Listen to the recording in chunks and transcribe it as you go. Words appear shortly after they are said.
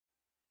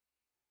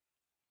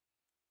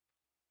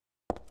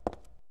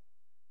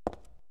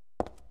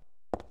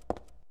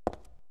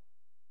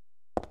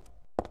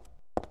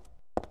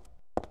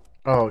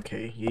Oh,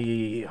 okay.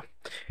 Yeah.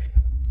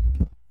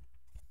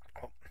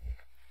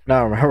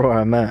 Now I remember where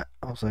I'm at.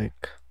 I was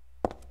like,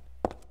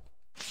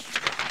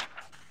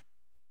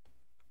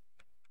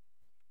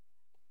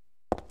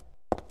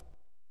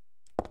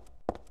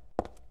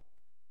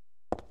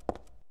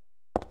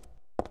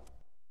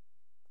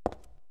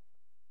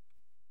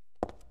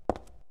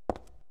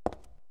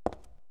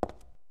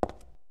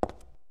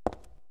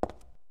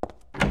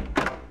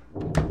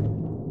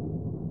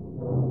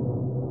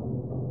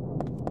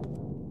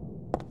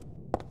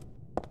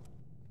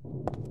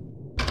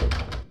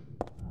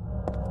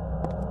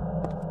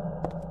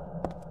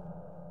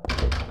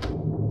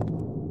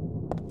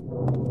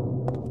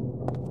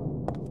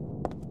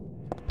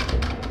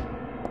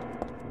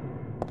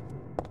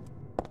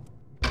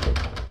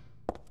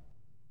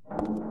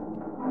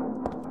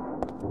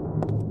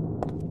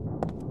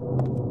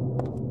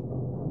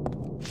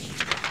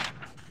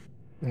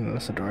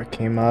 that's the door I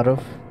came out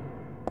of.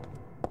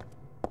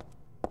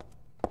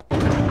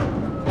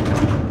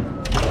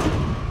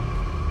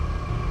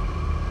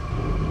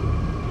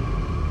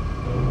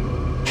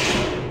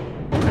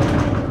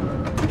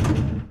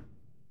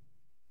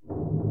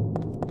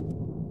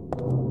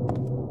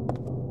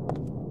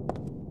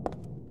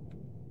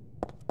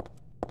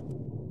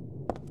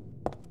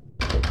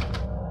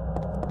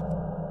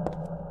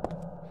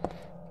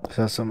 This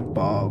has some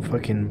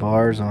fucking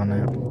bars on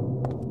it.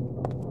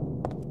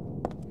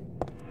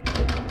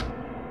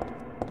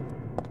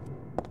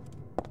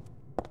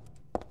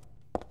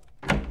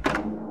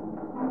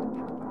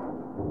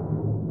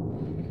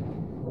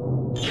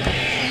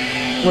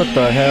 What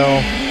the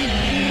hell?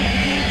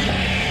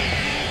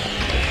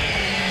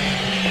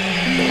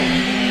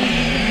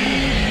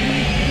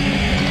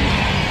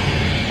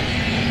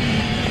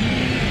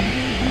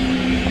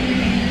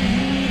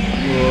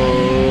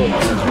 Whoa.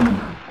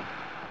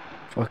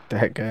 Fuck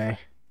that guy.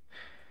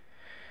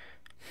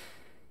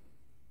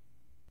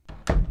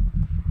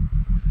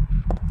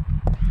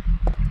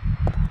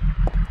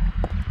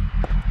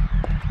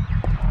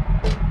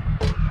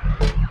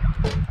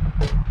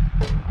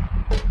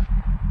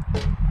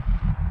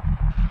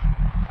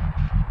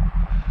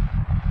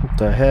 What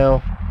the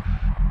hell?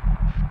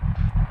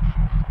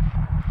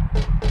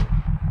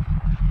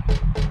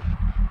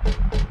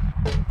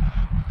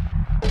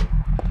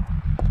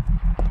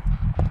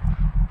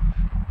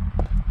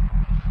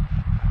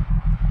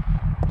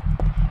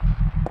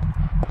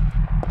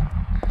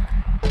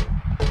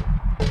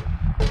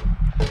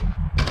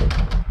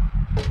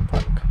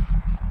 Fuck.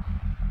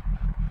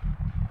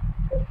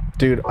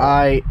 Dude,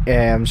 I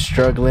am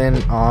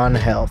struggling on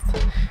health.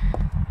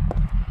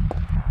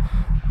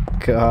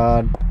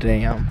 God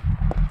damn.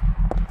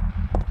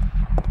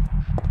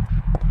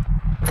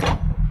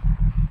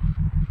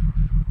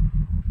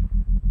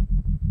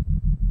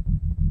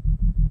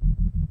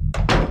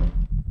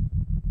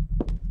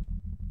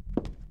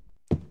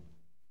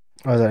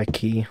 Oh, is that a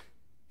key?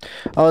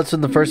 Oh, it's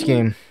in the first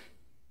game.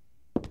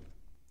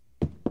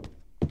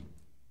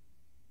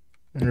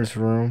 In this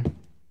room.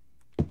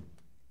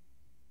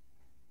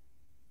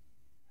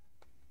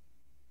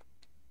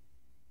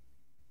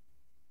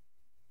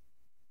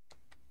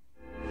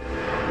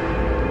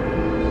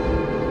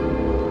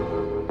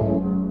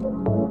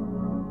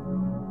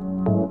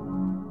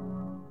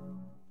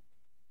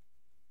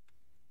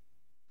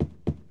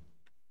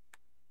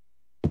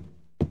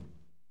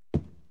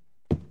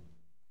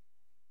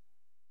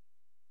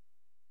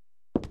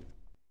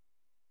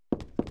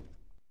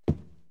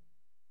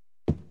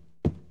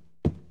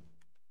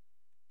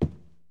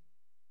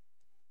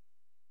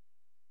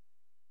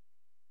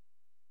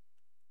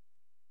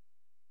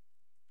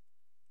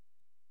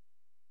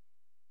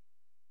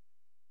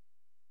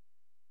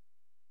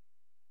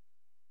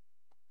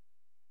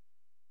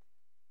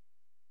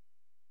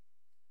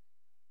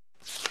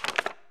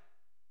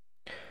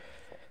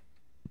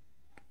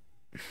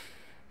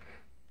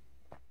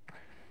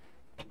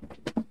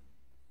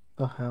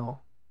 The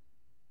hell?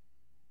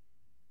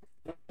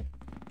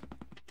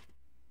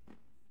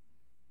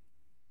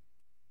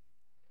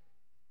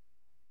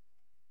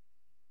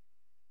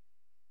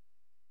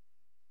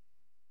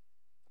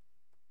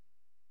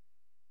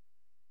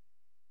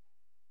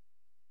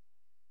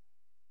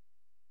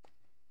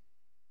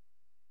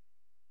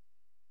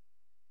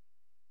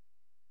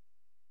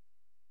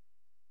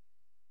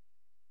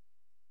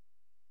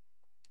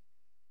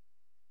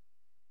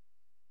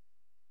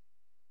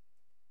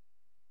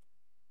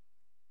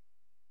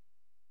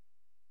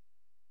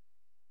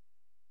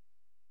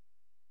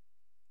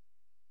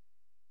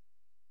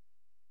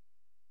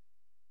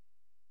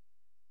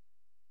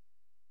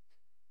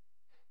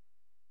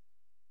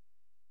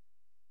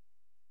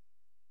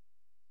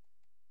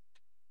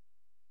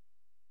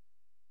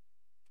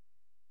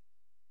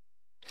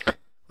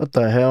 What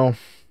the hell?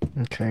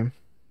 Okay.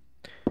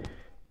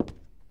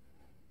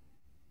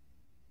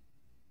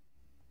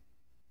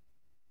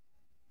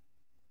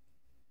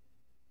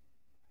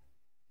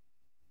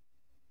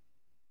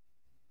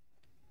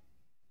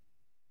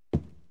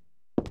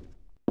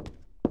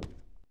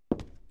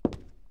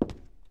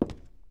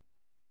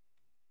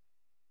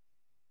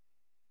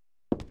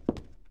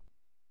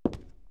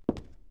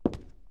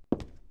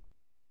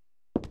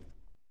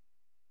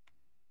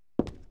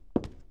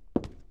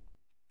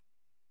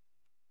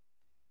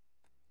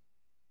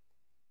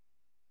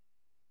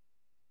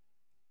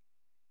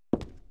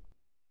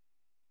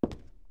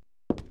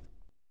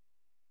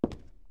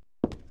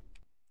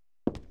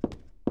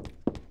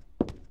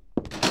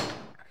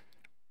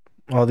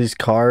 All these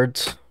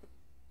cards.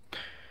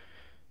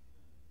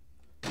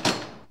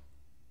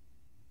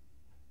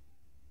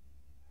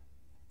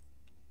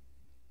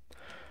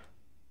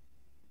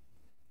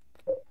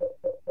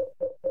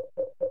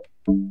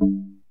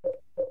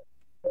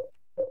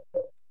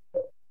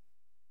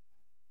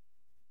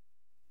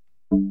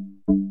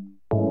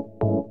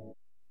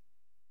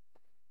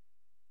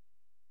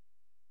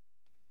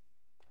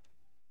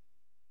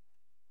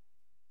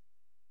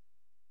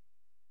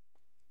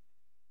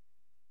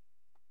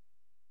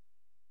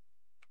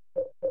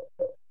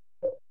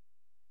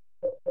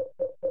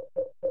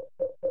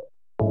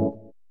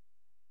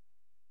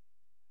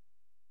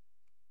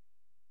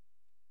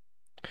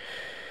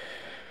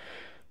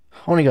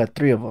 Only got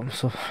 3 of them,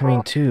 so I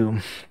mean 2.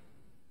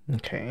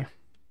 Okay.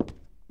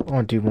 I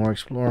want to do more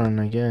exploring,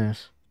 I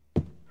guess.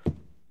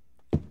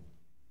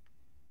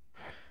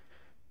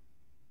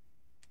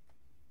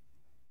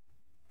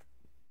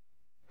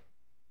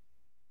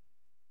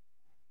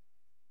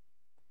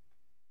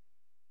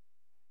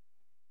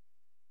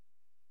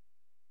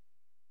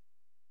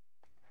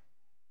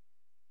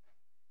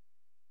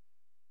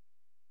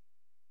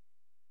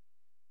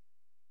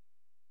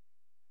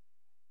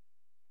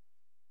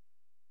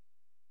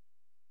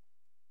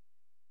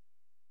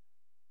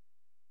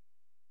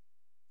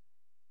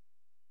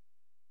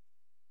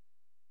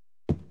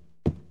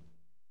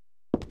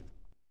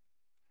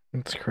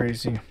 That's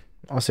crazy.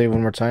 I'll say it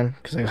one more time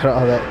because I got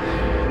all that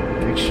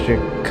extra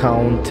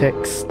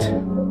context.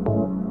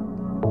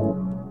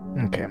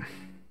 Okay.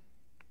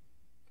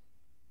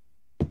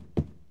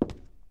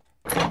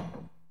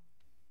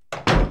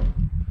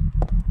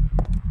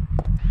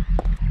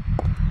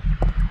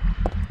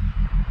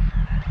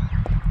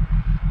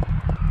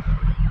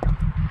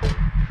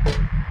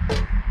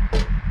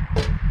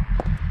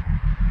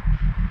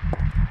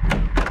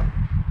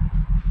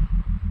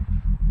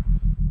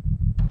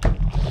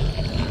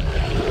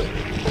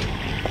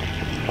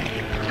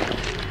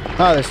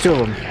 Oh, there's 2 of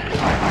them.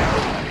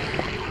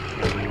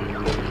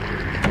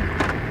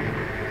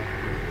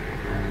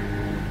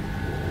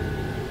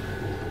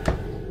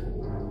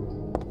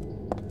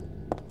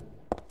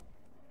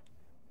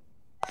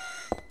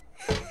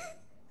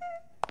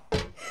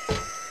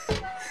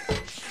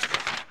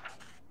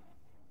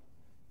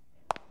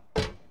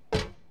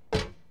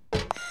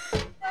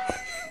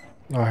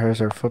 Oh, here's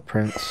our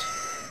footprints.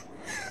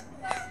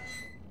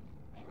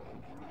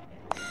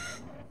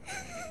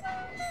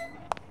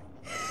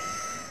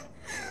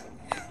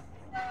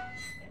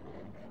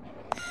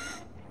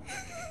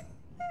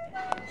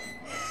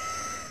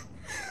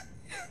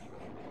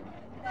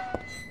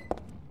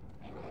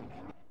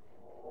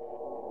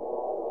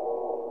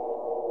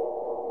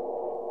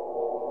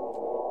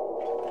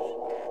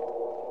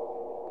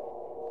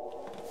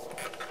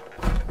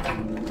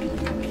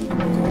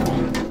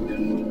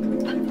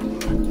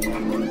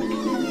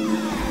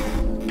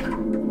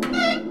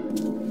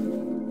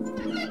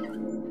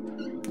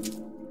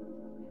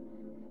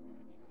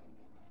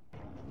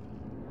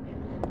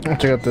 I'll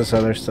check out this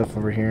other stuff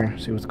over here,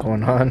 see what's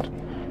going on.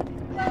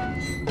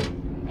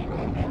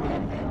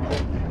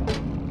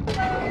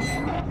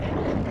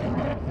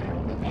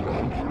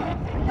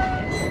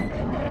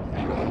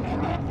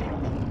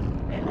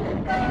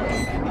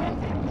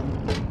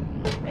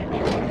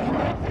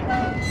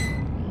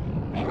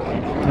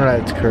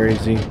 That's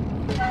crazy.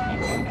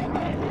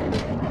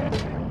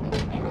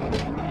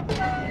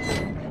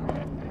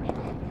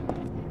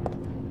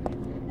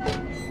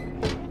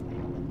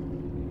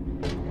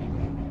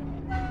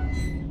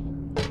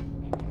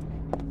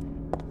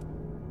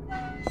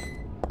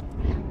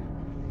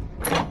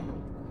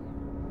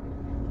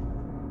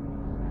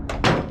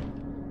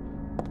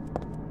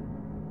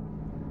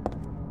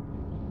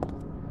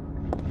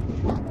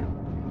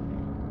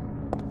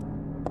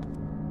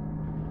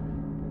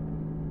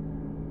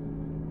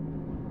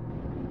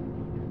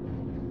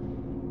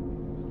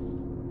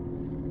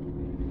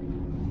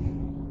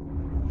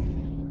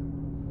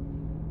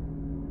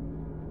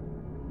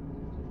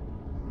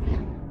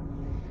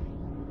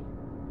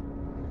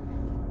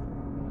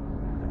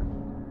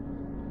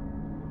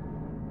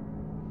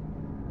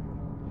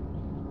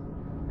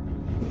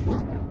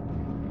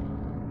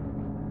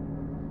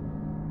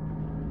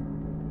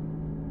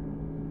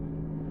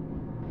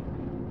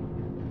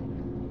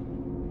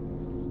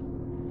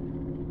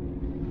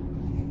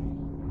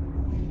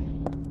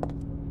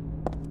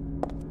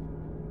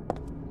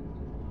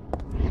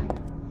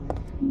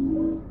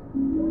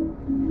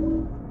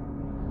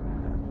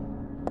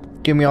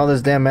 Give me all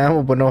this damn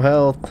ammo but no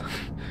health.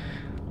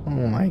 Oh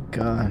my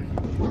god.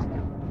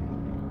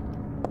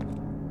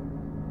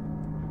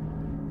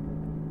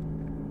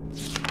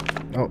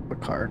 Oh, a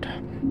card.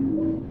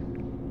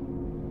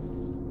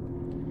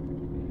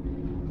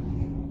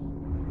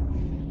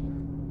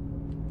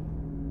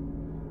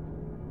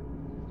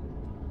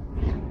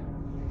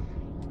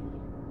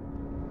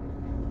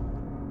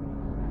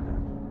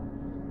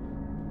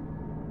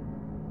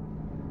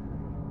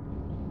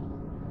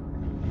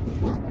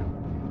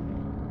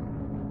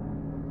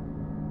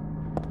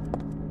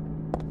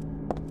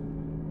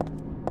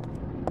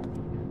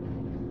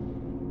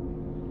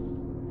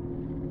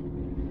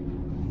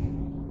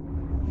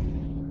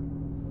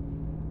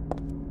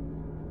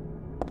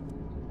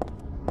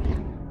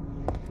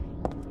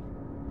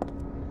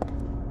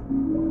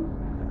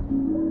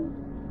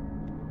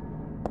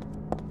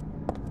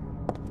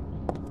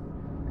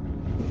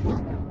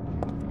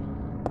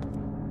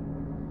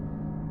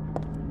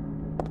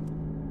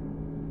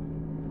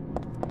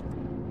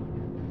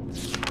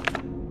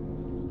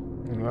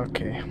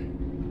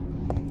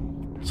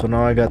 So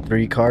now I got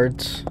 3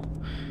 cards.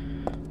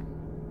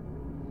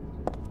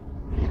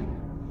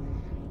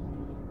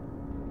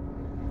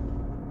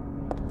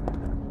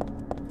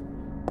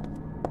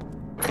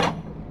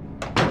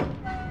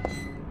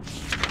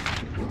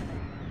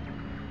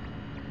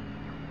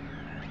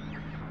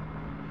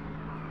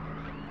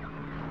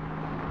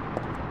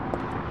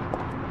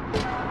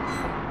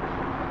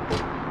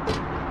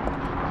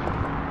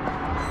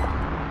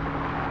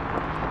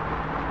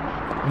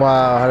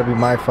 Wow, how to be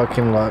my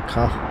fucking luck,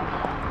 huh?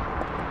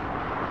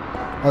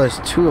 Oh, there's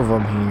 2 of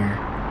them here.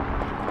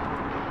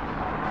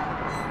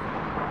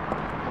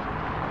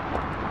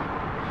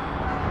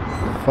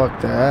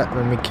 Fuck that.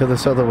 Let me kill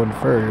this other one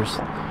first.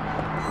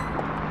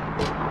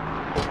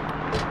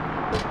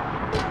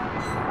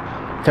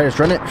 Titus,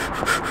 run it.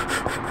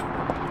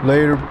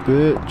 Later,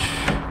 bitch.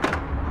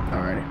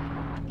 Alrighty.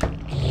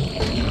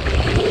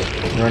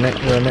 Run it,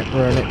 run it,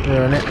 run it,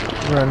 run it,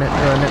 run it,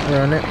 run it,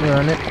 run it,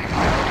 run it.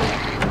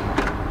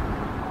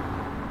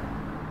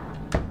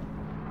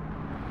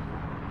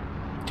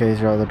 Okay,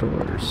 these are all the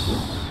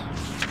doors.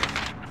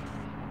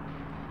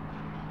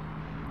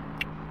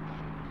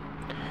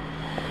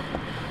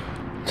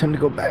 Time to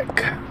go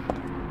back.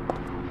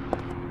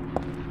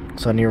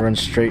 So I need to run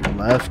straight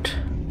left.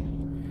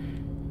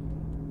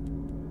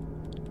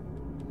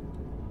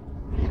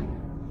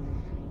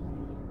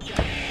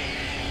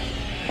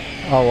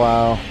 Oh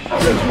wow.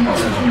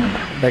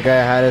 That guy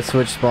had a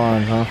switch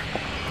spawn, huh?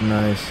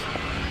 Nice.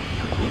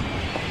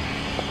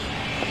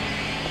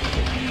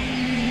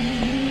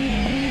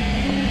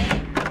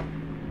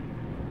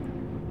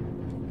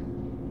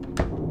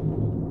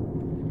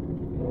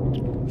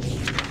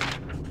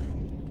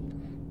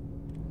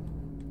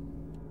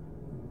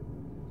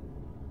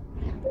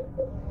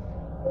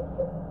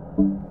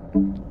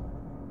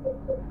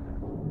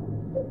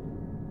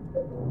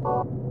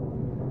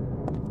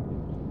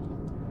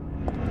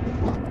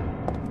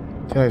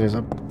 I feel like there's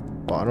a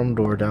bottom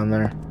door down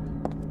there.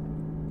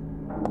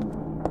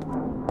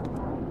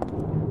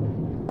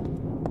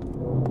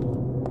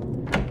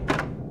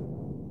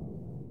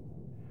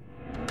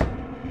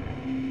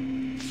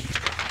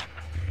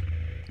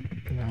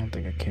 I don't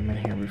think I came in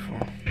here before.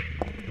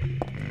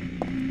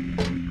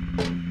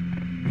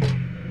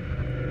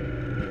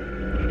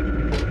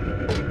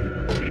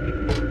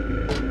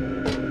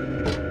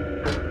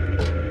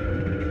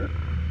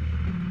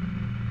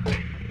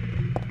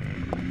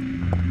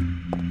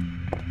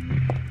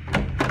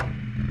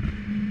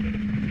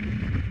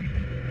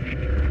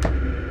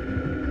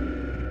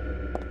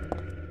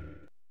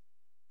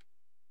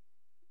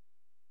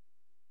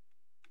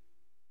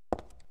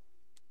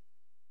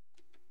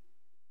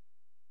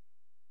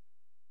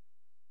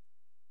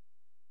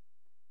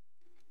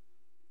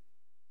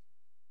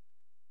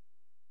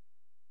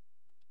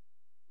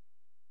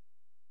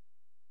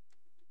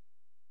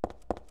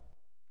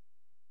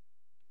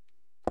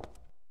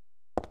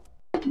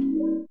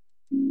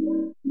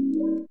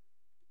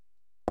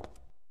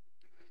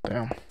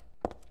 Damn.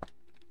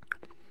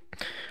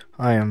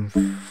 I am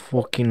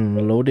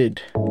fucking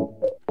loaded. I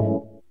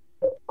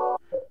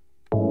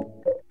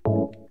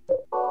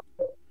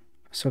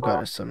still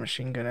got some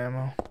machine gun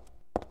ammo.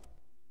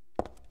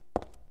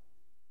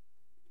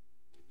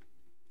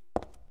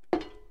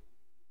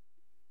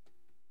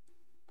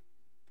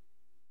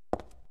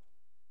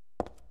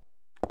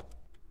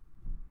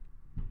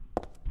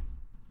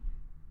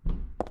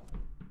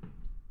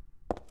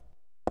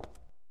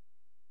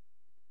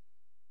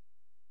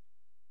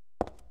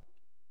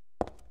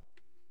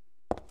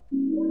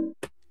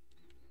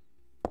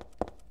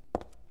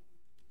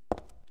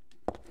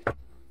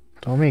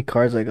 How many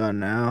cards I got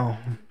now?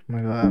 Oh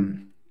my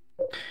god.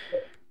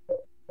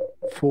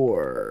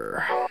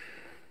 4.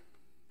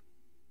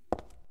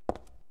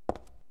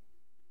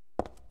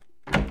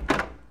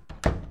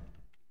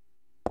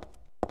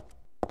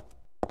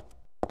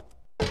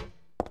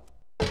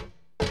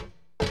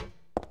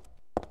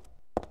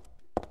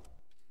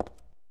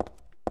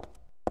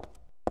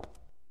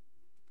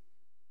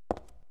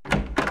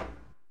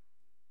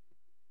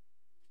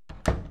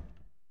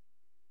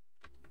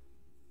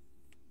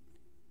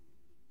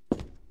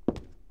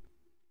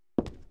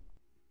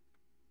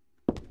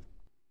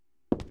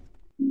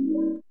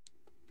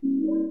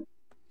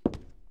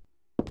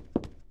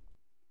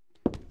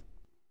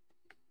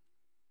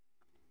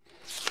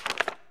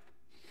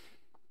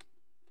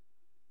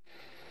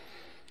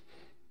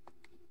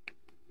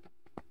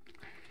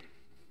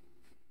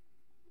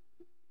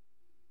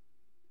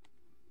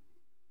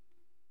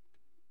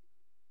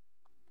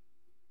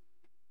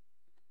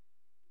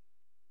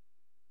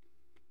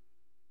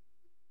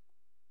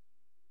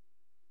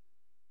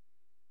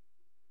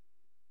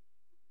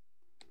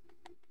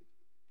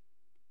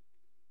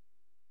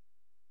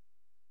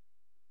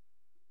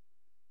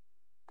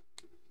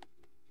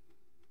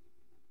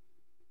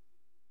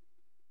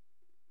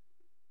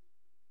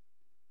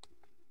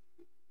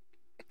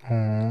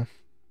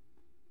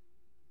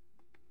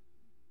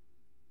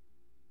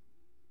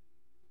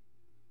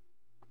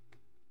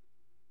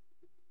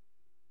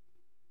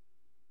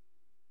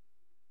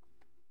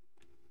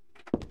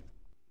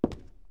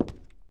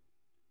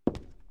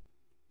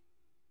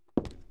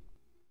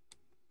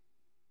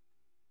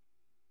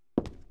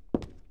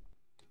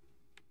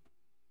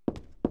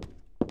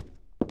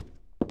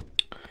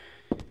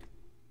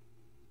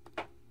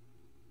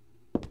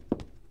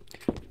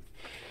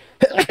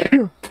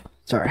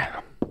 Sorry.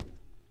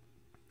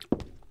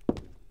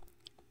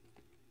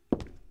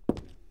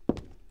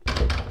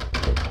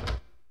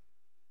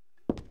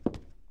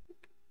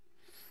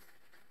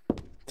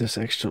 This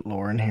extra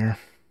lore in here.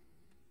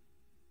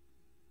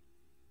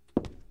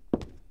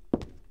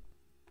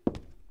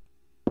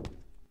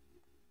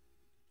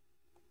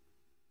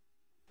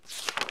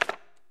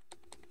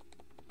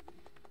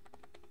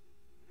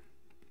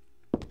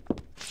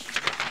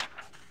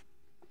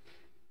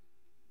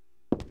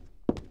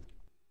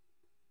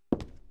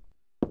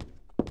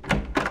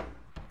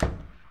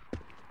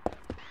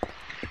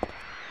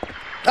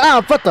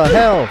 Ah, what the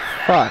hell?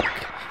 Fuck.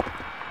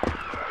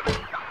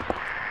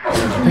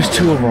 There's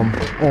two of them.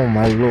 Oh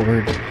my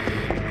lord.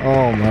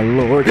 Oh my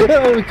lord.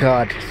 Oh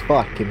god.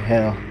 Fucking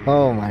hell.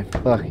 Oh my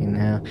fucking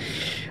hell.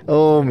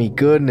 Oh my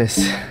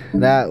goodness.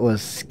 That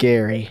was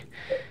scary.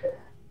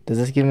 Does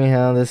this give me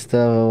how this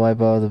stuff will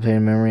wipe out the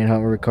pain memory and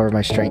help me recover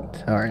my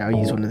strength? Alright, I'll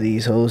use one of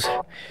these hoes.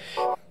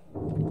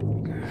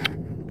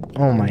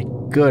 Oh my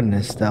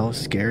goodness, that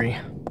was scary.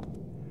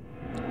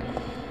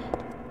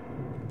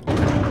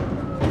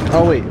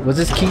 Oh wait, was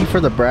this key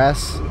for the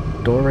brass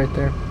door right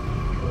there?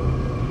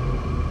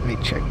 Let me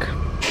check.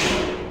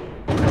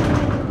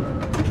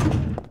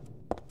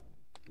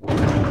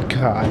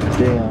 God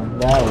damn,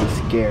 that was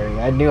scary.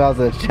 I knew I was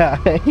gonna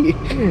die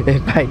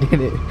if I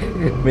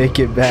didn't make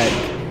it back.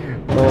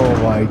 Oh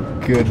my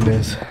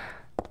goodness.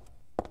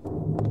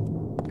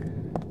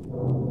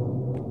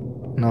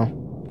 No.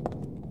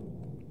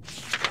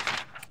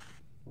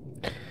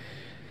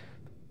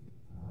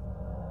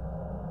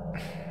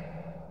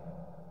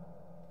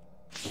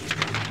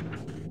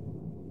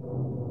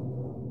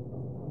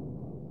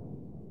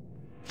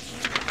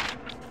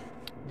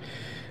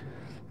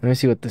 Let me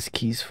see what this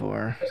key's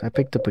for. I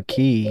picked up a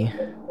key.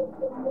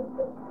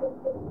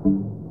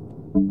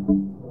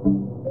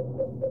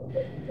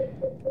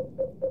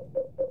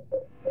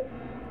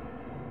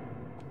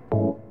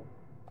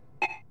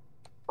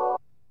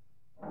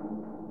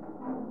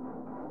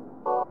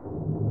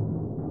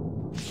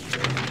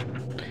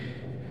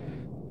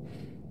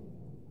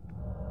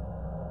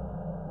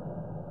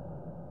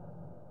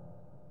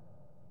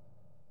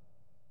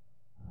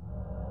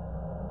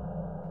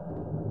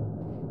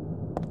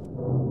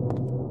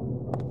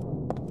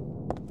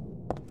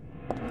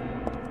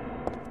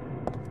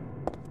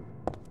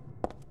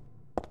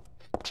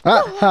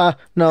 Ah, ha,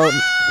 no.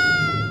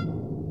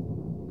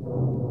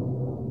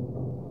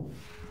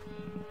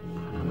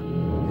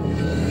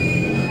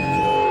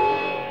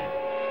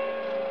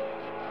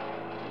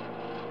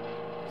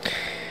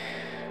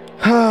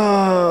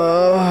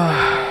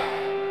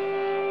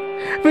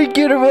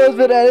 Beginner mode's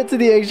been added to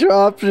the extra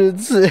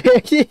options.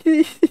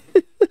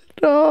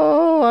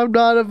 No, I'm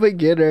not a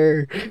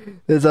beginner.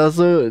 There's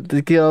also,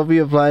 this can all be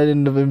applied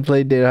in the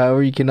in-play data.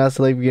 However, you cannot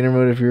select beginner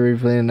mode if you're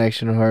replaying an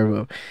action or hard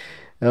mode.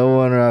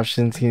 L1 or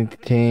options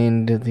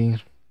contained the...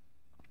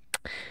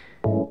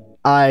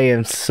 I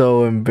am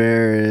so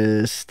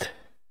embarrassed.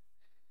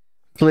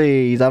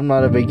 Please, I'm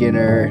not a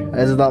beginner.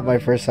 This is not my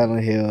first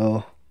Silent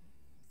Hill.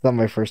 It's not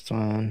my first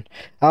one.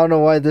 I don't know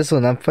why this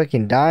one, I'm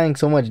fucking dying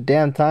so much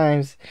damn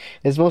times.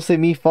 It's mostly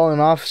me falling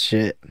off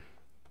shit.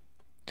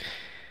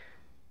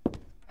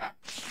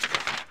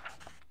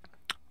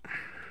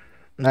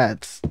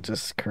 That's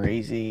just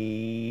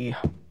crazy.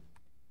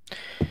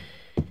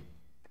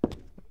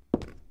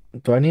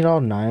 Do I need all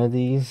 9 of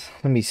these?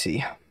 Let me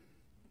see.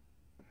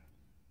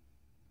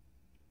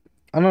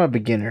 I'm not a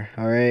beginner,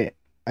 alright?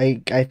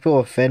 I feel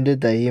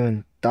offended that I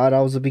even thought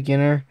I was a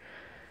beginner.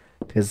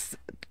 Because,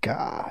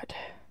 God.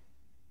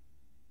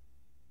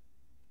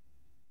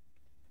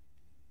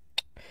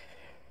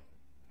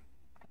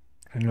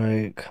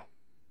 Like...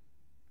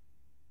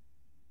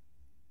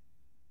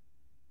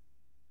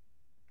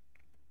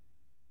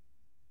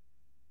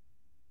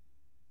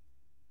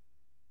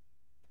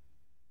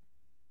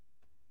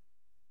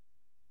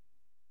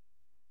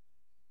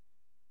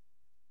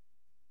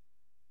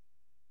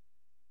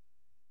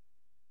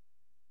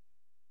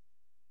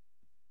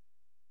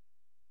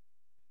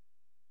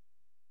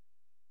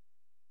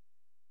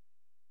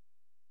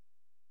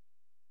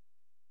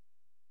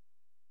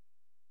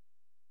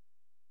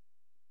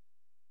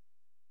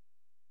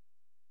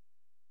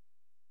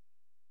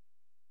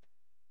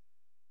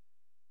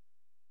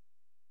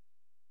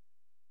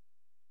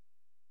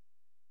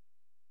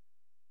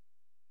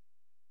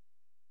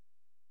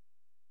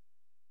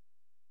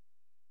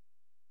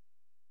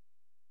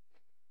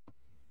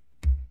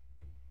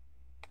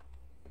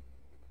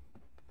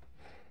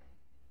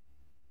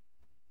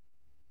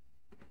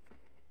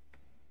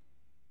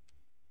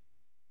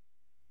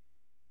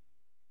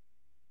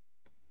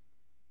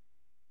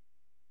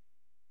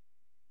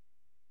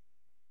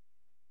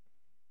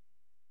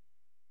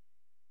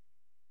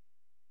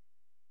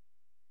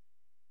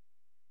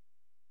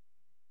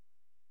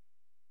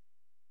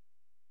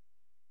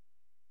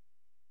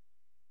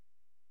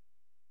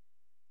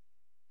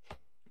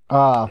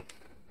 Ah,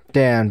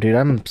 damn, dude,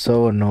 I'm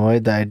so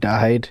annoyed that I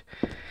died.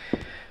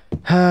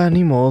 Ah,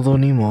 ni modo,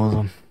 ni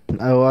modo.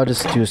 I'll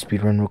just do a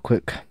speedrun real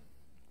quick.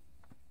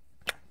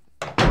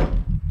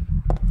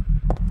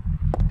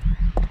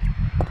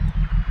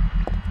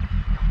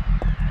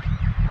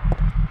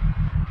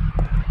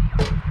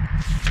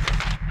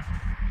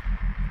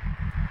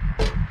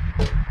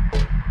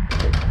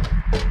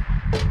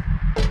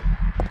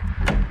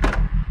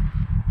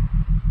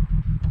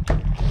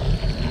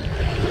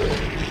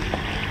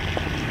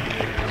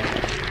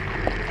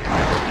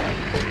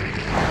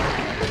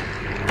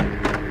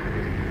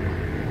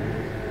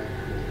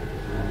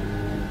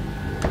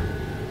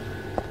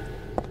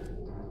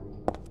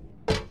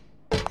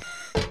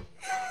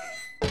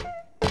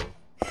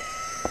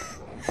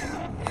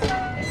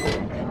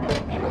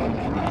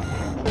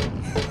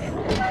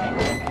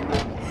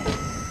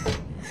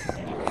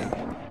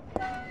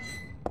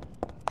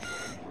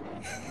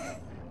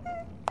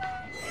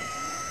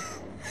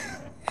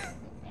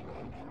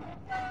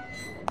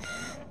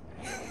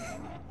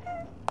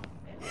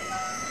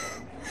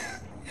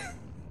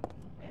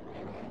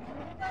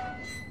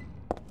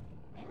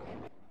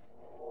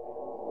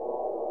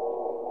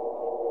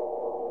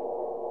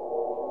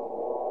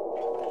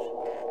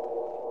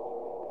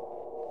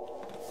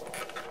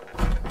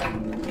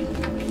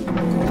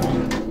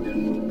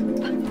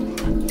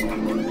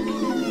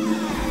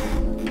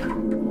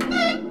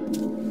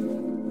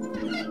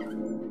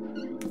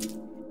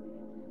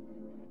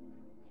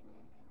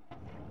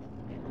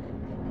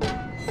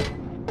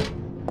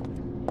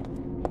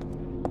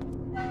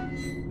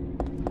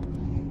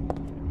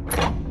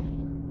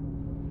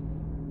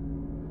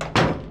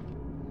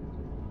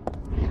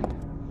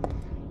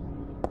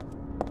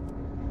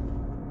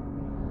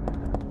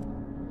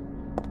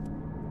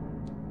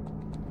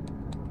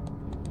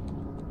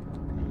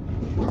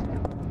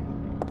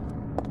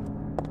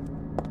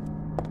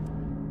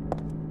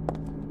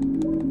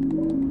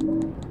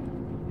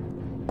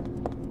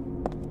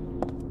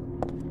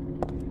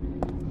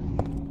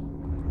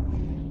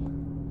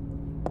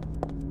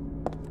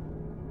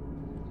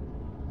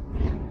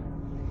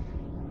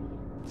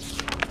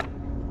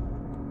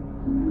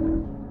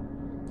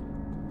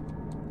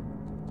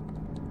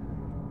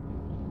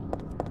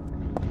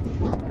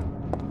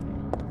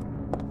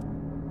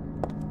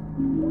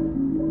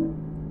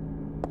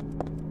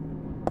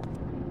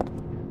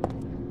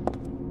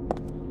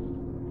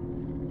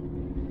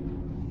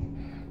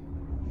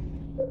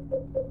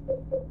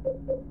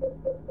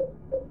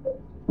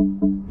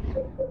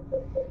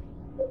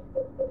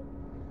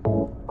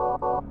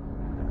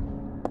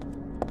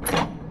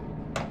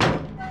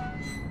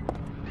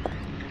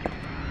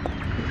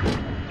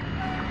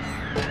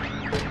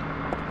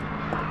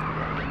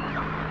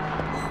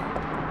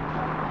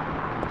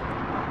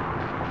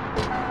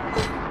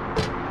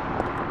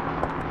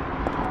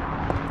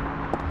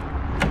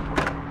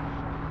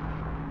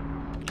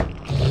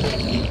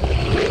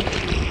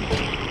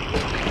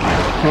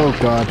 Oh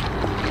god.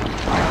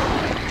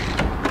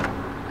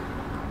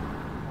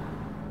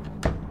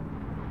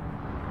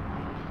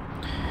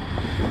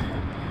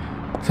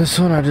 This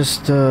one I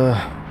just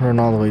run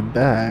all the way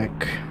back,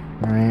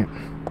 right?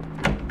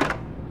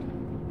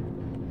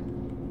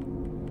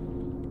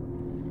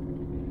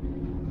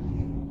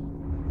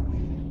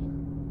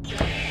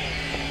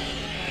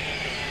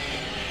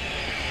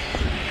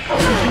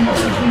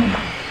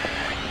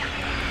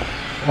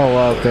 Oh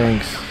wow,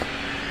 thanks.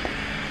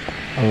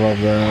 I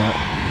love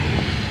that.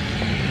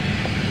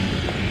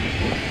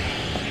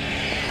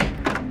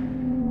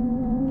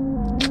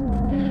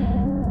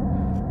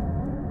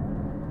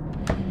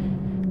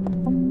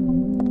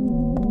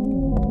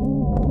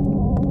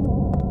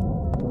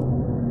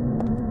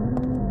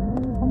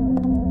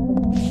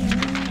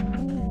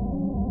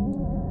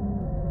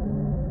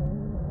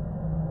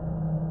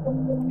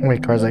 How many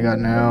cars I got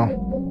now?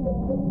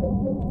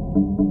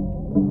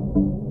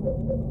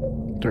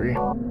 3. I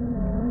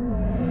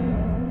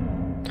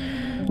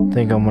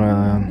think I'm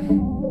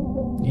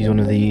gonna use one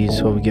of these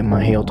so we get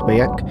my health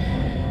back.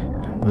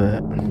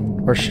 But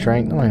or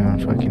strength, I don't even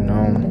fucking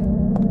know.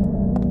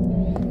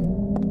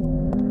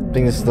 I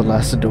think this is the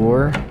last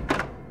door.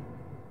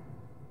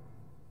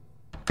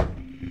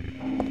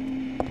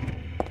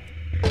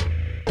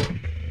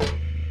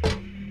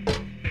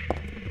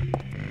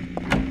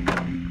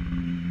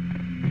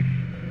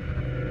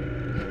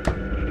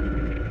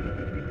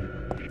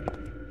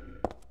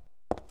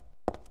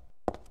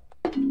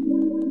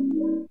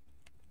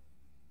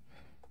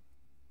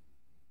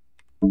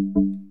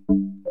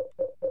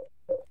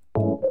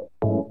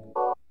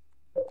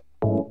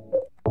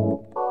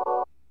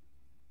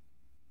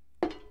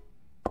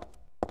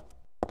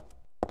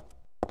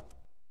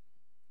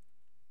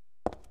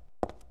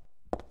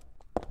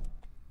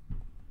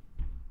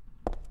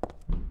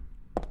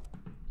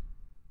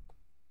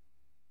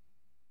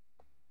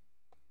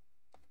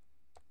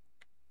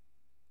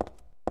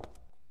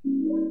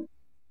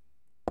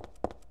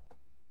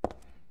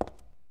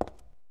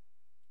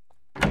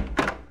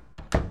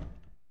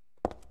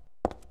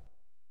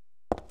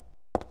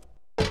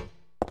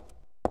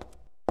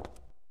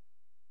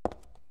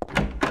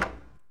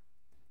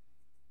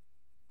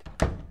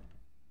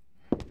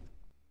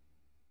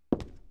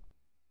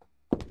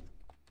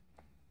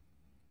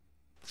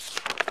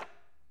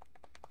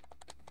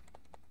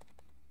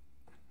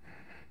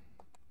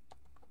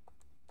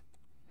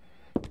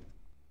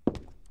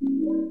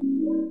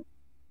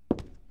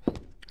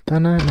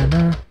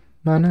 Da-na-na-na,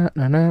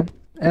 na-na-na-na,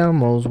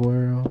 Elmo's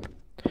World.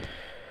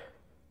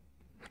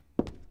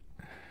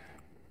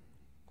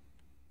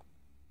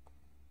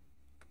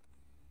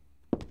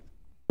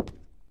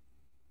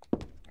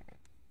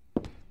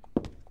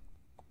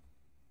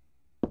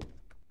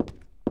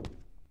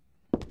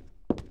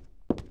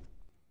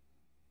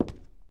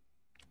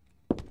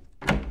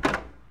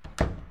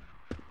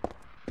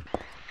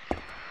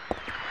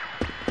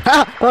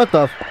 Ah! What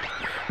the?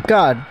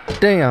 God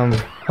damn.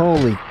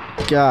 Holy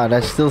God,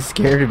 that still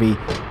scared me.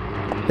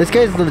 This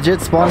guy's legit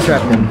spawn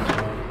trapping.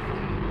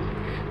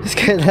 This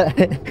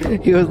guy,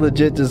 he was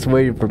legit just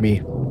waiting for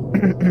me.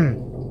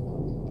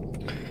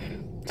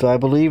 So I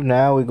believe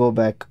now we go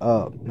back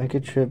up. Make a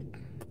trip.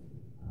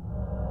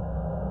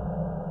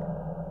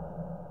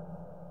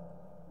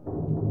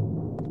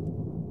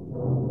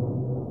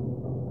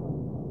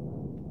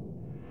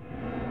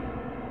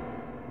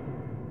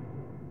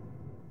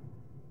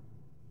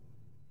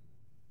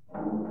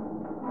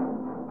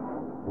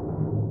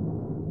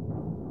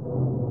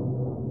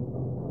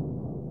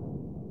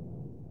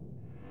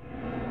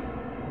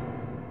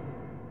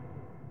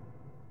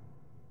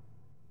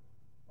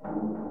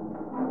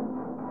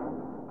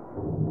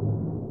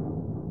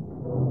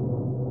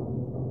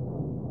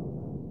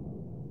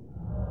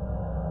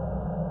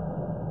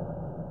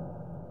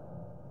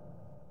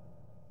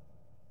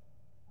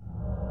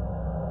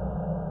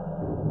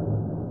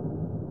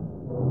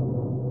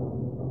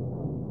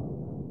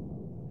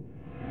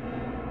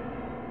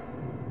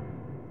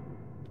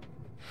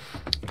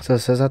 So it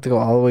says I have to go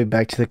all the way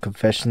back to the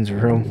confessions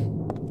room.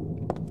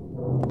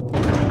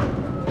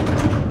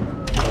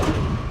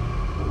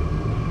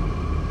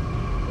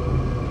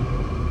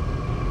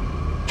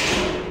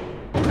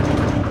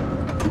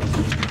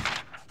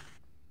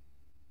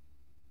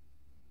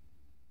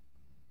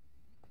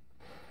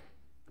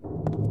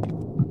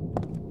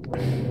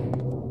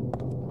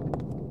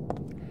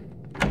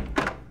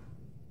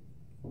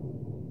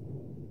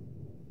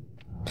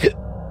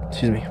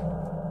 Excuse me.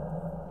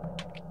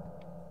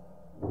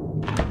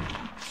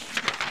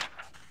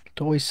 It's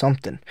always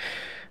something.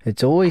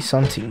 It's always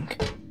something.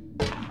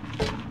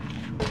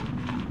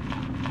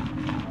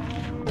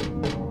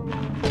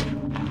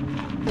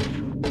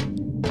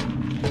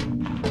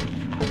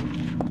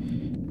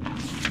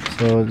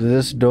 So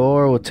this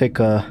door will take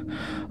a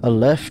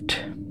left.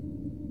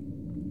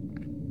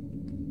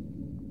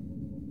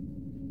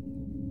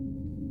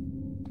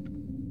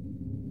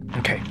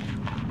 Okay.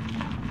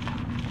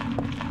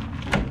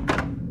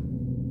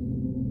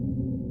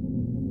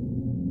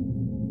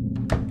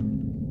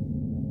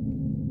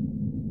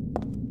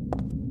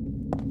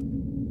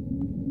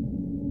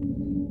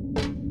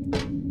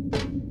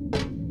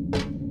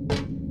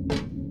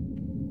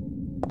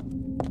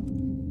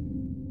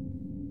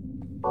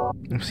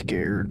 I'm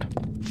scared.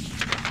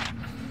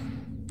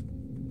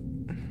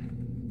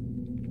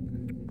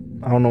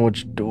 I don't know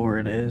which door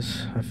it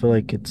is. I feel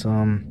like it's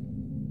okay.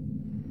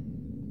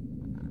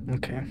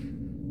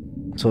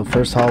 So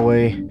first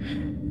hallway.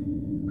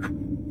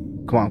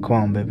 Come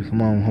on, baby.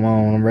 Come on.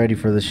 I'm ready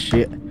for this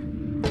shit.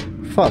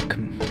 Fuck.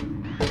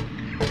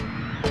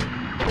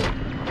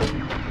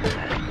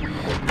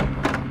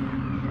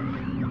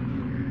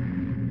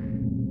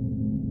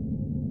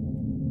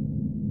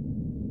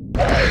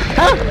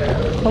 Ah!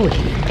 Holy.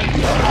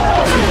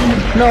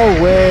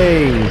 No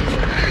way.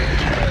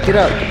 Get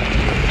up.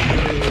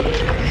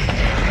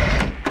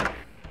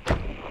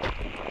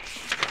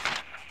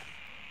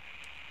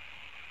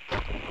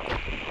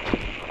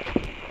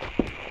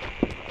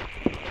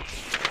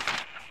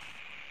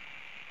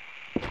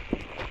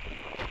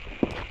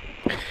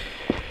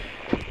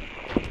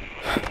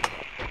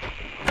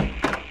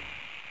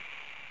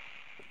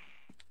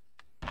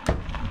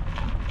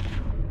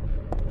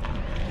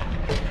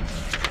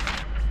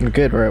 We're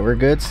good, right? We're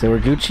good. So we're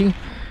Gucci.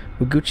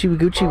 We're Gucci. We're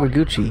Gucci. We're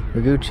Gucci.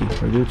 We're Gucci.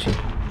 We're Gucci.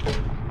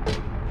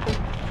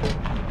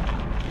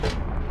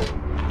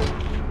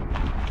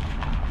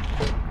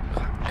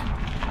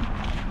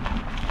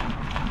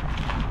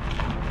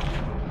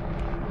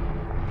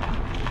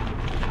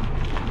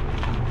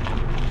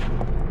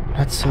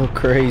 That's so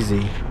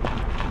crazy.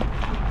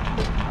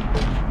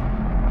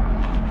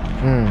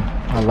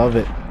 I love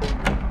it.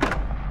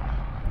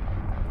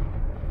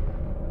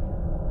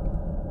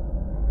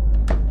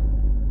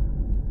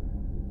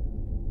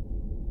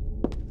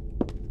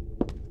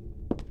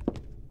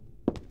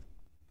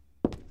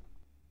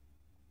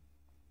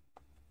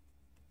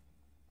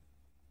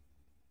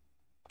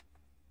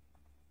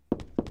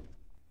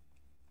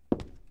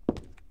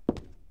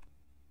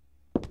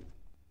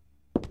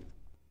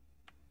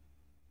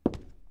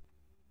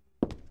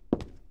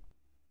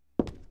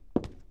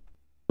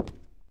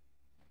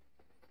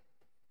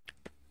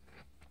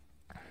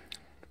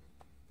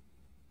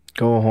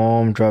 Go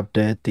home, drop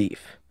dead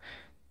thief.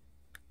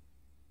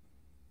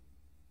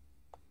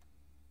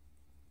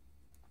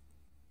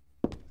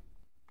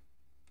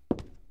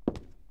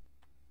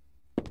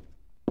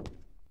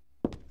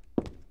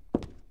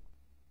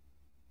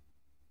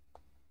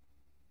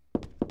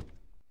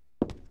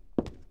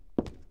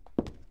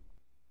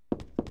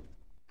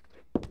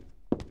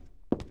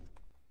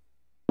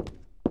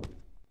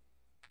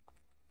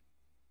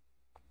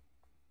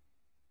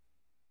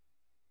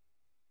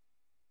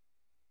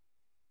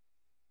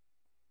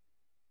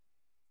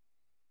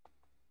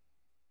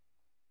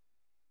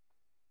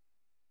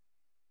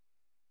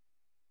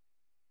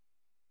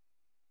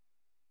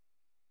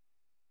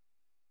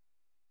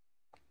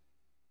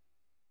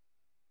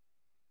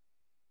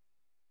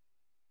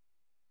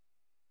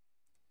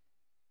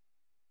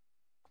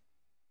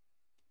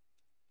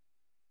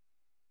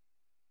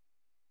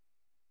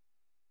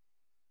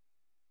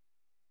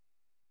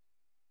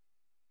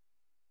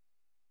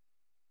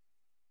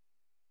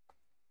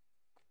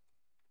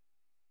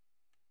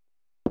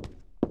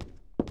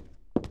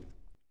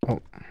 Oh,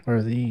 what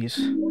are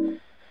these?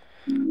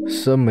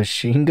 Some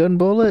machine gun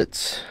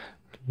bullets?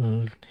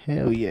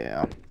 Hell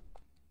yeah.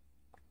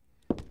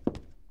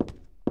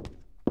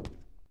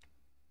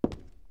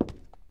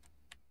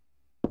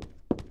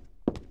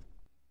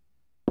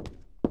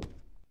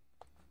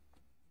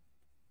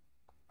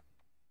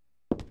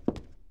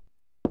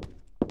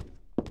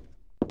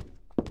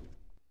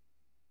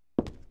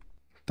 Is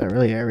that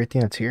really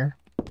everything that's here?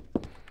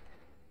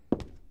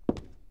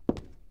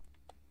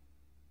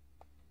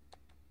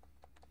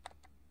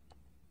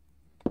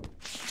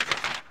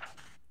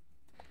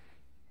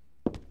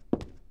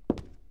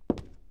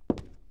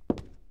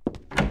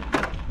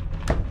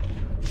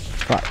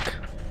 Fuck.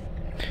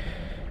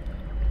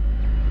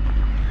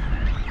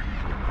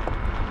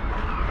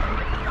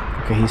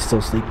 Okay, he's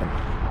still sleeping.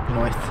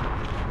 North.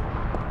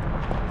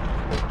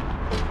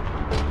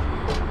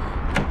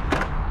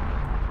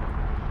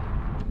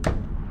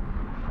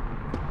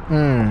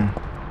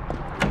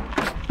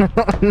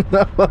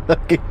 No,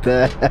 look at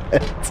that.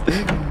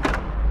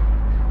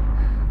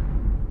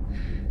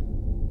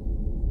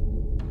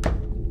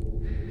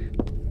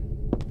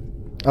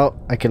 Oh,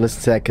 I can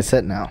listen to that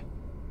cassette now.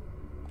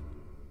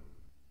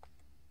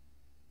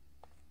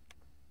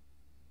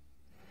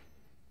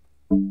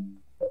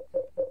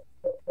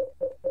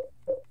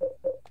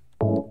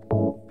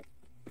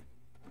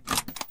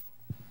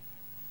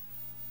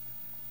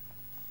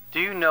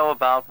 know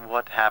about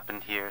what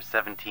happened here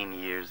 17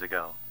 years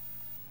ago?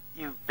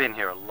 You've been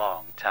here a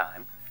long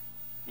time.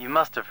 You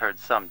must have heard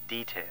some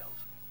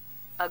details.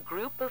 A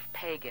group of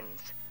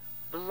pagans,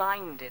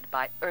 blinded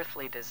by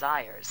earthly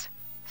desires,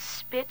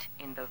 spit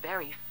in the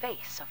very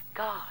face of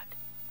God.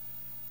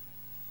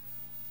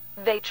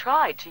 They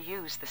tried to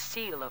use the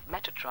seal of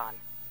Metatron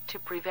to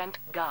prevent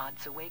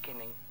God's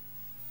awakening.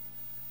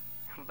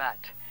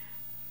 But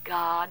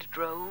God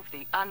drove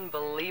the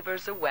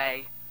unbelievers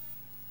away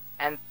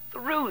and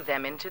threw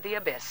them into the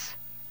abyss.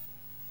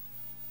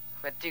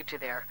 But due to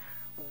their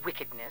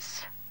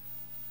wickedness,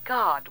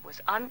 God was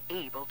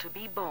unable to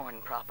be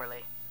born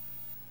properly.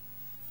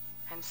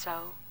 And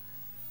so,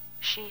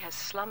 she has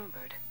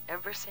slumbered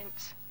ever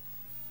since,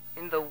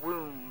 in the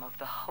womb of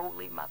the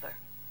Holy Mother,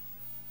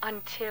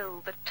 until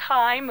the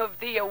time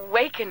of the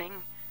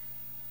awakening.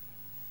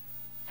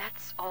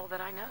 That's all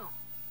that I know.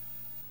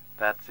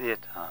 That's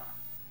it, huh?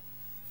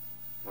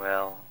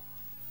 Well,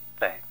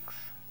 thanks.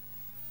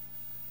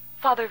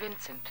 Father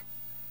Vincent,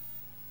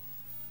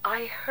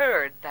 I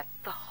heard that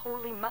the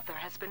Holy Mother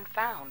has been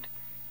found.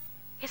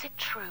 Is it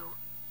true?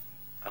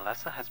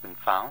 Alessa has been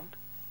found?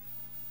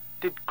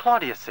 Did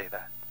Claudia say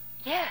that?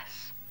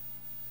 Yes.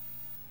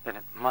 Then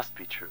it must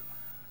be true.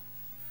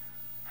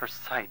 Her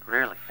sight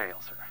rarely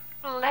fails her.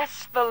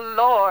 Bless the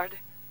Lord.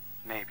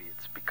 Maybe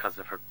it's because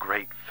of her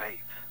great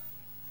faith.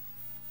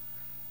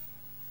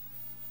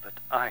 But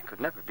I could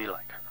never be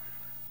like her.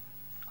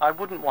 I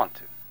wouldn't want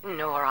to.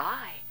 Nor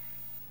I.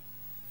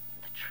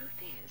 The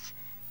truth is,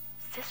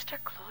 Sister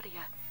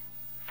Claudia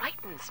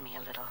frightens me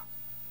a little.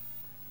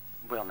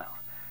 Well now,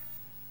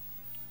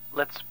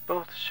 let's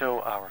both show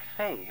our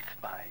faith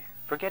by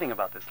forgetting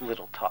about this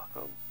little talk,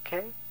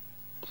 okay?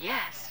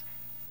 Yes,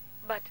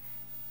 but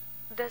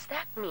does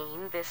that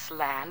mean this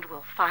land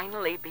will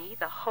finally be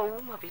the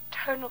home of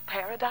eternal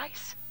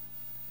paradise?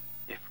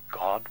 If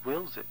God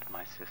wills it,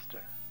 my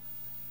sister.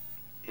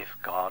 If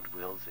God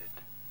wills it.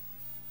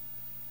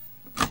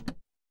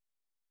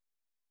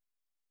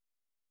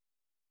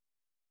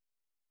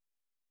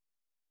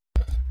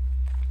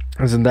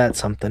 Isn't that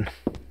something?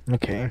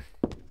 Okay.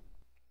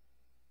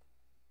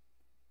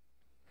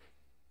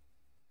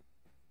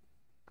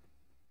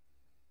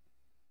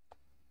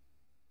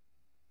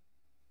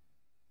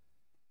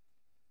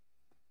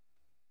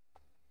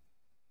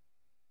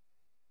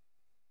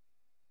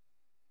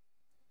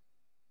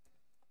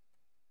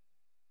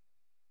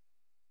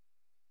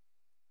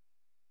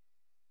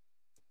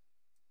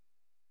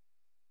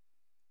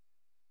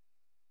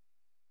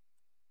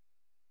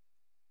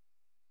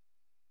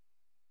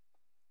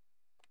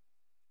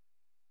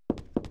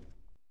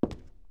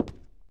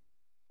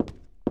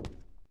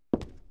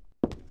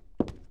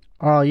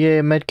 Oh yeah,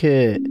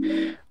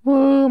 medkit.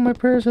 Whoa, my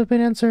prayers have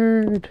been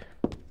answered.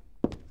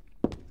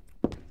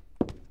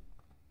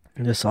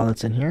 This all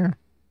that's in here.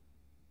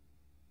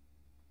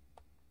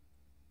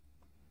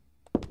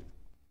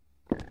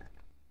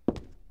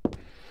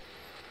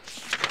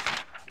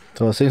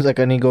 So it seems like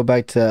I need to go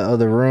back to the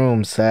other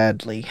room,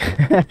 sadly.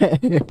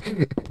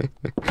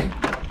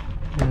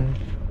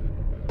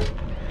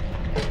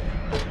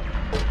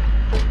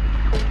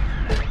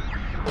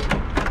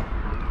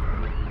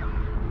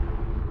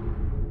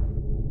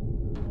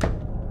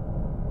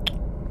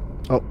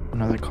 Oh,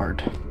 another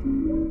card.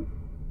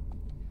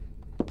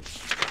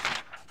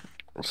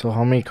 So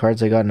how many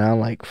cards I got now?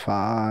 Like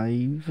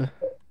 5.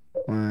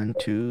 1,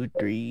 2,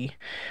 3,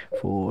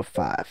 4,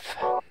 5.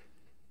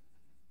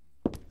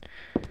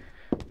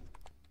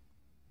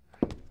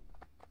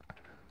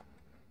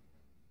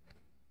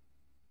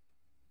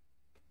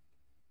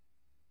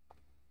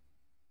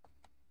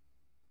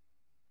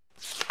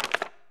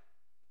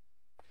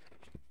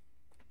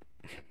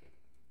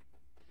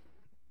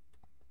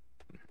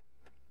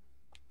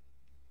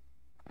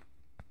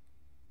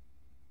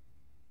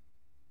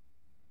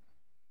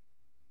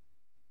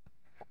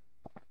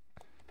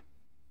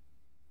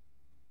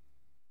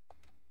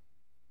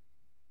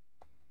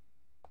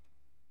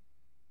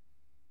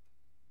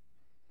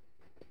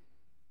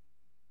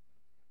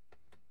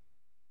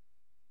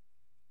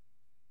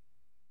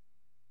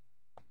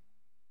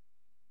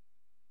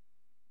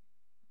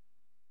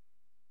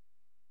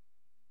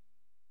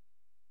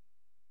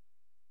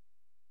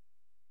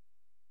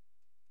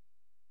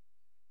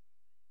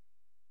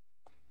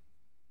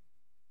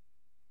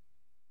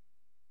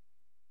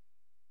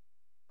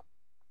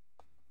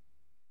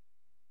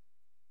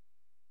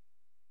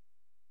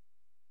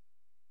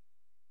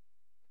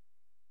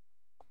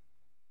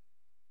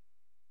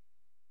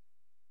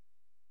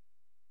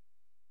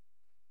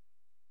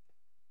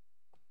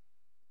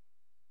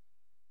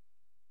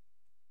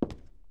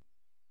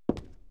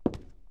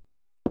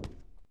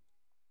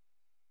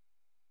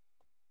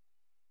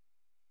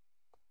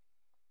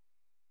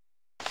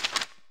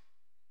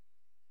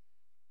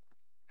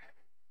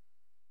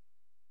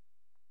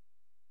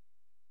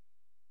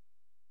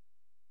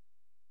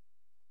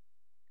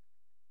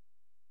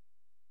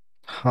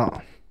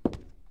 Huh.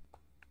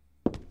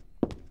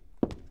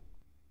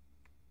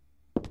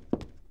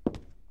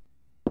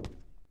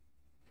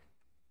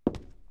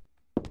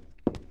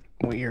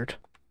 Weird.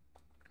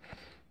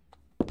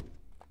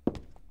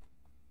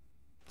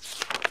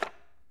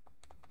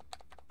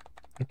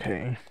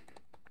 Okay.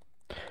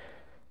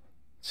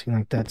 Seems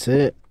like that's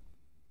it.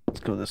 Let's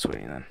go this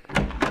way then.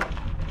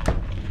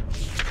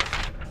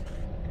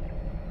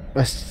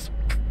 Is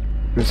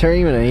there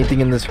even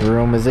anything in this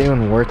room? Is it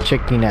even worth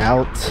checking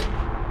out?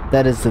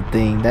 That is the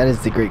thing. That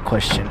is the great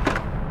question.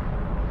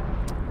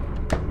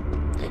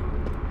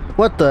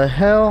 What the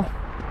hell?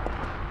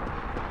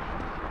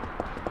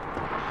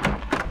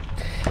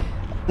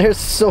 There's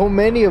so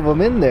many of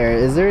them in there.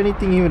 Is there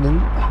anything even in...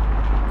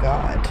 Oh,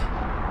 God.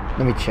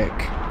 Let me check.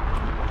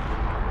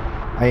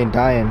 I ain't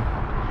dying.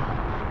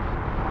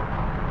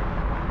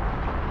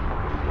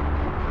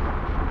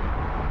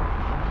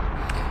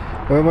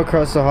 The room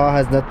across the hall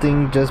has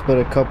nothing just but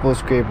a couple of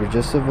scrapers.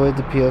 Just avoid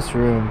the PS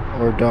room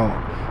or don't.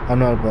 I'm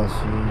not a boss.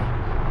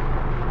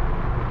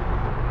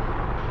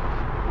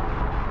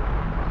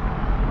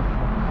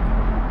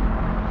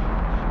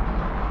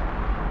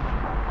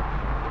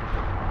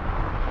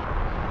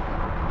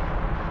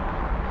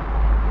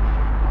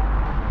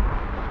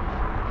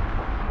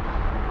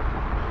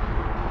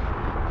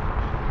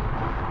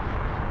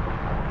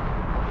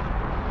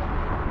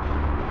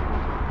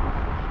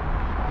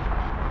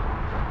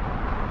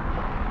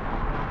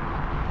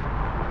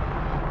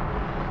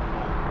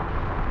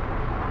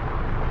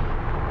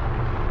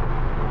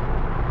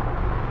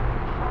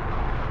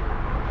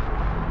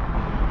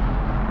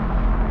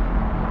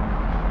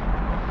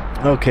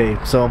 Okay,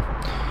 so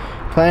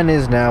plan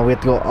is now we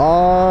have to go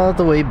all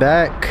the way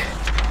back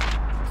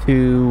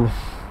to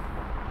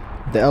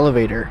the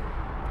elevator.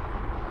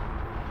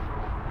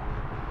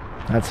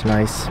 That's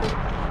nice.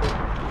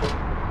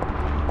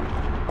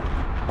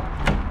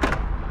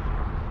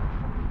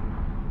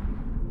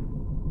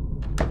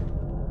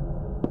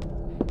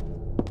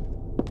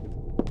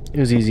 It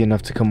was easy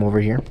enough to come over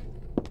here.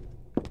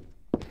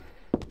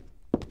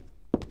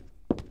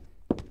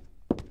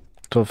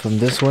 So from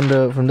this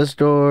window, from this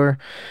door,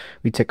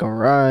 we take a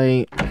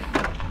right.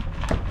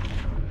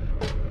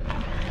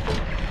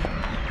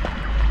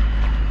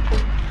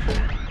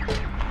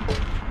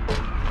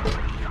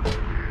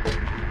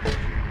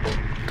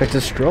 Like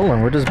just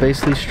strolling. We're just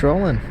basically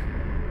strolling.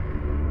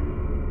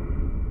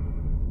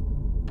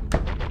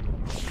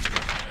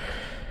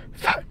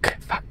 Fuck.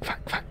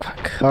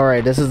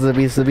 Alright, this is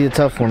to be a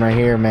tough one right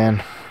here,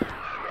 man.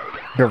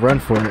 We gotta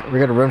run for it. We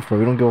gotta run for it.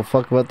 We don't give a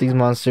fuck about these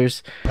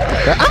monsters.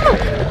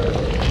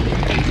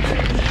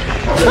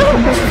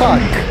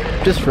 Fuck.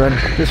 Just run. I'm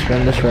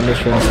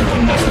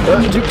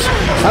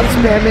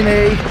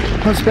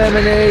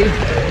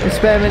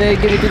spamming A.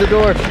 Get me through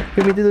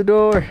the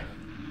door.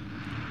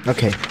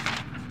 Okay.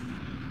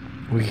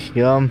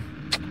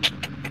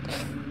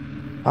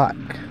 Fuck.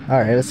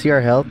 Alright, let's see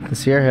our health.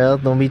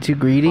 Don't be too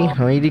greedy.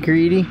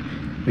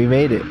 We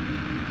made it.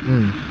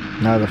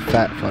 Now the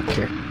fat fuck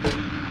here.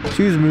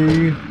 Excuse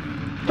me.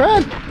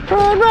 Run!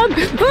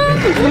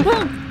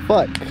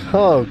 Fuck.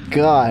 Oh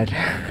god.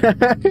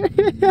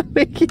 I'm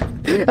making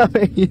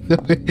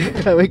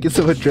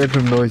so much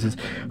dreadful noises.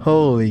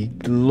 Holy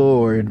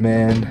lord,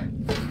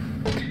 man.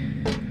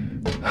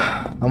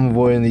 I'm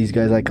avoiding these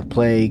guys like a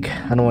plague.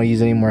 I don't want to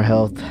use any more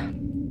health.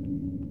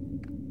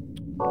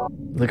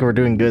 Look, we're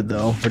doing good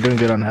though. We're doing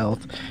good on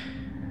health.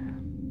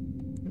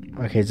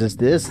 Okay, it's just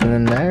this and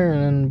then there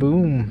and then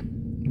boom.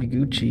 Be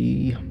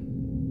Gucci.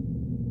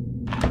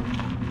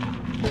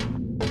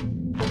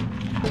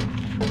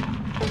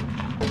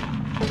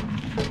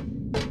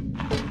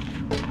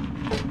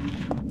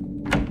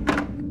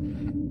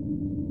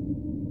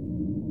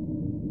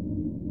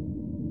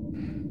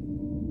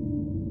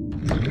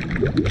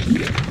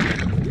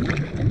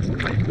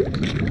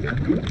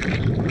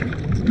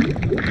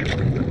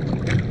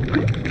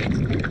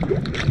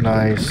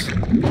 Nice.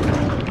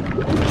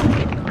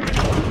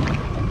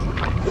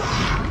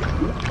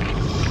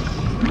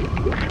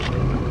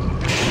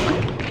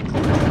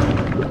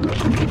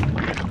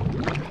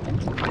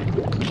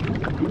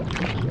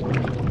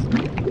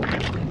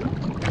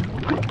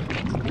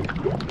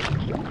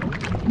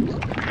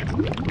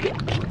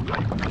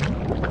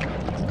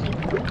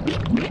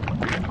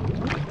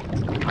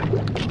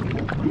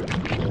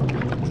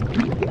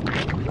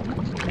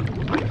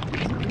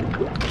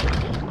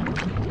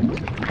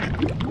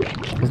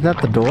 Isn't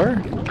that the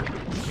door?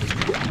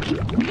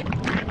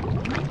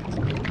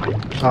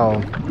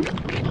 Oh.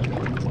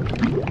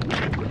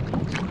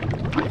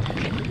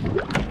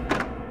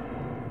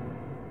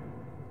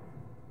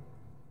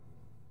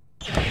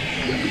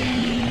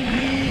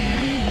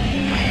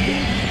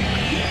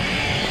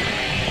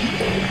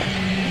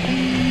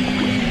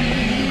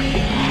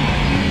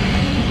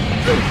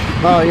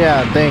 Oh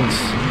yeah, thanks.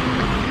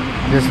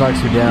 This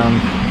knocks you down.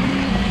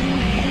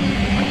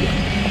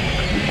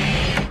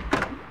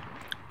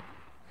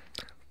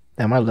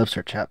 Damn, my lips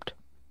are chapped.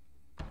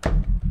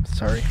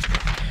 Sorry.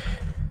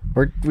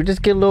 We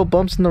just get little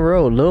bumps in the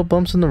road.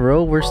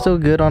 We're still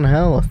good on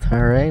health.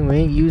 Alright? We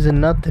ain't using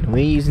nothing.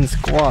 We ain't using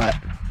squat.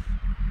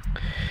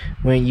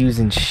 We ain't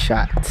using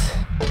shots.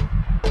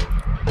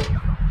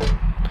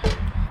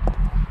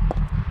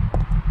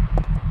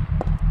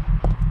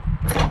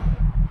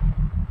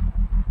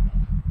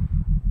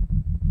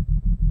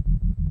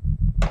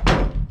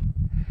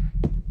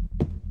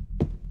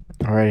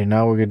 Alrighty,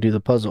 now we're gonna do the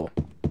puzzle.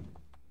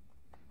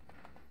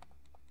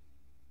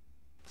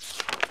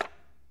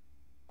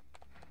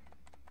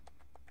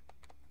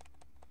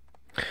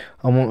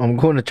 I'm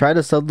going to try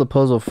to solve the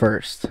puzzle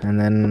first, and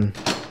then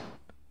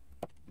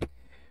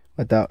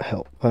without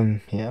help.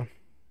 Yeah.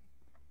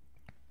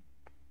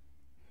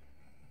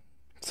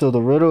 So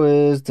the riddle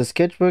is, the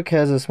sketchbook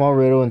has a small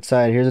riddle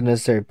inside. Here's the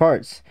necessary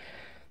parts.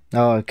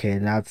 Oh, okay,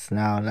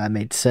 that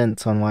made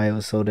sense on why it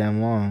was so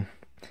damn long.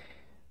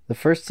 The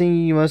first thing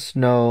you must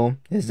know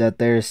is that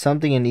there is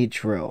something in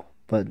each row,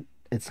 but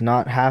it's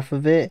not half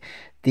of it.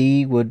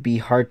 The would be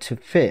hard to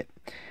fit.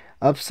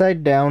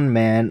 Upside down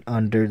man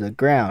under the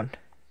ground.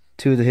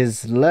 To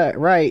his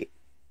right,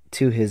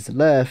 to his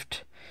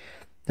left,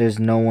 there's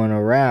no one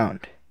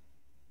around.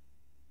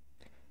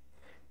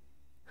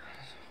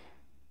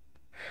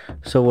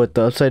 So what,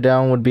 the upside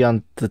down would be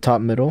on the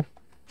top middle?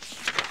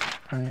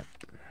 Alright.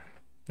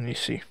 Let me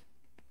see.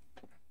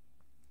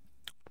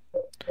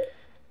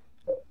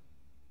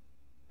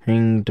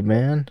 Hanged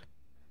man.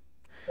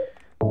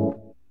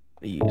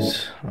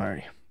 These.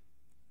 Alright.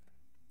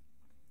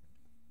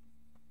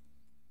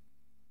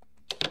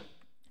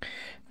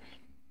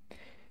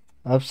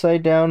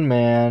 Upside down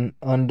man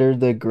under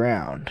the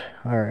ground.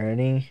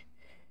 Alrighty.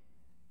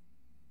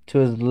 To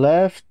his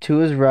left, to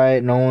his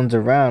right, no one's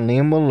around. Leave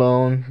him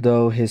alone,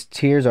 though his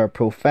tears are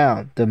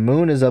profound. The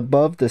moon is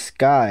above the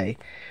sky,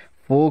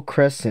 full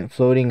crescent,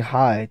 floating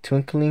high.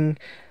 Twinkling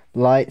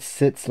light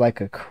sits like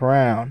a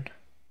crown.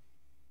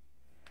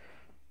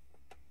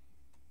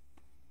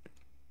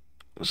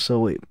 So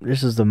wait,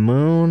 this is the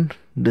moon.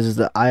 This is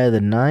the eye of the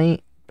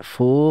night,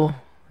 full,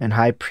 and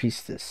high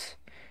priestess.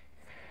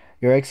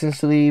 Your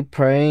Excellency,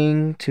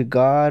 praying to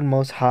God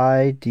Most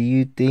High, do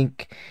you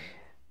think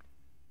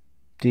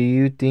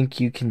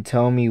you can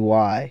tell me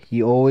why?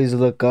 You always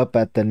look up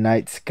at the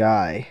night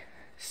sky.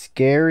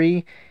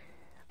 Scary.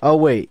 Oh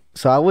wait,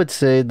 so I would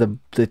say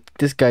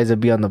this guy's would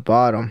be on the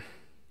bottom.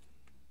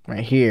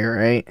 Right here,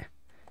 right?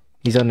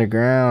 He's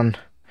underground.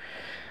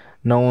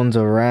 No one's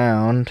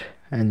around.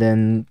 And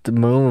then the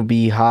moon would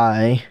be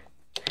high.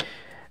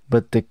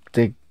 But the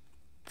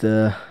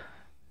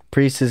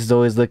priestess is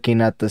always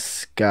looking at the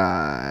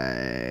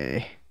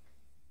sky.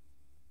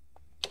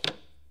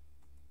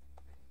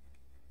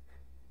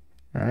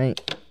 Right.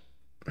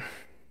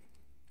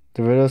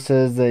 The riddle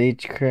says that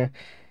each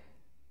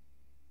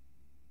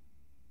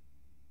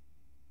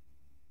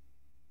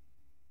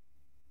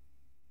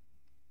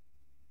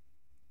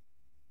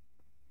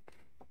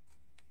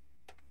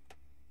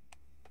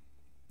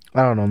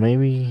I don't know,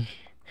 maybe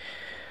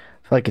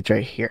I feel like it's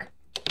right here.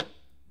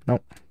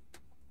 Nope.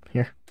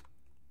 Here.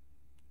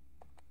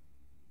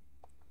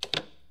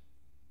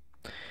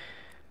 It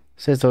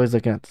says it's always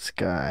looking at the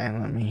sky.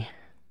 Let me.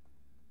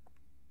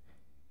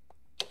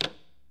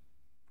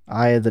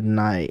 Eye of the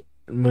night.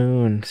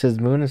 Moon. It says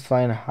moon is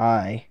flying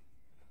high.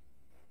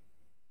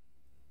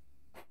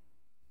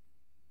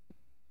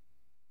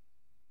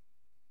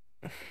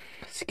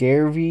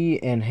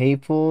 Scary and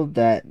hateful,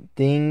 that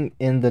thing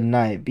in the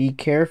night. Be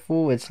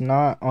careful, it's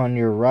not on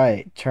your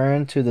right.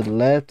 Turn to the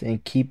left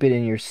and keep it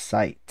in your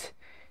sight.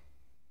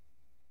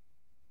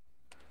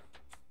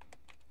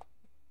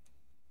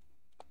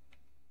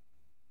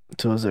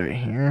 So is it right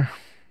here?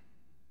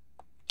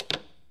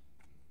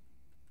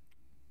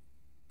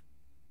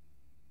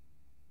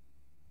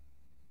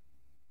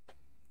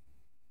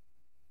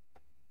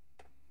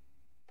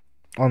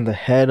 On the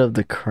head of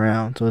the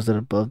crown. So is it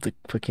above the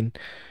fucking...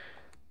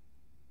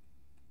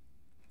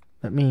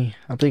 I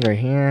think right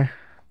here.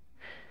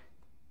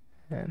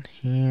 And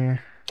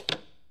here.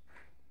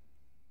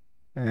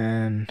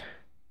 And...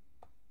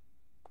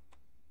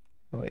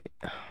 wait.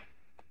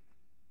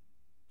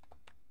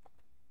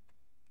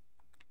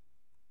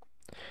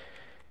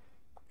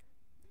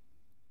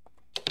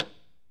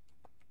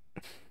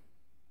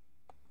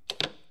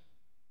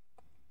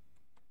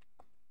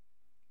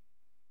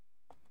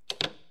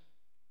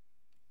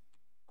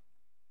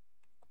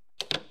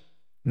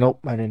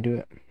 Nope, I didn't do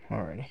it.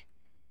 Alrighty.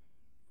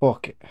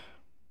 Fuck it.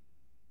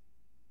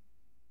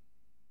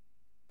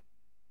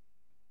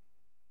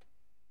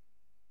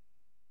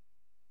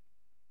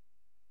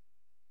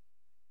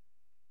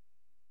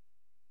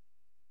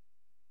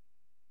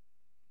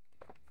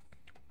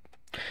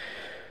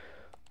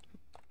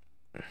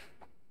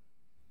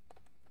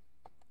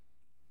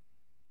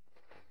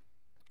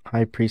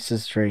 High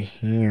priestess right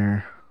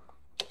here.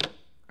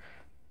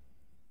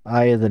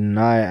 Eye of the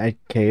night.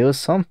 Okay, it was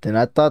something.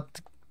 I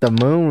thought the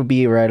moon would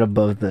be right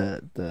above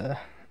the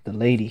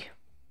lady.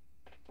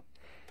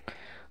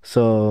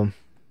 So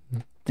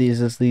these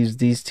just leaves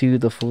these two,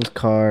 the fool's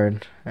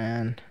card,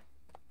 and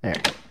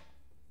there.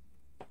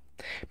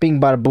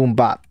 Bing bada boom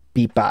bop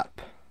beep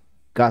bop.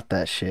 Got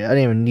that shit. I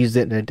didn't even use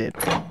it and I did.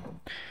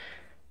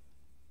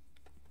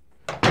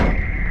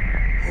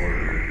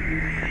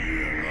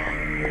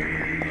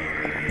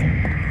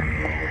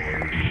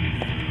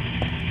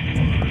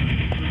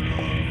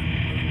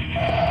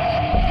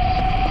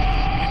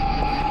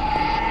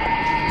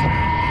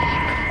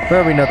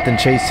 There'll be nothing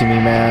chasing me,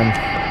 man.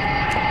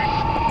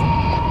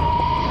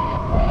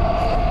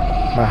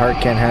 My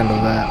heart can't handle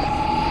that.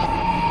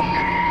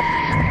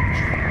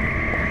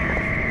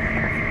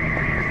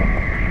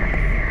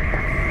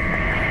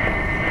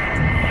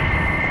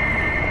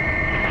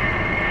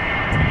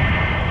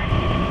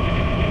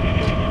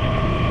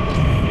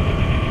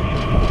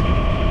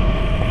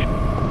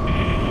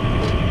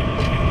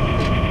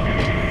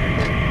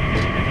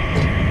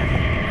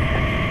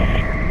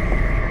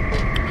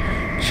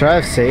 Should I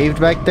have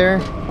saved back there?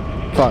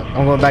 Fuck,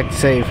 I'm going back to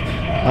save.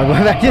 I'm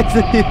going back to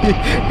save.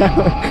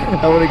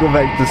 I want to go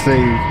back to save.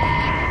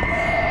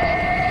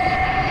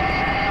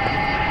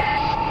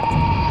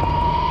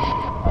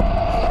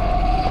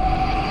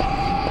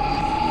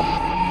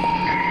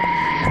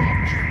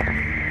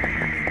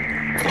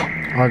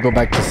 I want to go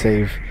back to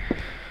save.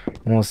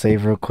 I'm going to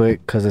save real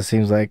quick because it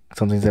seems like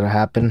something's going to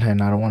happen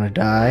and I don't want to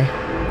die.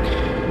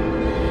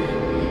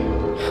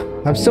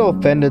 I'm so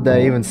offended that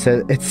I even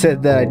said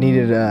that I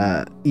needed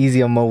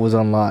easy mode was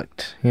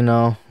unlocked, you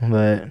know,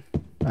 but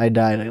I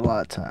died a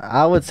lot of times.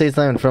 I would say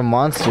something from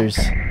monsters.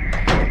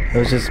 It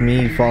was just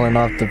me falling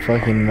off the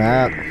fucking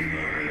map.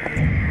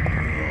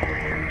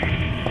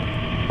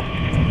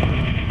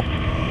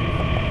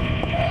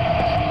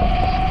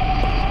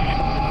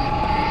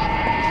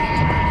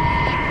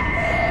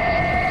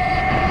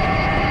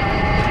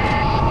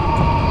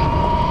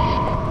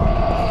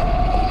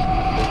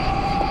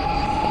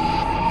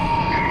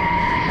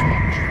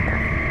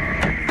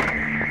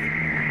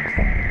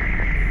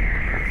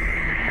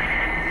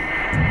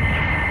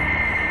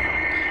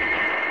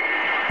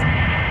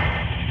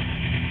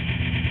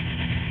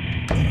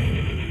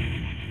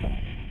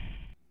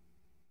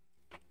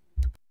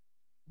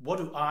 What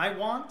do I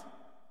want?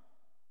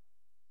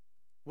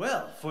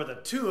 Well, for the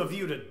two of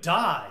you to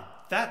die,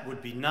 that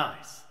would be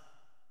nice.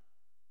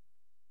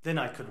 Then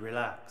I could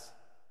relax.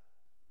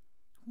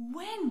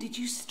 When did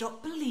you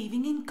stop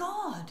believing in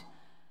God?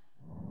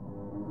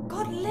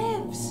 God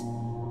lives.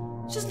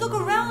 Just look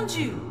around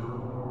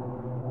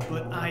you.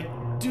 But I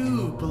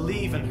do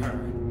believe in her.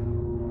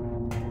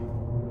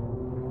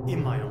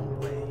 In my own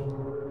way.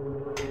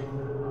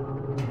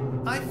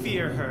 I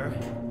fear her,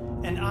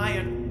 and I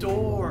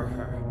adore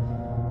her.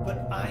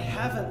 But I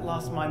haven't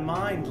lost my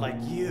mind like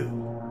you.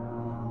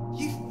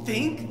 You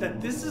think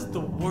that this is the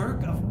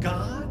work of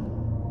God?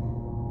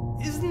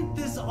 Isn't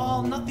this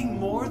all nothing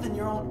more than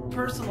your own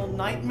personal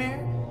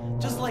nightmare?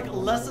 Just like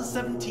Alessa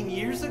 17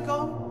 years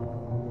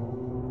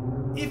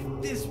ago? If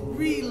this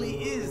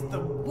really is the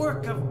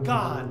work of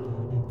God,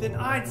 then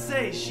I'd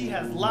say she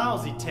has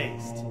lousy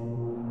taste.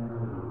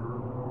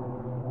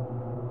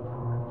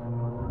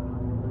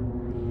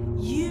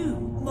 You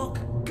mock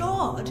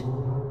God?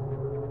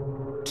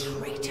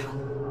 Traitor.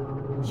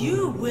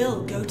 You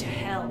will go to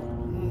hell.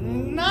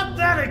 Not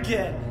that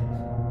again!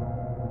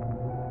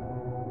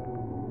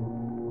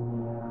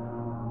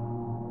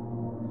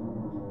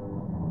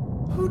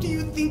 Who do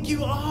you think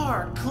you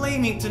are,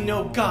 claiming to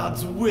know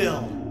God's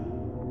will?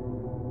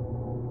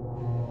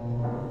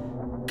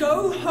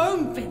 Go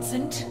home,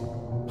 Vincent.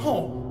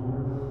 Home?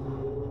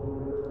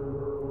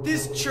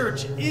 This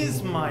church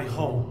is my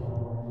home.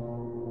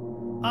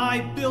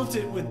 I built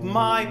it with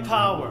my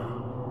power.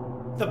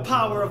 The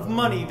power of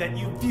money that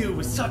you view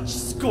with such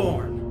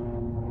scorn.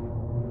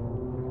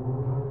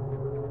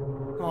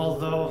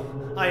 Although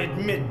I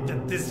admit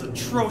that this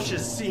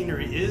atrocious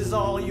scenery is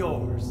all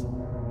yours.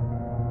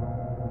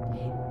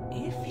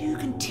 If you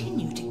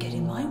continue to get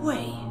in my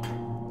way...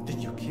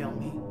 Did you kill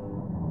me?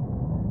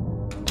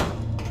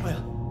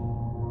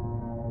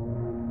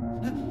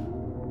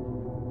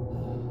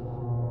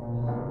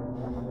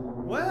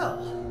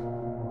 Well,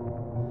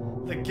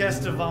 the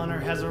guest of honor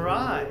has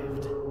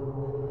arrived.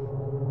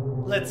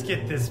 Let's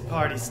get this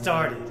party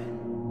started.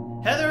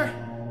 Heather,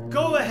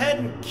 go ahead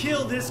and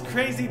kill this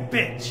crazy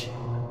bitch.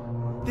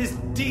 This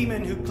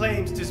demon who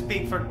claims to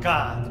speak for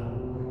God.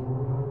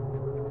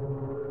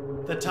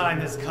 The time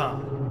has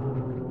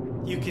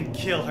come. You can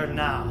kill her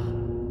now.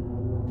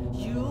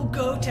 You'll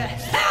go to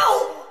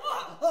hell!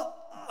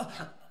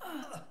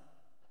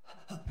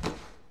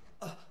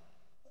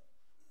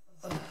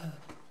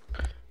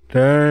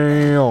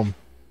 Damn.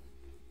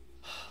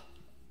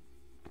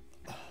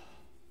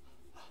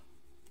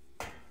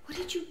 What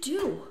did you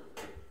do?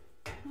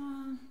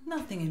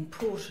 Nothing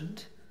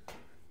important.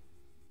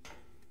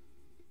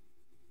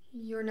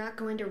 You're not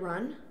going to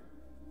run?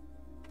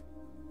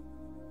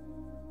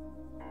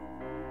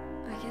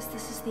 I guess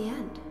this is the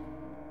end.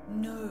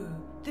 No,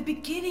 the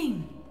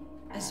beginning.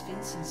 As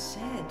Vincent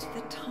said,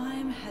 the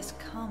time has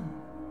come.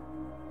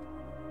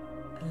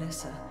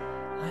 Alessa,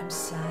 I'm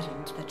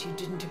saddened that you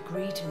didn't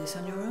agree to this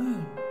on your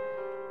own.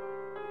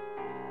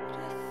 But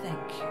I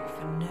thank you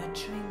for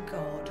nurturing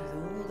God with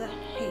all the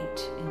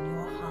hate in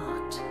your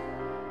heart.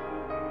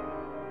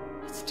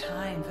 It's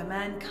time for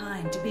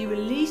mankind to be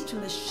released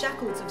from the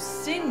shackles of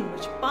sin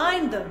which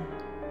bind them.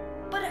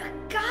 But a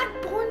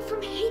God born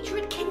from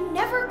hatred can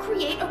never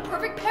create a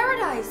perfect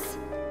paradise.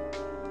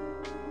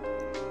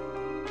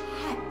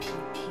 Happy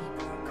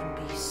people can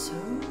be so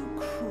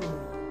cruel.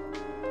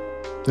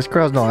 This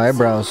girl has no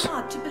eyebrows. It's so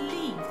hard to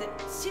believe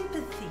that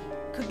sympathy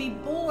could be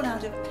born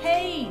out of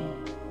pain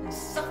and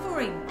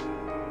suffering.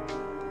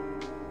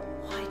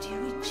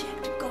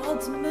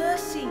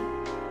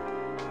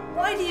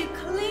 Why do you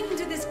cling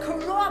to this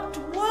corrupt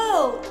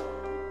world?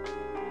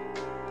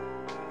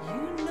 You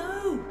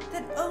know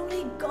that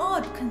only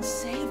God can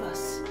save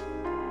us.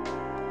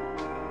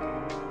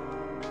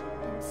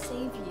 And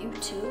save you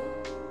too?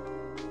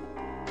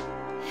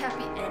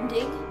 Happy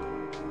ending?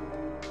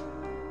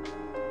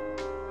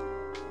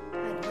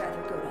 I'd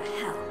rather go to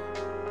hell.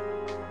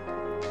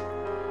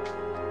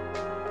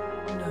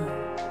 No,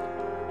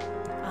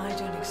 I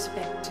don't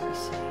expect to be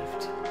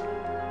saved.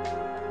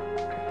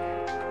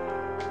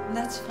 And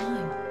that's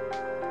fine.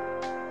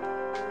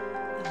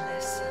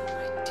 Unless,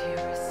 my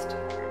dearest,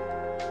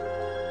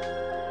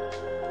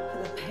 for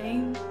the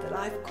pain that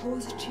I've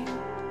caused you,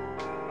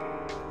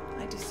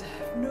 I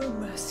deserve no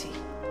mercy.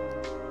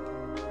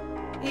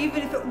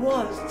 Even if it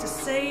was to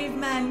save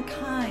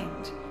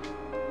mankind.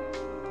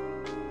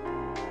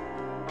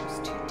 It was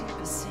too deep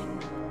a sin.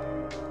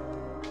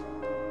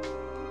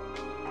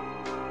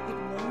 It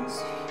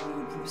was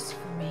hubris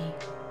for me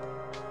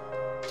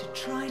to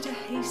try to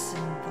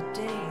hasten the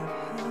day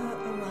of her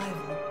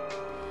arrival.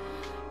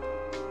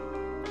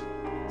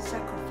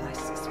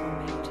 Sacrifices were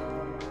made.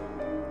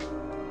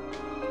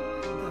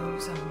 And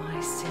those are my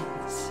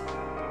sins.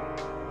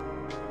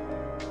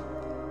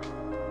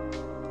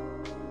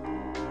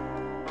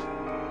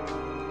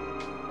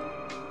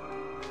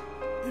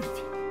 If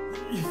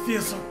you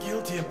feel so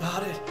guilty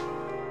about it,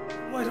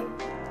 why don't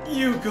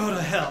you go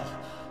to hell?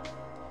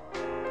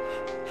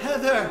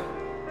 Heather,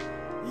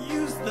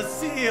 use the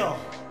seal.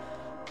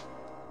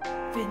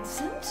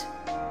 Vincent?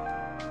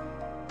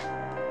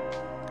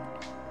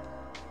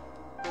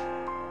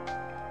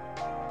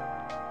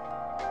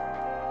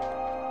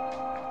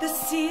 The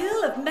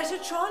seal of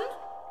Metatron?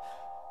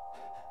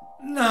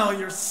 Now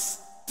your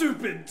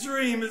stupid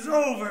dream is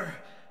over.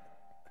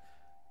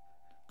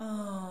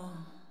 Oh,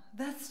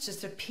 that's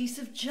just a piece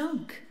of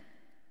junk.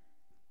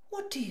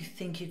 What do you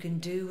think you can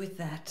do with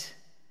that?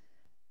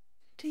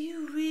 Do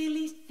you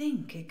really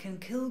think it can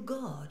kill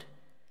God?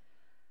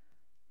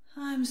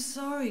 I'm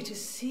sorry to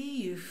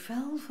see you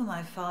fell for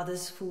my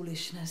father's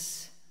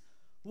foolishness.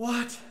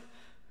 What?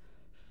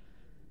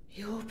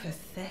 You're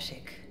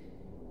pathetic.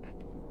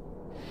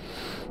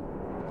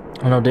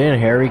 Oh no, didn't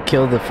Harry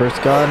kill the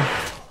first god?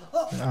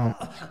 No.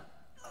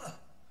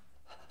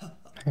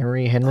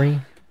 Henry?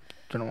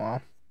 It's been a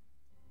while.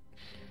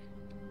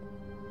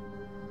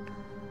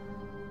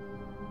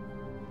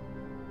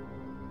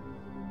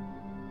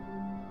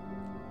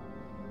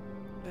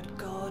 But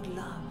God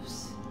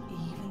loves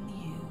even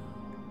you.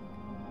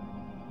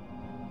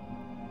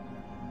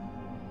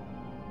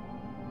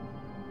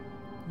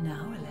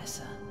 Now,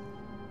 Alessa,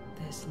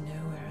 there's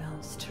nowhere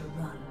else to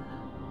run.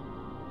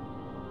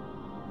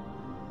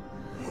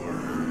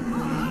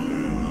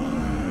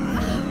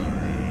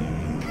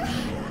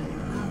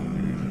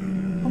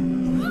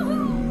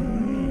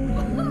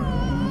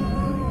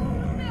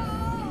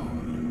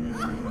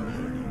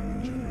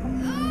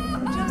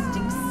 Just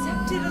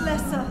accept it,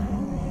 Alessa.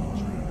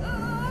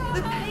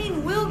 The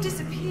pain will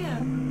disappear.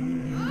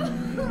 I've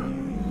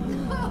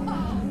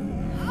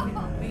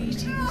been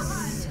waiting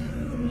so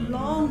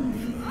long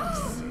for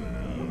this.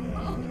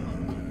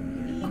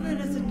 Even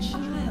as a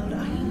child, I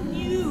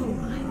knew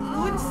I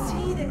would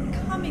see the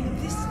coming of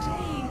this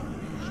day.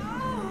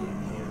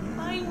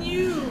 I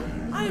knew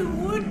I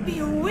would be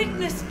a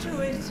witness to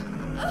it.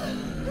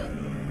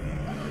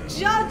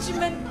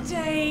 Judgment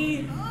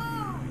Day.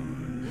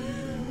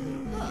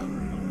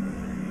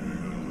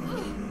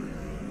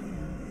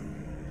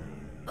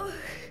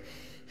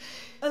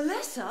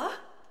 Alessa?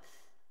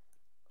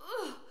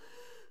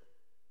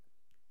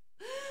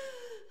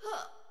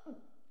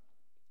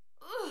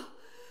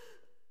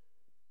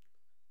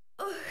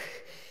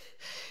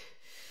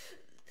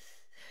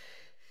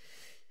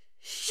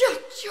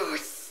 Shut your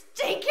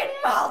stinking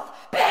mouth,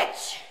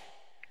 bitch!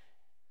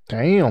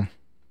 Damn.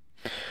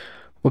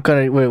 What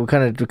kind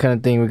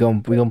of thing we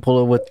gonna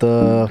pull it with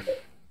the?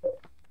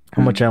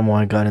 How much ammo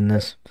I got in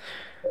this?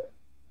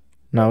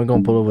 No, we're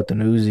gonna pull it with the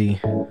Uzi.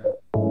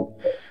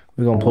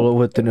 We're gonna pull it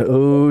with the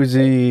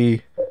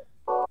Uzi.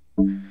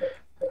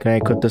 Can I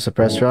equip the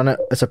suppressor on it?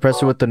 A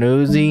suppressor with the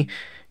Uzi?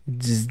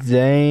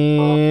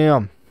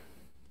 Damn.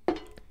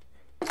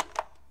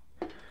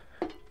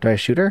 Do I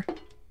shoot her?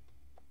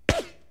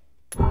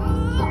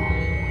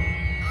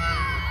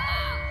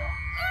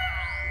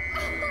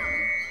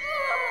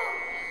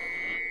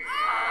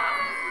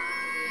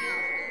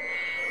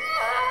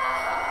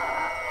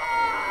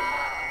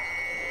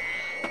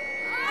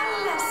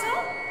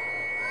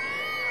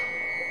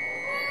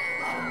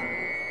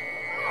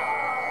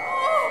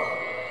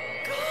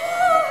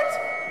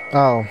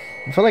 Oh,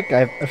 I feel like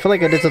I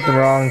did something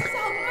wrong.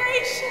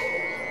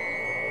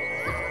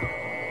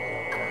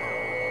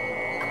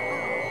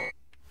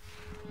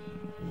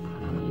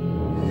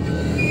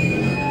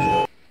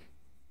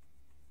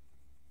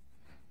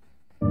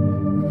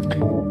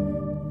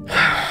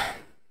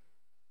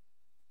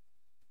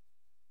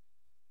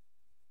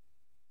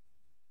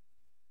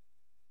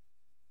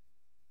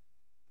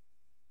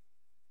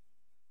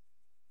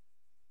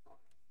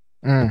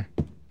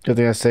 Good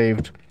thing I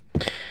saved.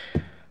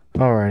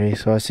 Alrighty,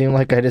 so I seem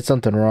like I did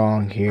something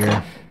wrong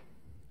here.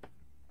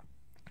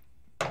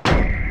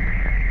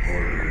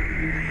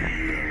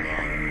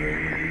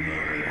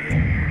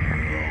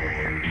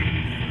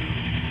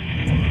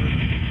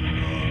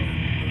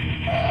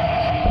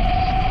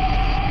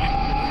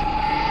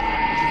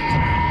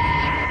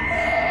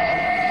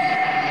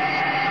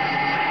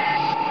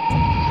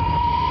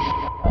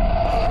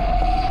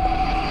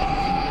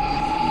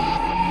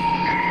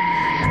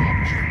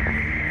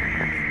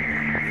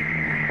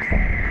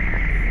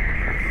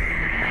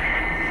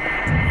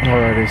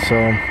 Alrighty, so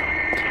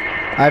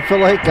I feel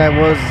like I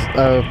was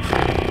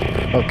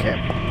okay.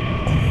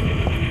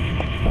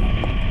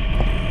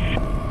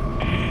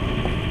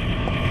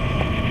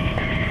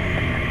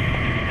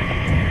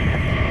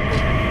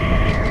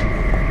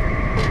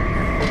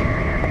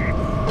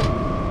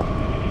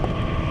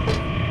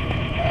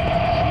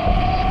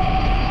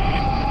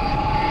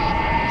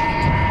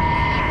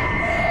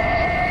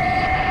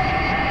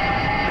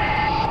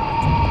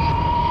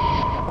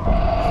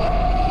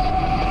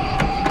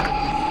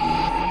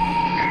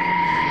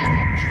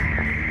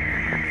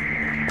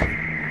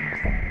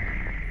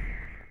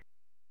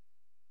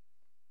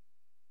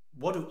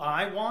 What do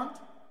I want?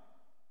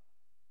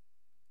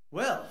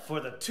 Well, for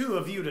the two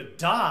of you to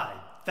die,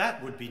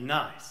 that would be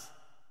nice.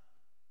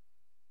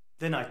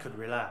 Then I could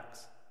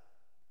relax.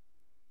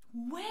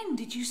 When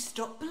did you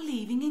stop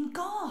believing in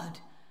God?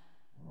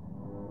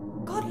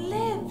 God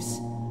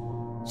lives.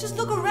 Just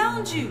look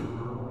around you.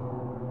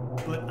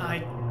 But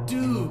I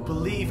do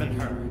believe in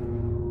her.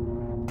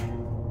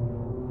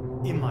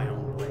 In my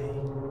own way.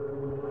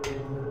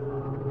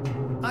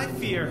 I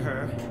fear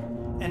her,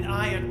 and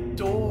I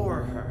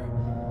adore her.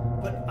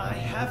 But I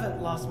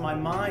haven't lost my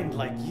mind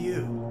like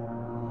you.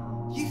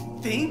 You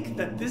think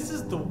that this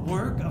is the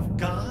work of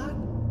God?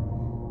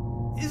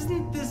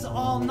 Isn't this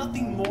all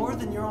nothing more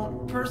than your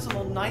own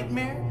personal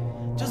nightmare?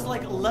 Just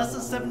like less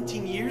than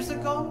 17 years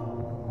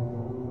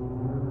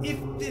ago?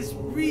 If this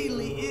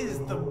really is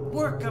the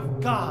work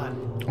of God...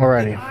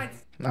 Alrighty. I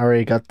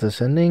already got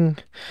this ending.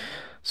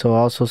 So I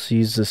also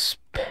use this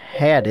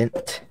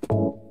patent.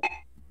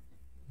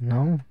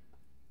 No?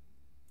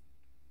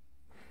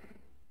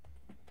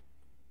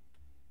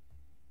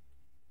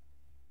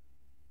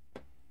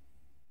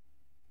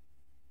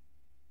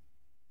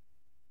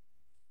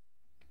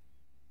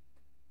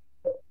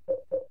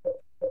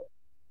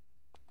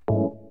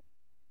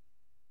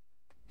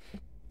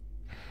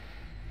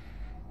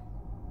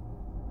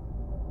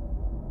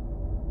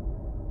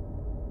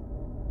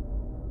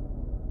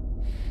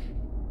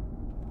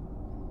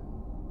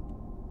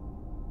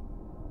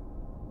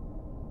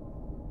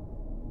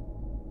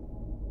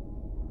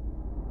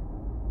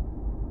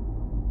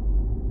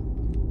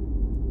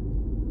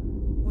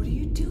 What are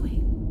you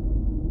doing?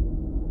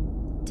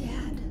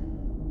 Dad.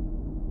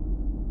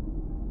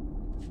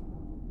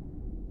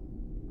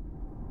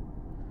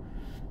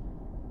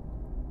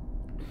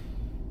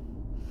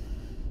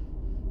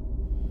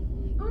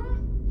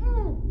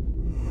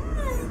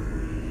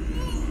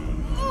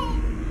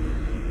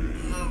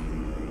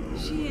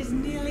 She is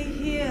nearly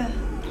here.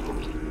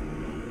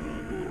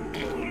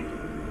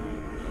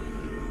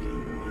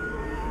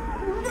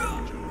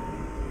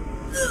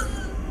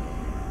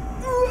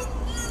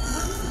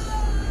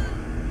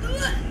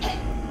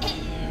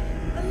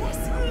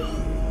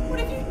 What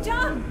have you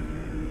done?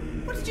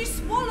 What did you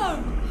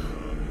swallow?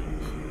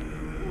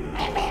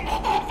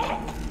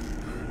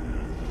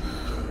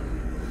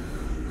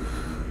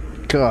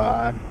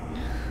 God.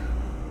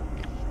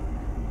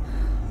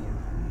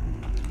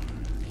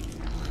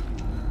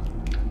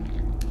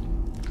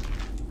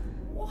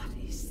 What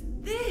is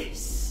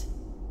this?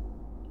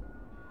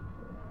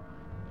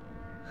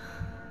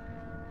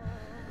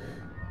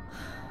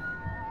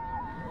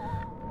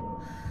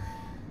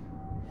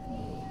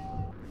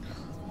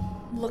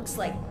 Looks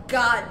like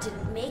God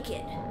didn't make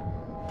it.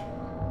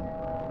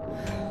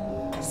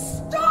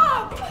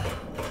 Stop!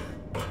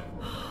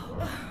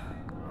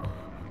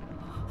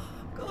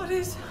 God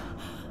is...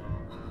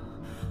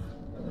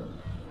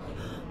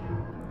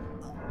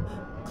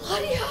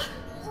 Claudia!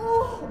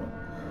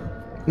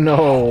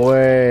 No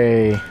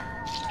way.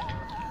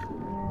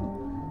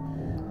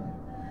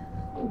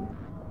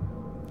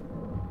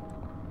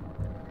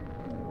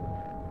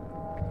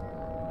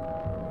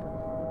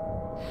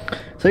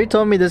 So you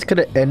told me this could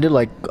have ended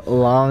like a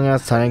long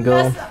ass time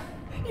ago. Vanessa,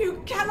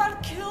 you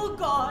cannot kill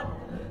God.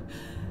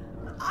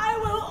 I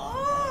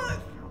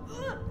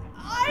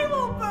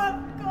will burn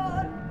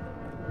God.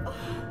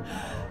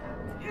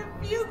 If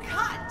you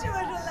can't do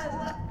it,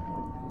 Vanessa,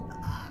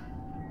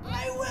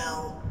 I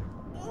will.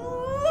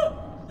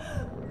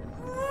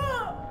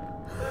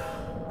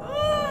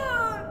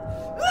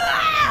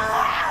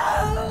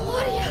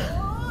 Claudia!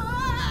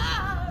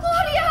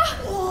 Claudia!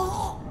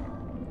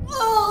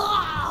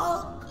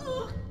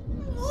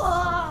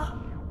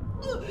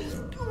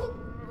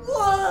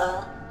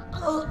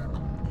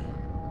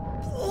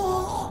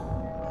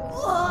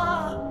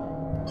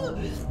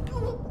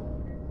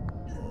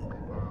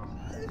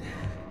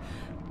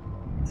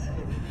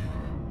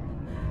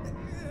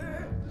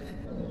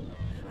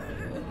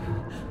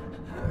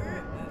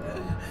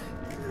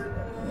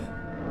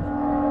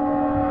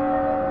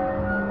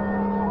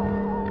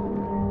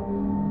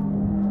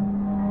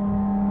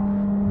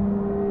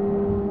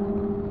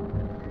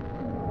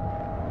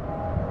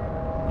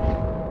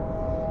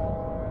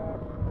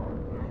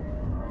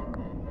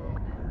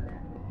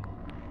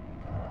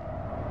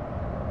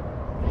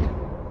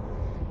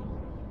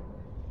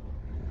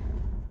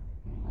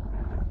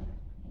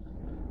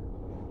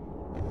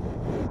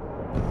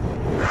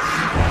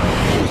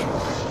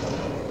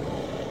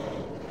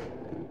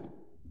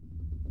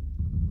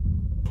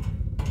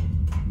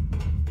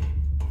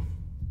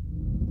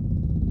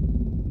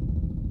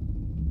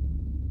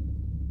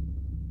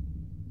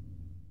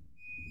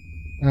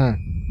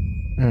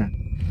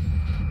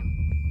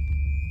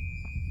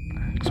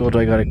 So what do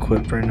I got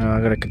equipped right now?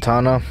 I got a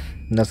katana.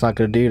 That's not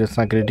gonna do. That's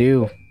not gonna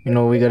do. You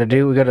know what we gotta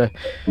do? We gotta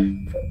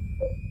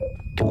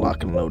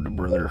lock and load the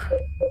brother.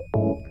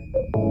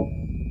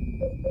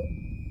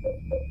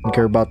 Don't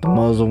care about the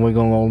muzzle. We're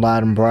gonna go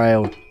light and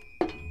proud.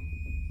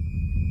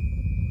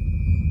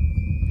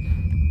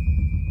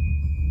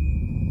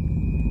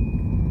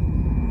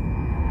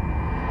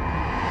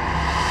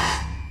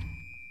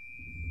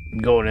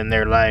 Going in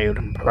there loud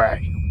and proud.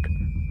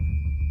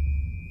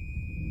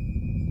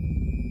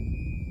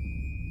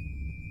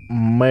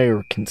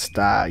 American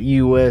style,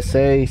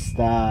 USA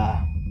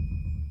style.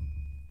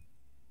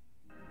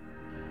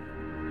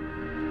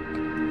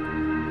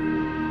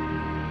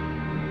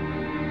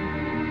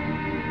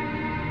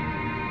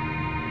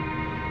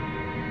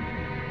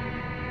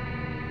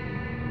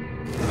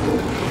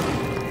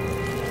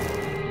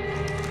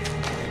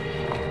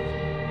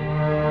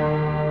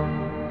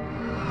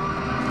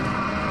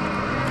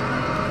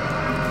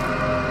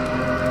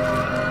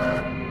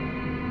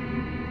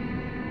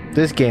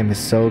 This game is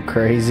so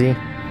crazy.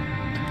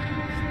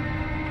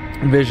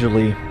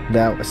 Visually,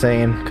 that was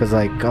saying, because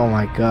like, oh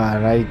my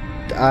god,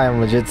 I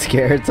am legit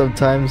scared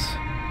sometimes.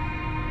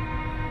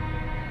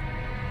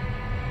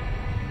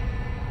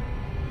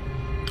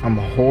 I'm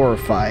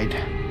horrified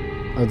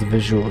of the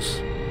visuals.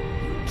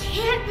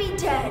 Can't be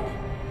dead.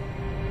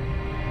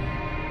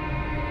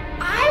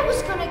 I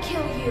was gonna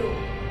kill you.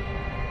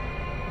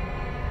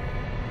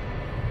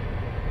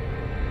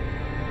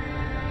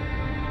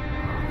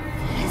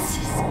 This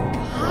is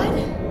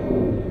God?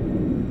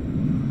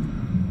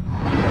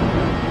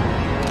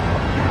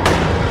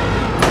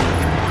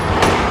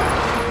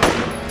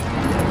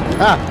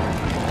 Ah!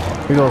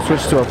 We're gonna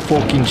switch to a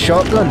fucking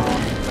shotgun.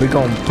 We're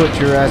gonna put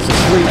your ass to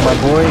sleep, my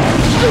boy.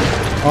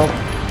 Oh.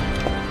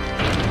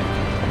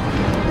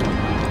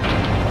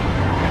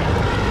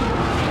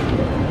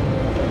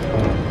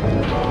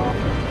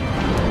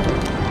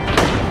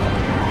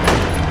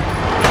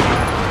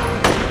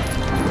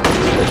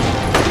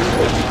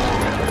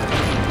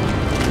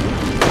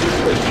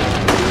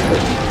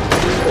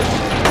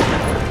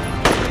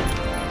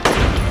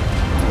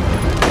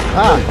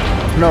 Ah!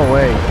 No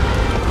way.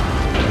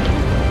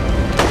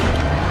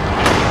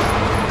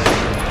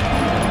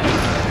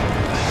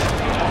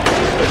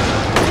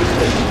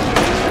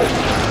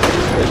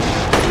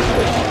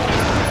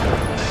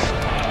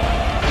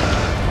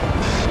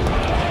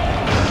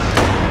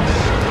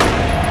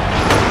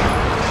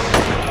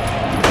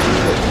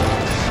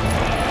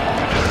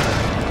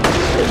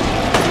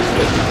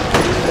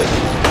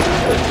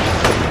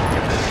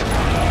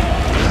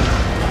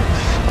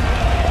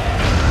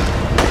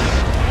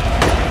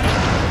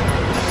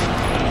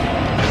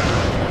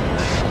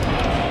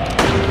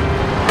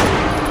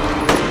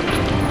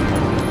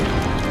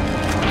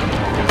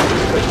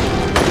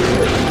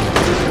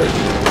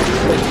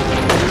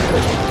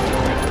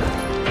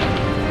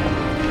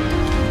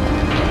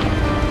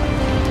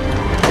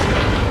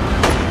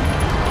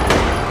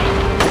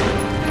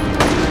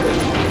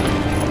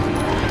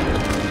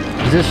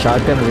 Is this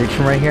shotgun reach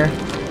from right here?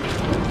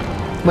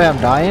 Wait, I'm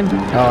dying?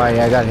 Oh,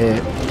 yeah, I got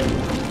hit.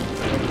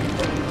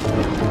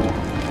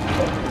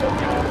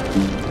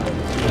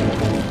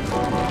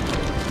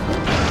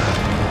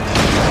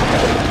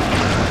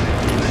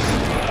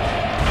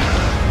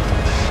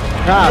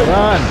 Ah,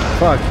 run!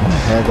 Fucking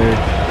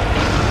Heather.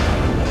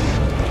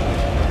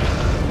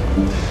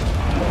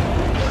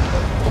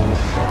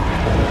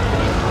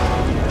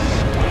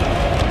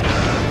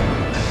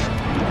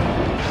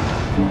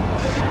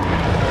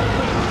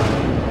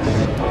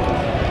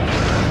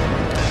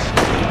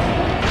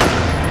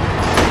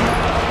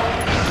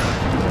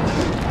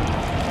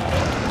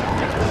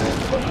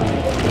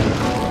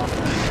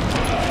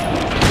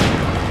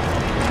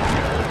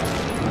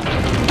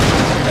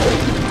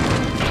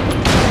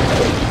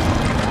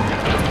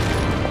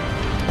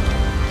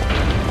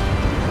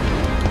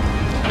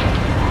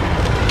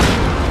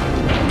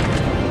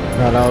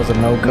 No, that was a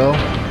no-go.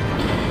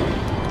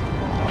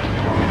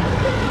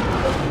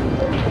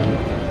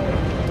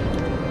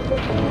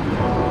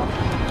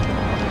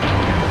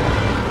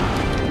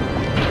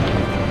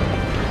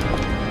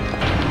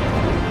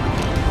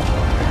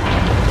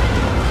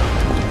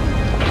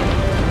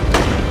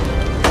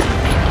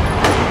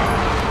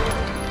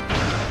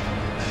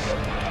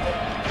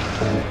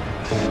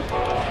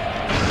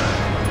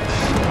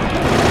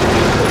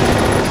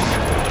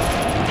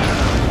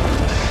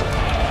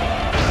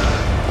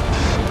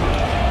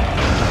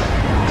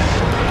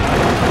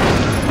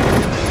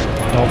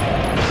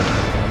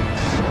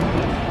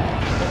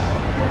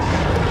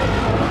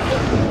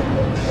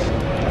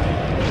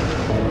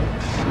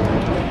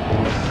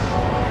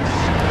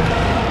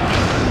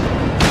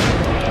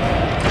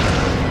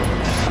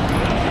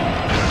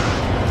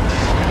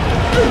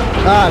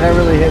 Ah, that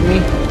really hit me.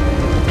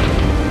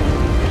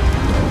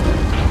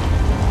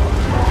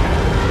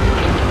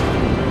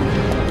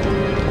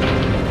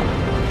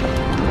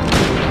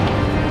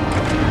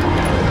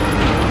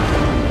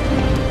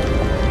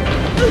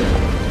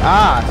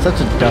 Ah, such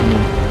a dummy.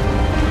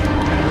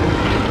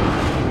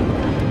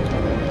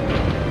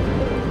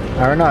 I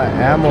ran out of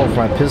ammo for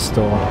my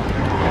pistol.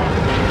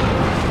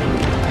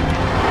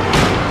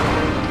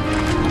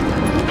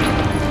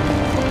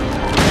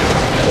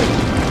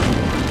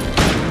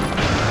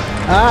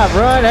 Ah,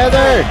 run,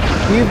 Heather!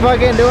 You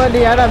fucking doing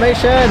the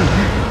animation!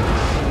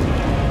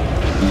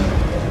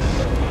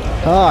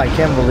 Oh, I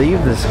can't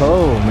believe this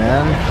hoe,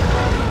 man.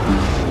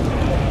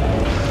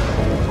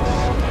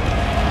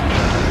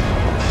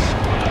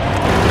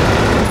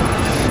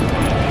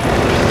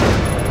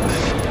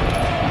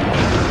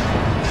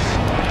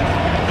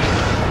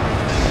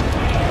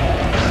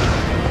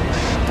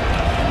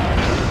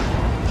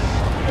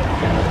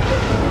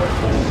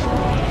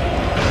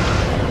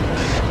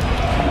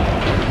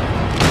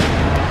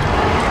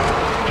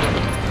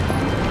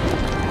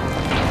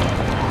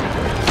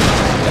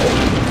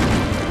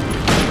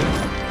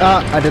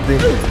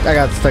 I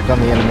got stuck on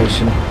the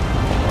animation.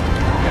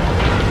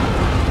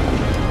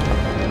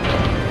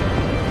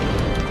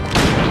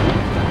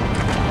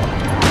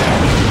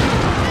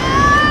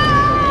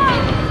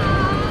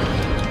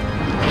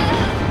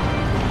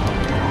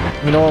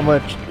 You know how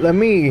much?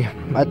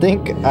 I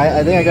think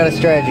I got a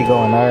strategy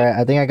going. All right,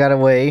 I think I got a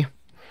way.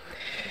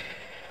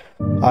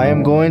 I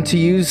am going to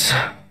use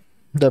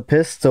the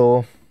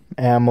pistol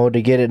ammo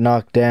to get it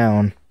knocked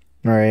down.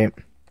 All right,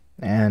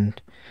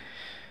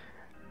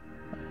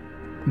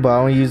 but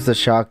I want to use the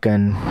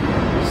shotgun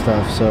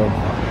stuff, so.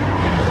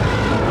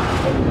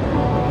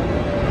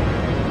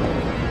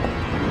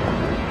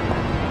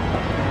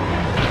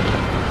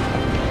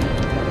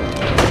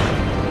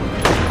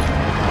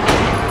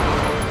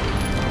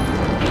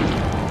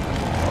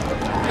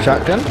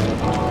 Shotgun?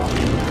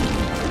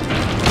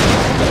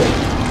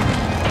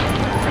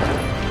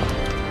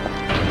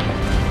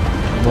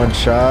 One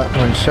shot.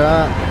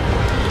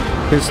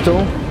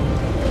 Pistol.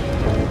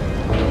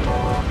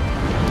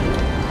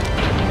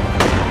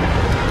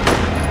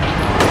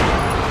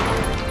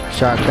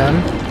 Shotgun.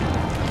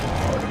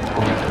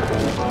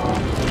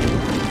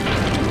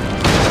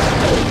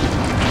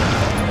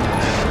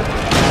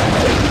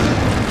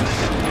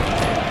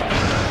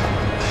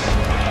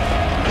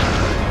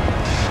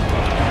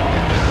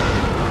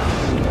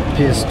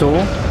 Pistol.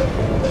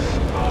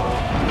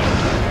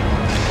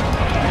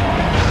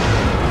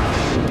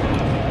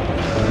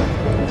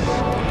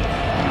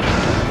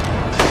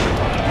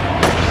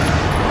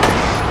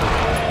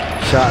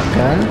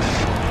 Shotgun.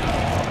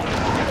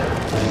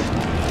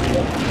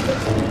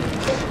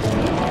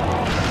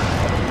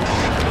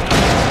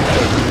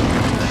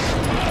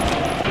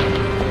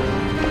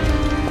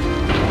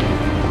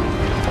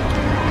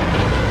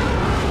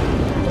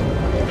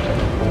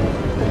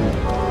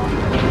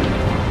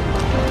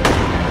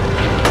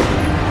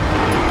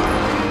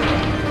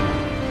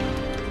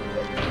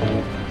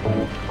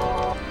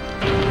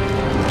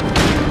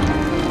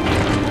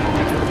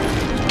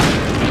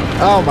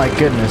 Oh my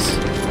goodness.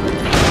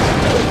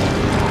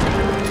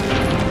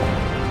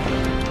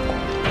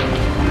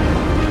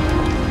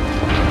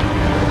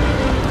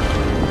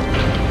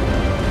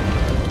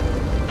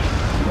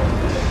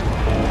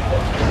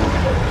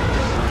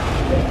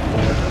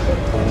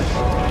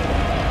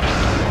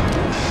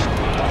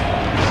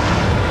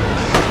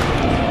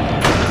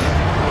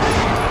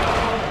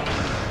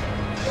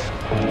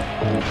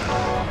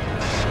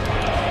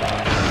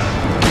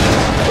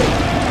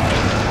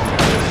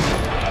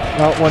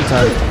 Oh, one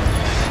time.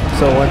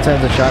 So one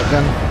time's a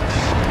shotgun.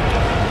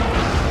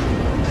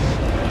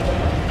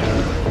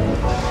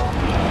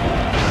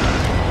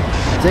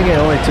 I think it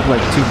only took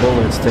like 2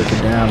 bullets to take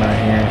it down right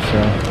here,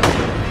 so.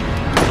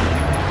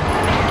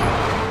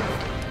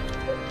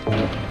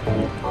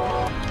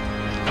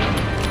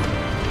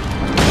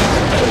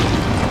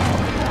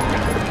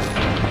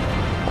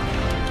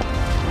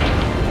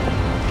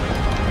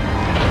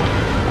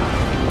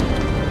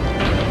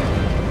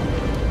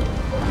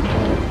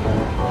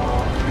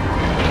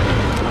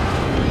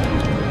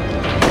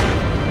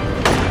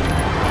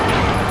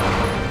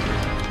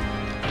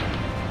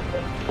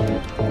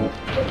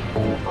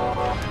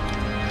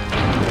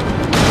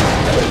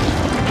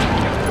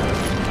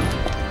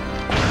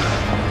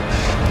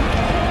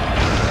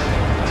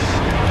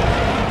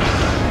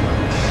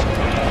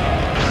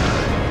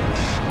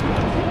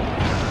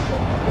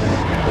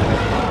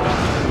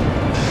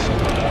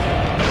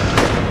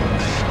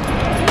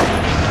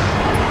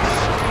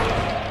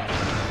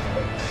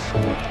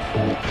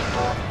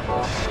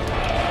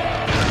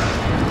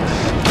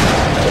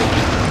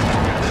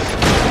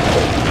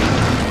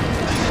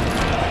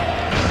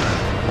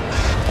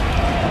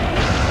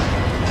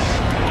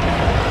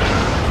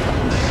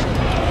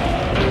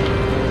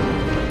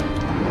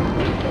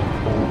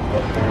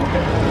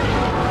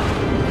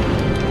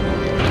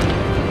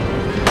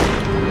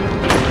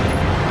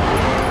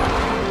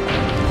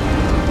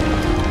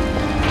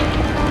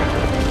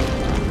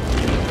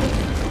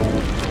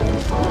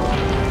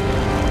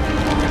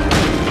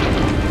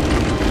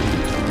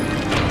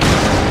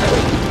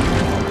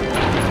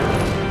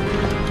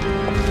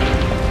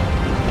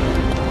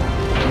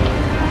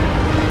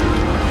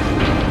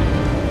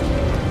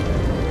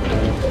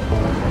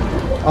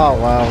 Oh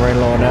wow, ran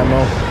low on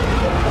ammo.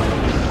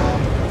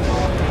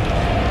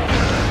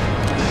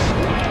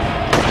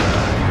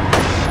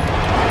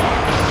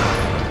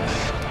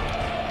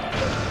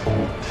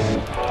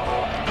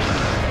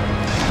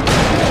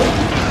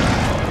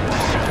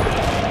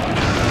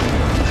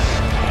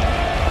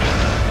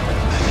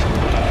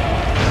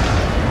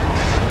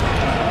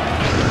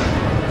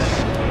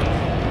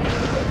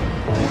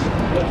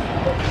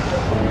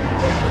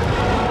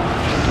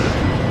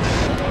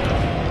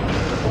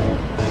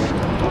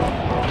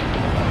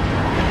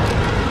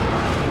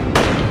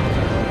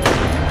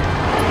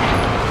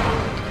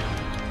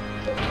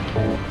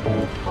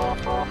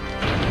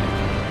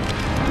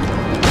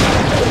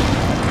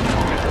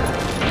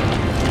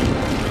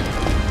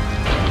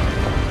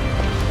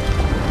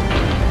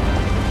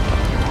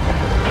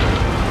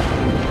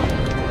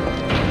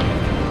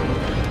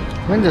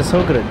 When's this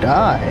hoe gonna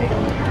die?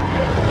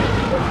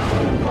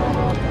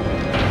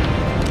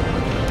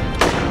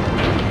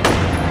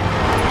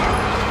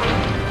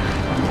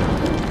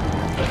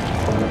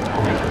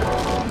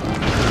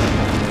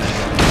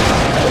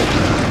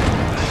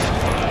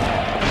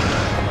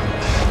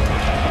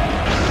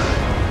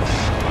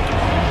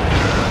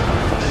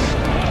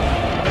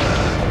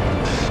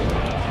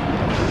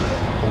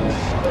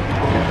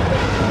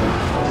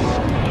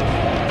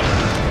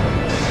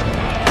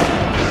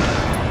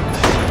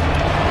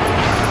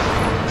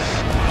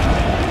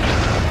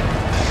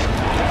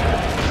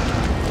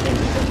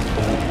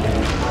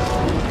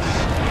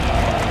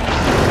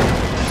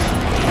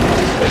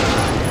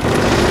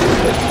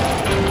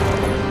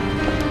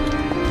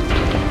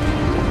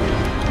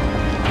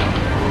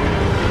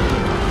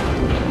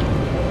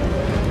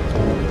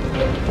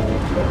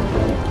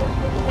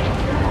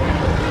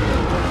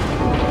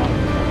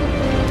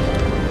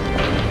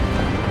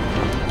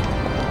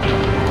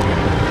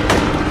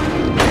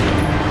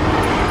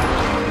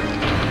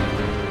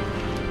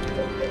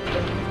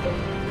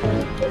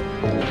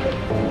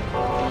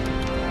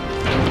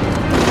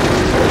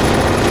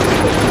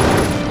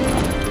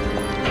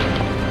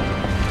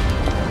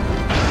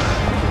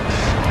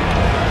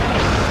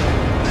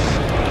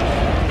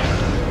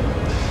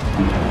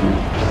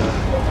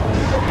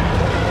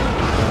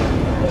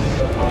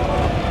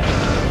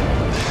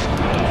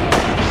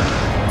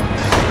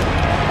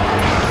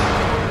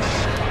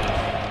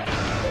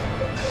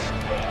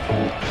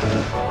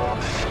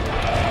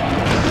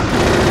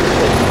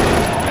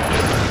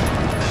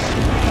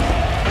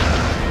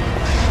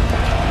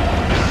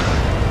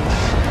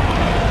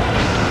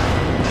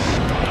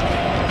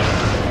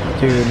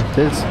 Dude,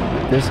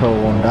 this hoe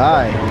won't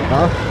die,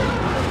 huh?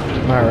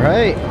 Am I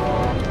right?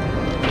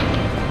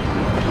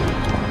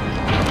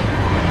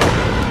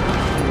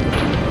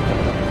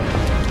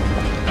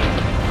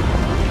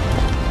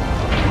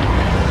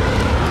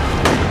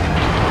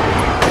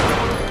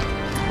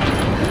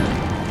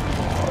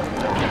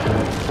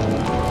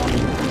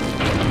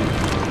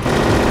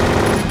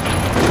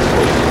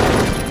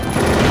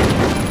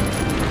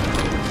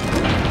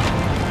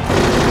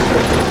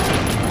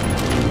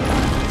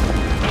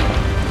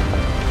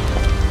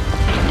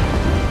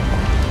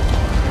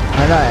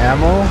 I got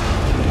ammo?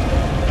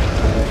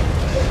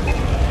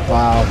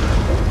 Wow.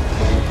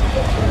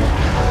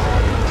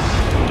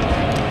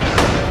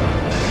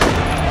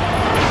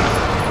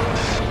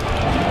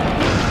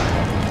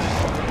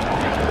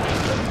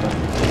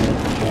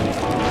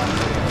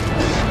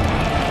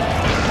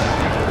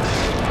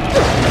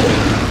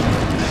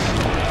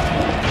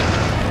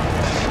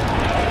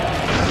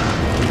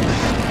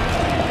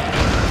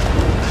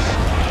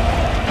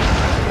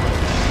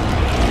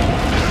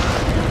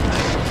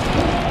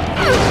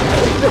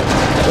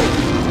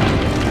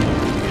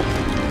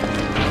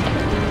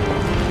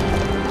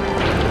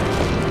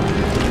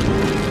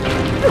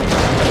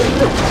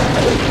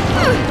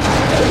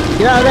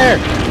 Get out of there!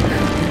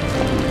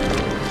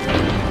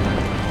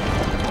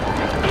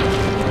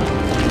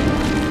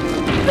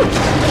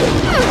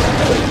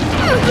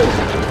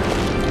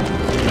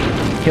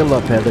 Heal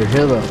up, Heather,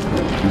 heal up.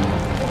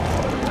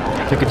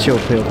 Took a chill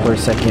pill for a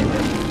second.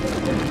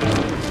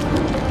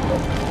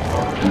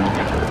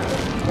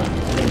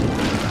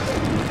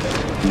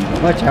 How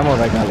much ammo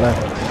have I got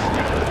left?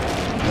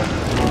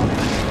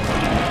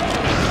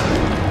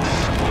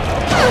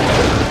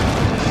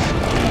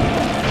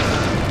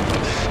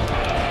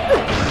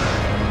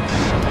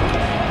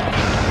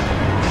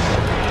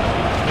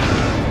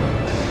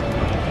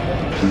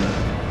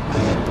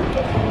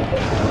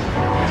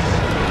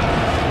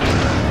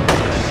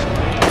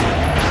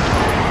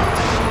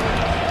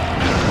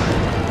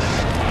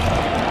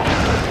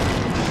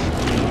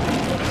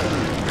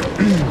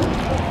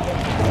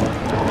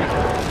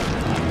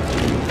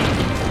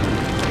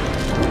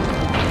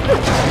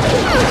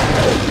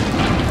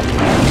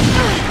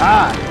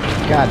 Ah!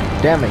 God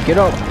damn it, get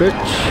up, bitch!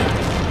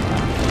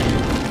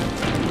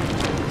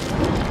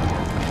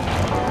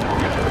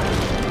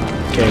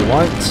 Okay,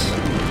 once.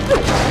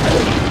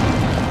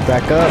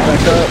 Back up,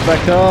 back up,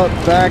 back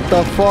up! Back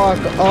the fuck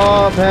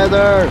up,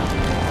 Heather!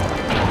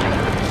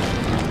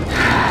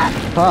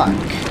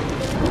 Fuck.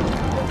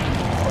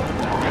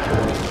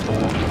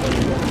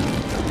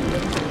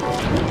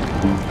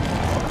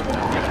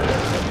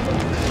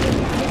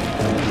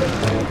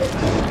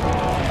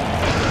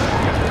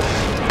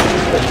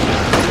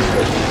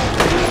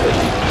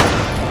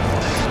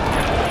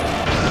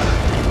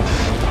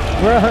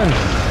 Run!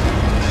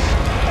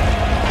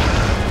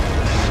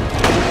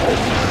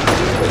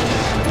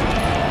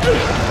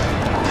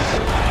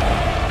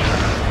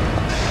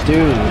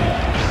 Dude,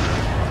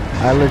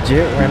 I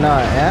legit ran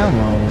out of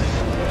ammo.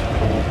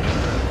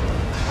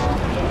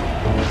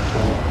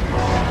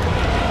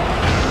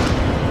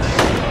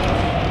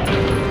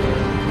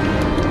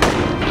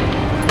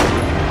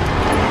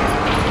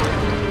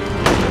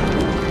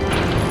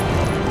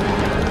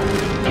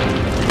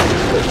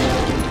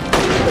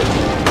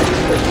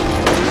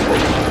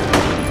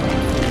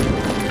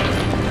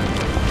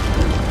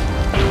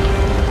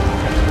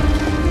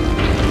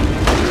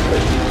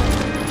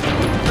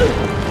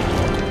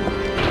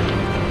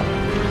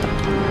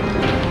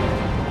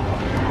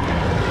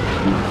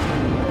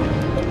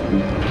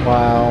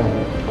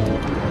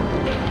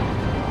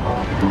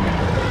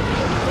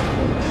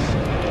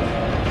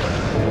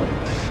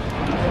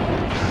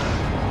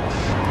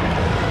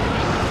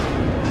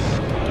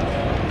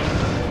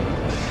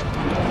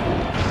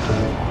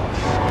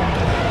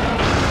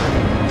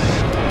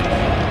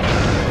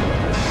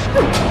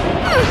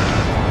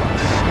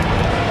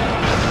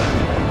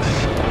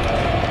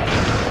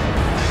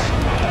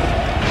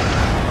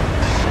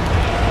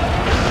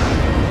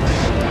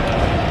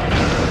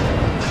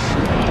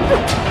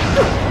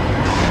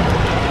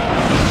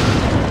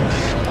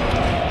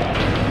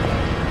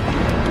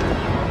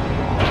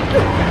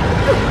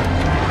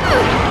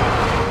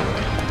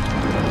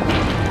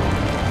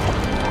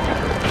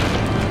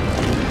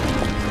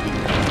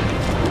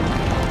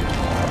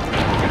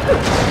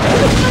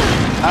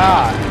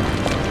 Ah!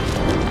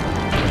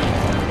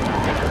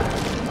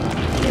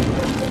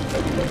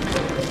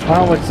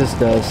 How much this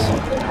does?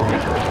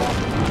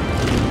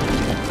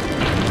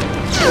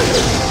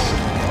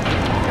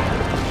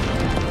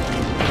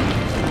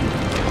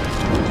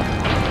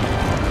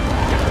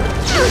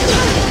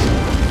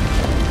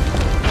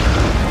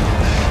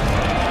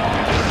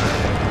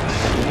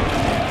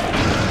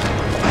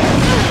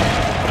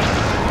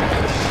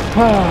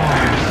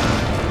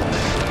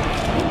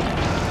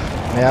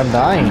 Man, I'm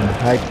dying.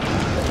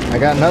 I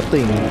got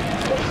nothing.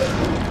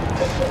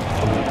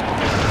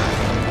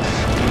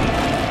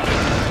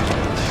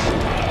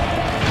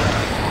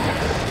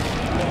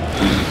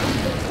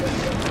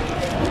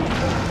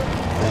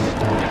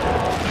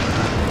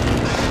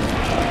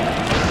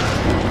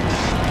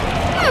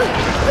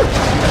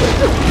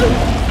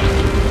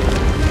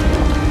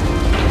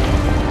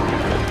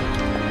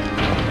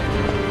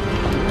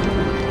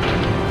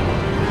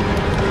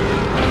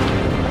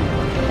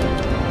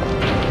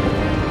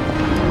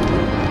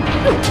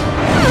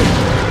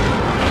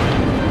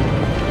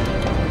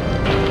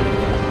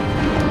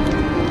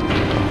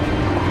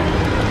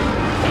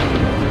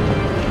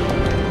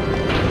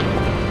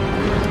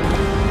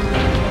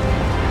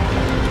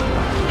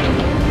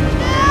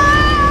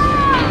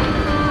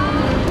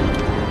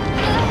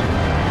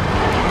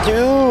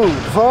 Dude,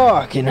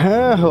 fucking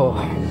hell.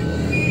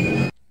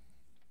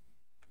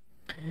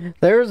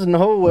 There's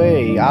no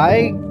way.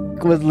 I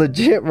was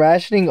legit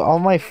rationing all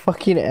my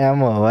fucking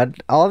ammo.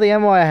 All the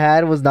ammo I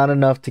had was not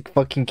enough to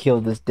fucking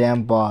kill this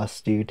damn boss,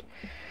 dude.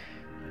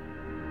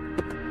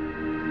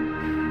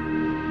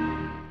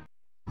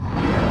 Do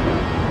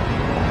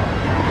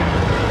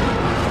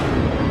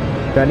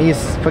I need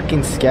to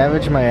fucking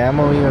scavenge my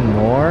ammo even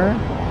more?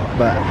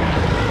 But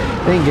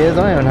thing is,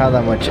 I don't even have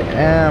that much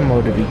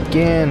ammo to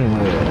begin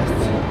with.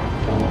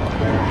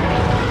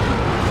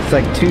 It's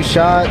like 2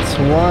 shots,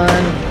 1,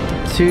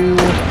 2,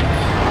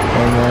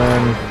 and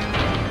then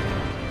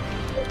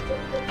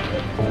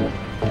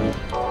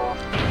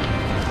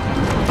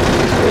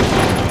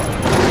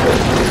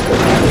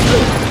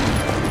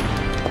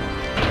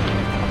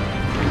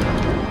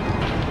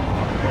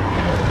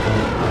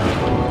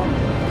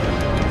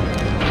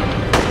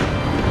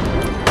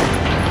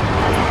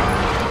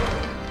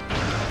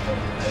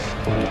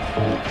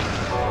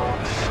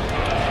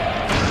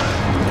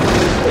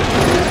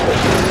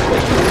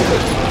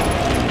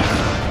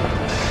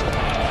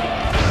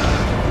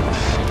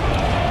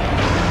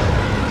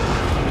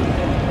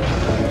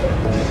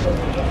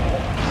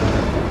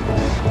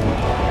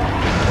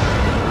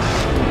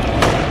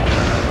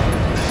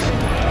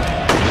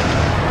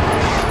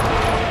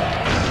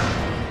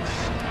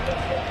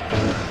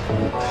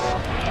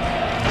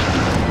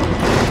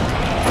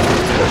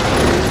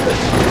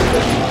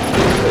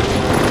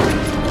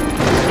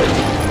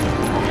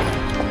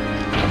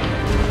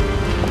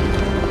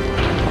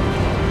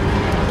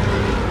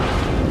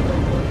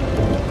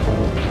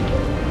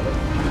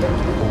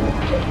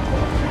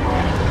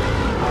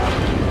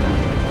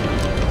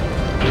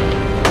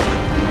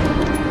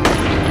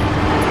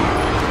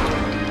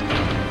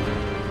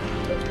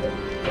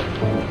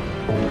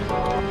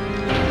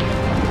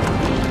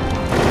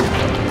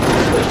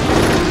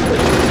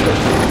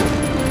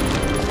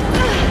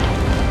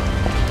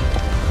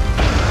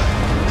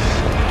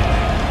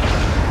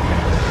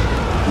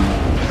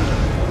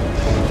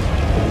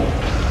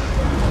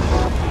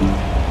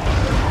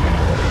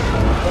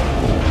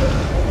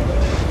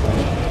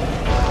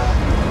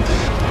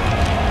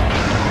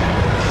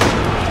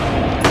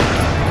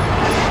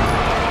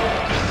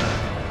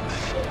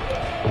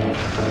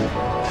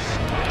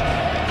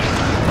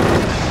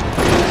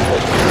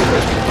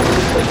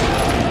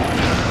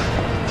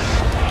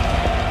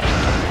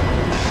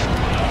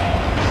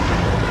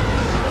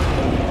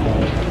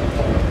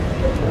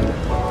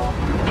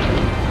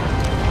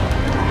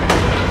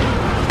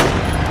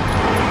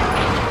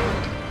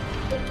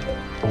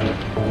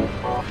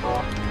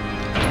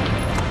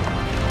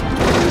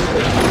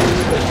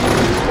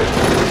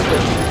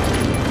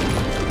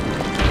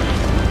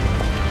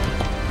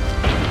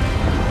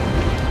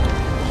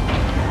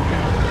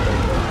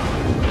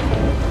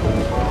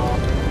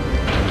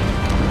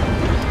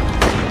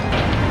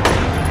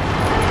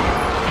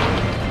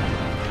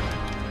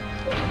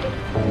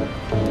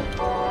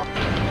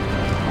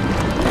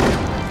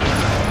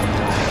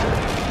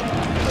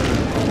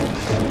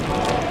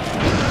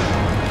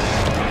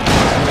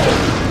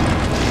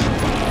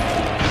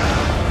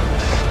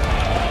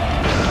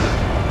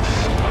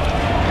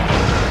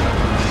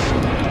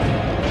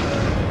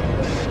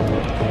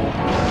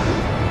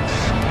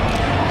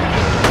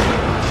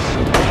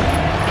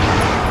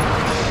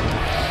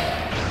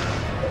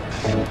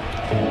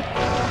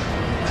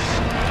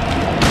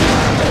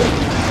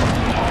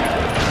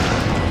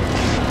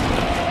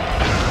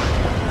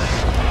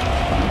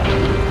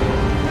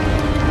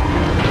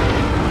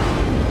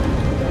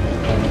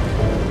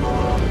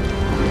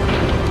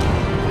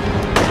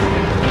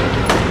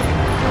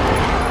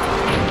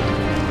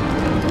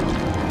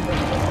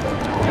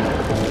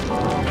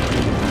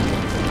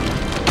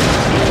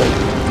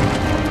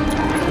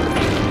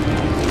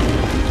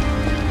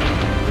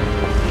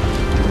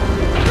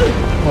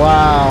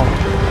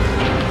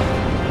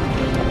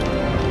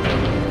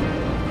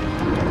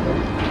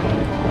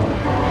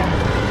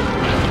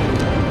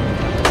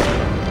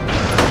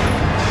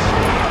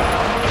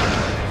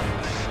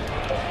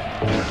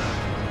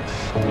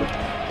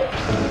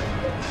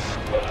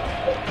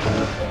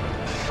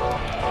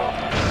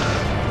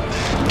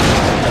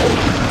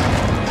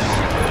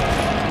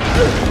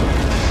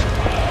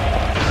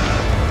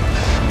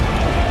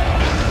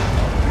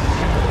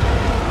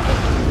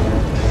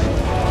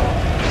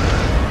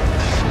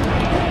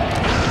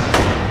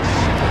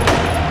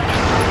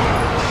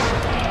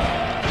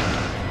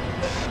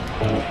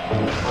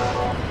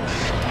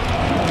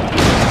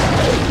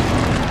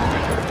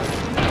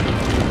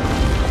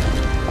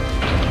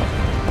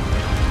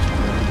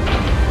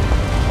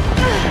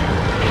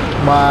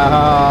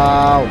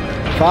Wow.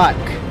 Fuck.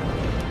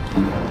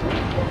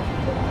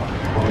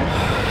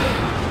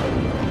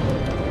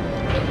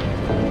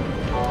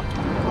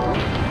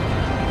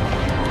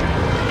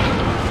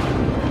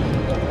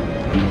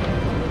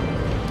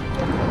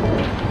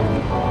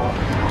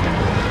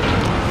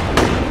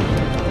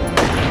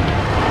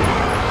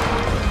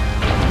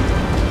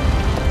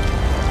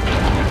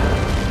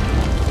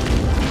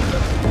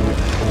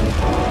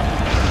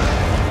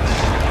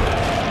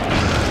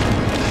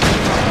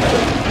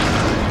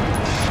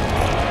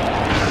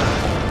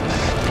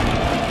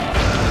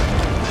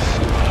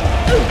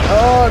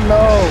 Oh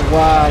no!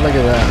 Wow, look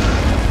at that.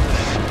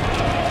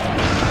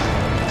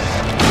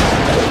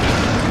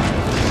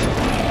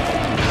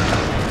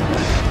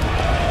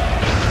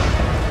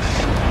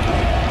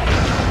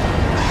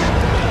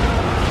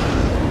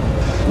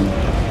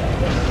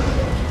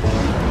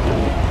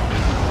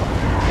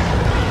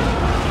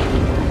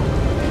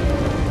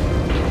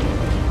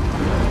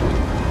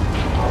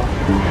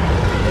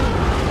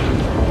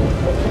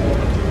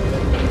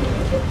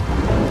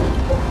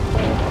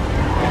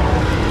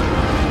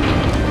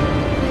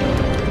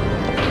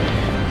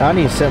 I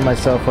need to set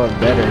myself up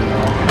better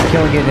now. I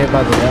can't get hit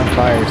by the damn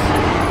fires.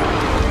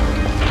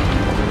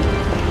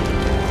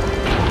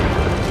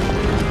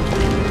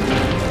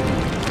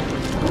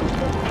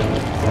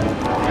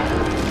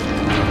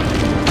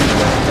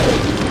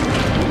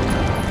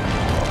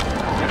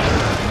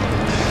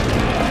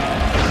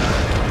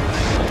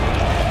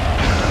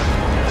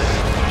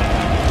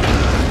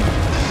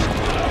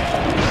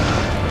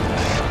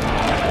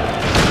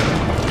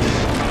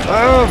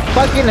 Oh,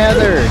 fucking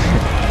Heather!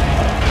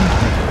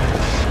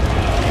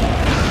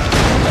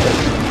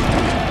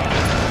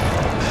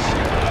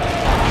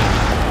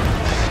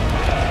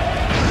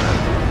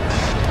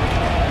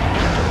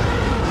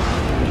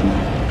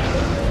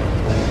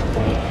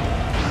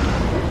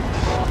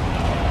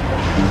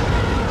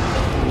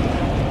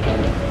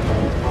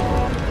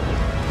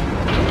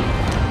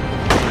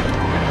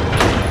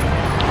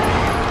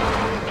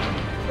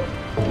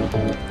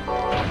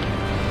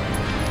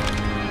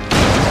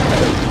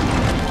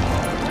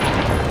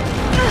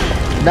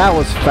 That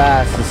was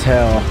fast as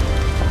hell.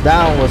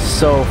 That one was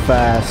so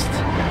fast.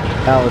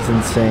 That was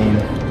insane.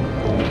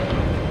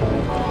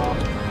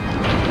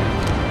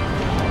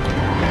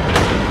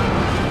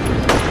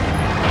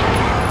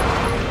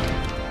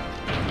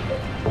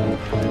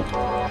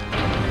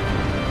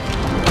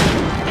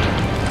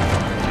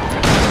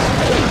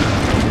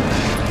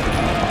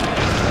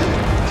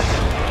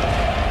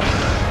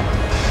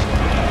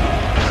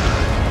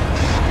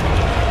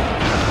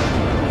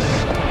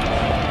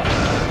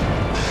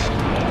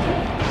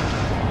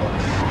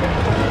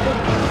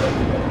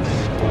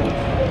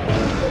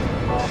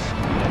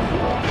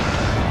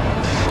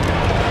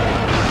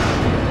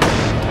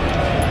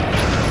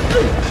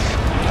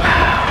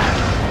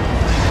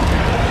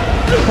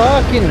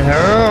 Fucking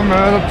hell,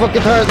 man. I'm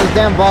fucking tired of this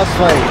damn boss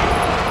fight.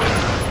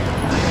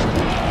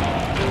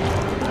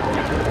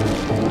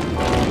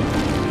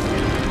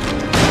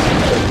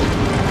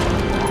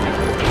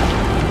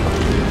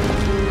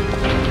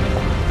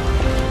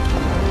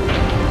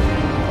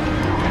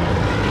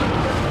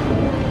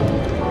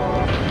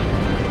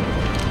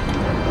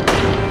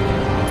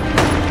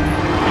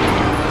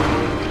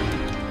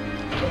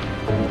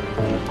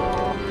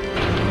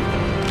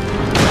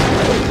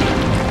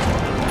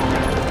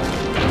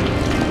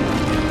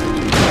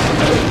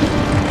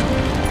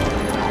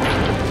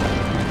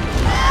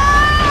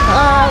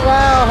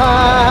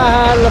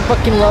 I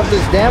fucking love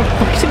this damn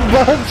fucking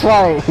boss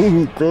fight.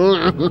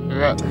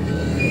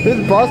 This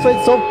boss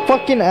fight's so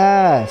fucking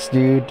ass,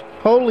 dude.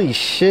 Holy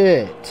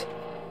shit.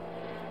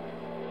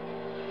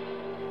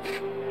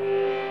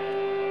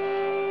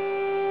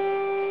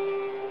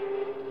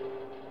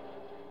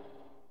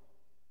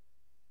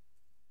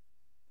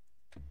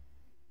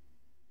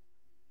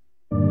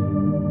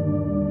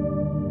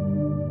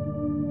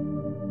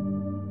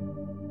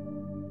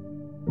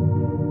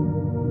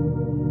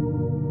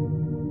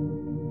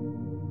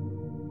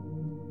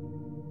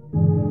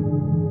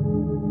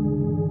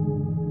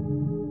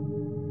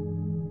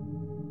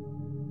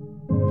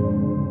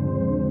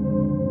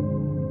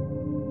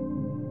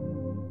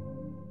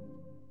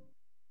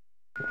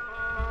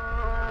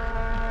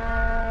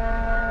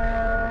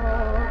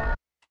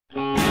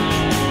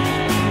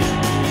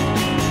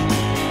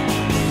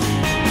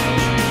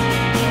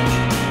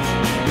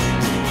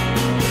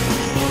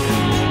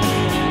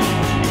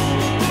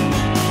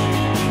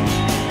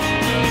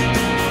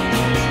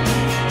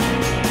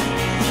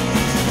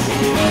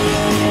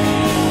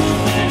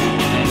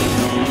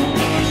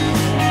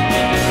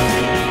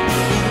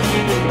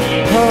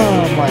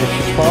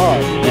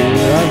 Fuck,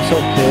 dude, I'm so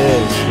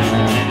pissed,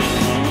 man.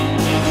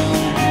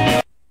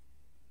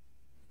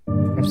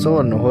 I'm so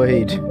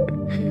annoyed.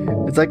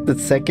 It's like the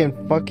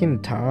second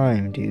fucking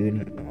time,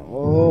 dude.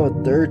 Oh,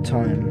 third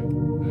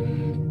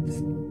time.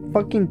 This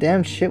fucking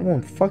damn shit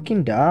won't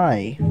fucking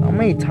die. How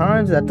many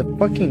times do I have to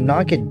fucking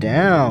knock it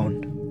down?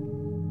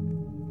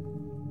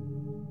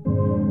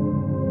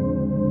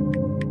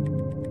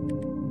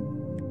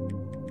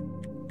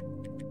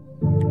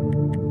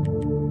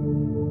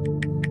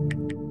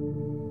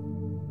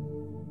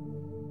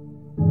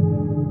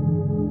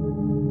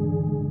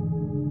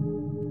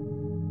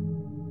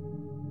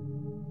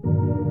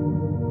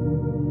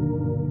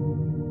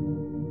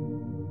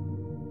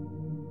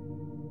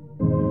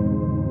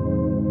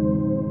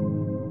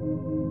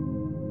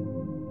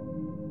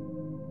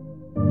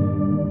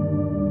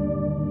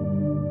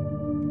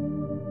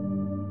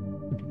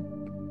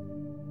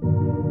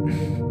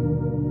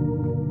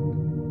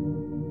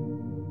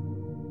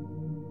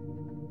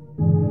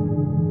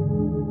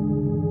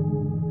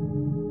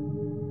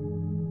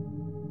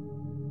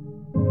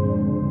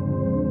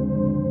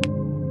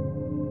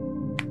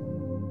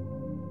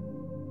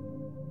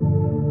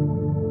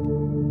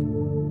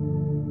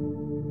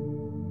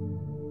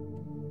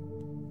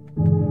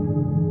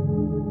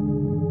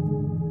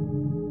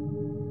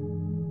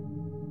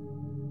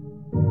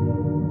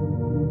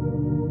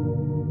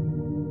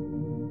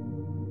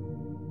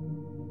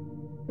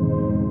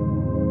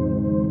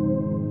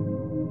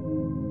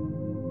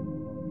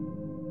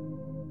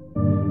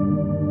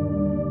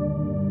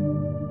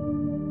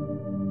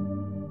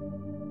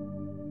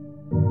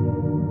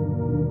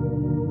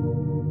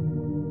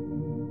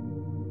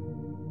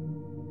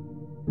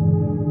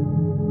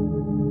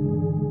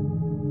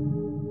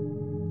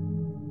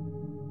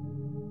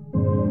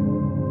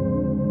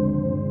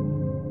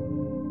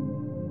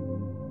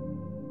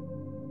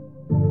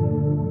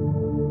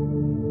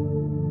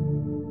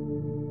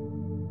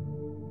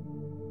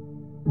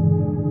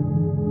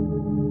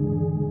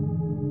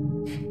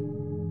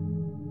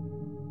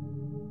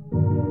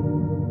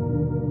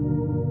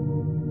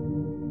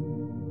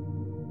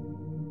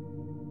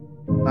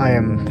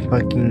 am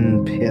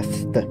fucking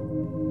pissed.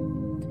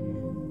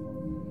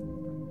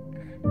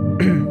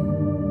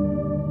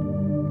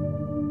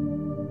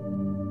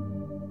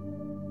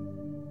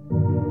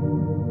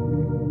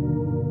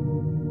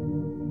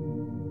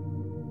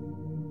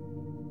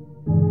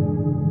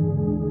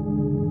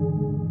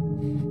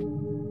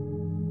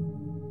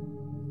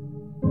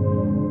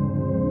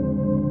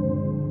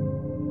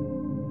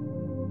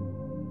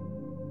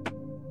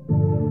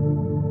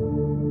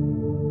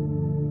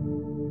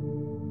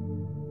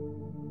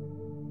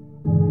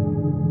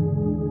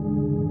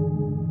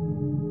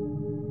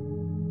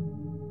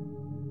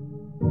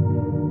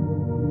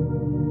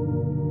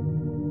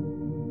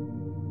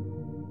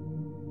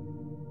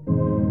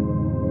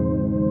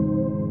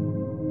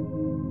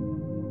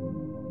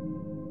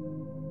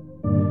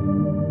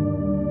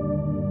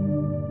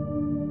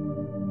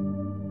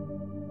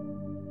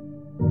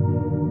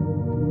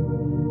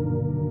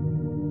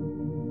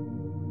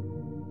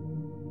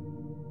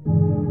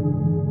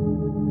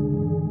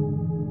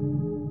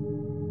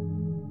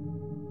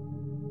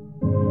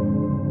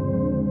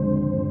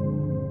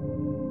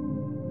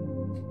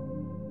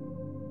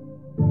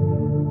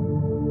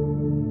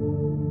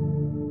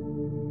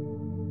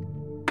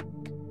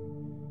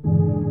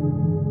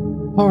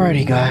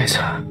 Alrighty, guys.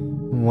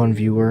 One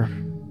viewer.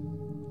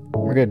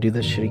 We're gonna do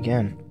this shit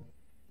again.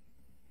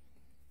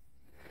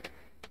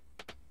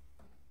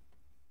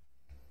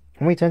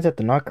 How many times do I have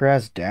to knock her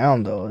ass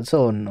down, though? It's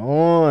so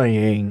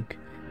annoying.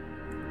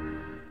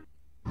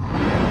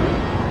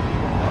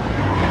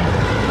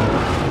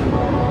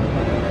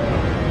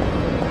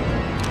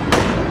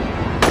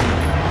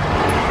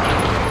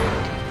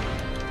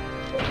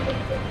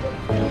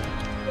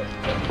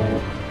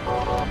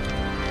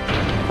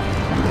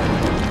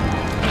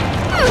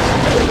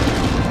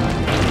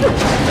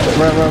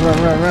 Run, run,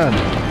 run, run, run.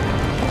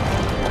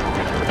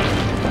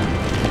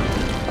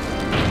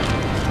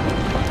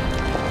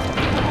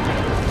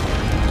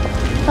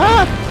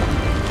 Ah!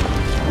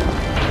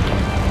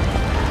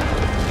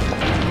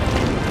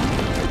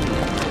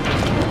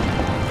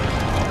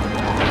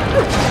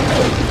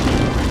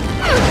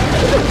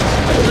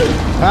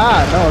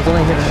 Ah, no, I was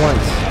only hit him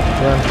once.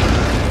 Run.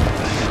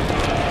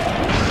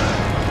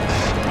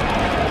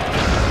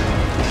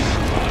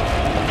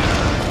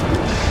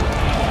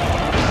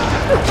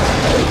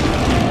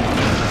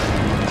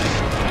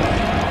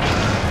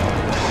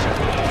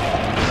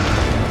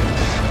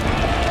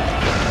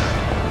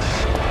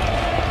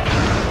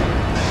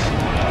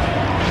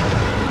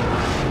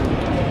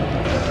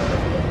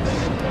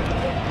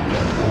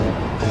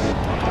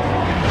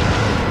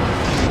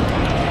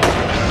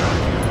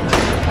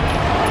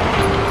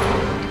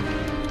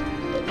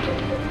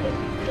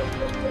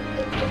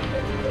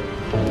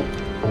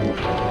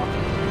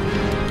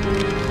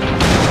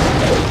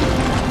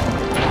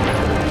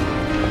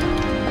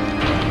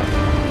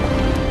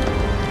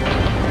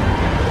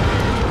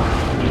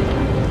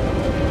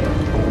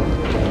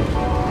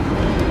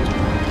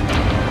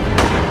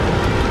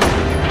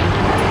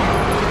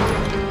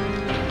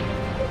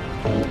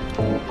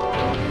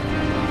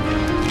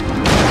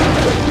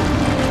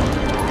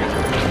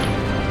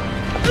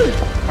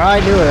 I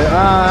knew it.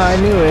 I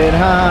knew it. Ha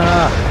ha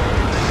ha.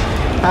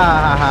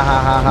 Ha ha ha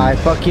ha ha. I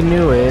fucking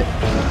knew it.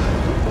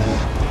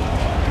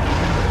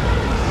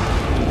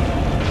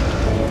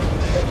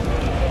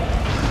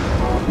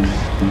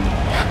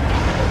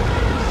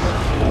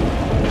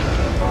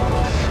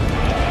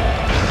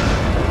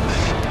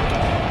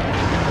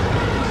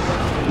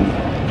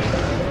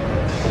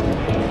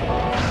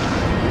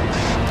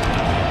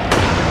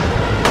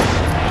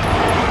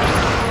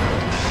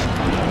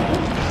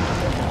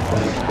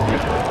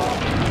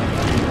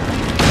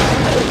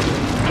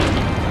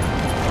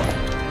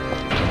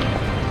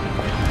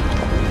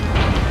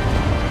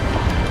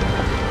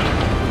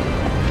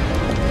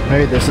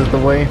 Maybe this is the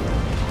way.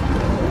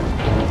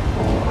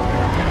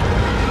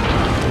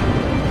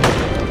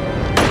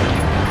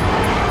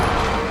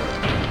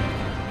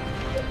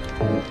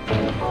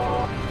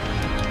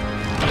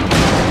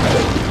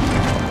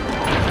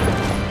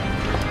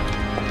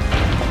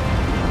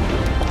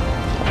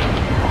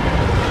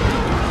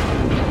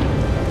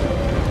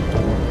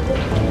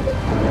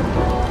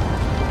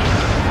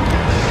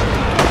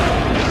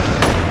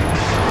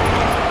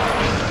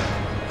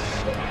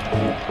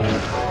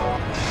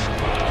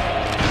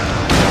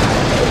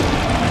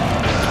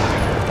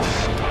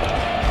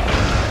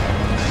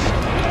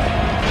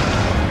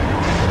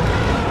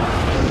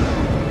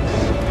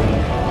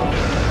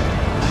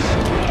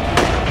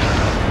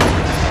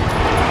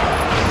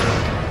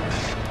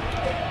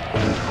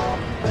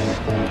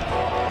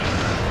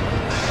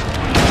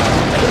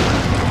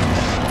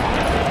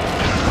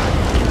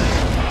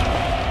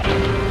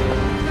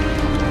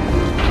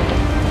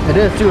 It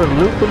does do a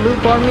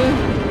loop on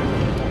me.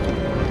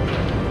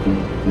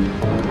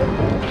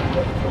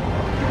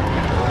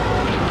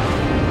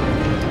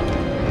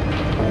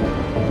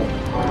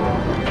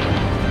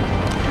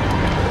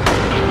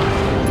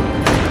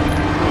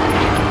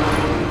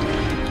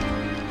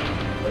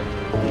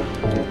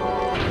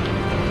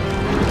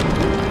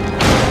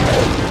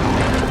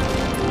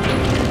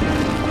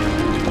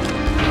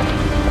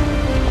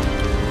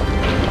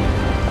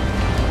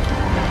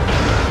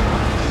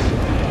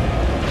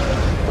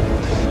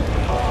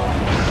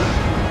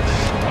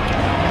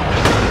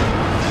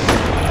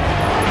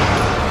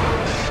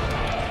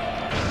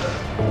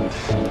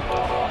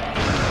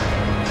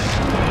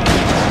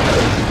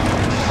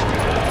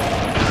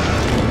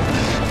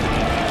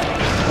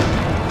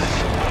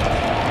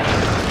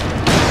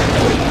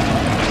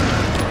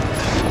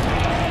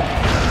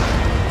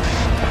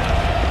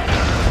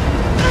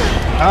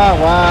 Ah,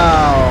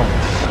 wow.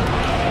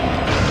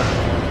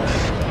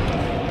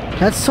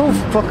 That's so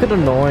fucking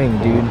annoying,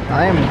 dude.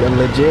 I am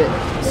legit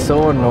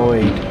so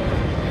annoyed.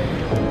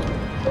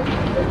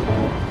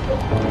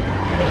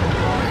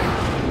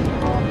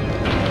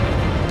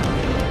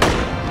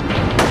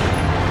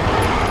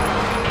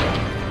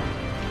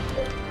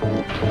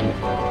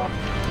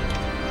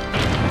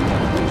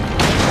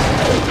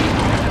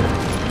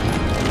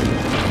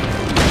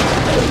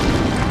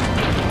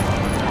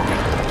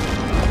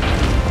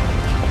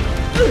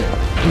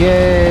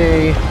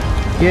 Yay!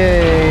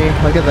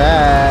 Yay! Look at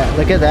that!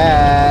 Look at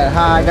that!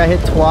 Ha! I got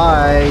hit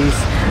twice!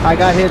 I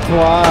got hit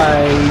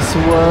twice!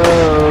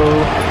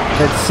 Whoa!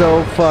 That's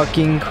so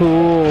fucking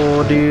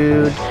cool,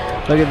 dude!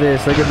 Look at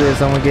this! Look at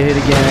this! I'm gonna get hit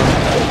again.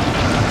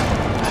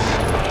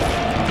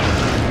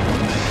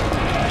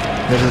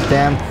 There's this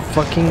damn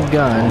fucking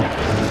gun.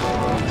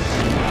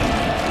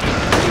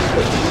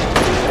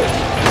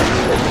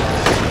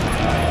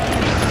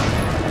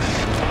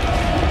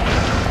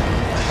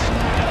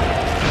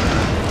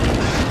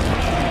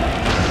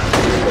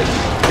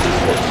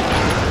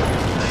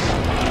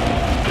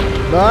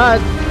 Ah,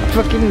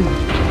 fucking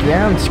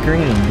down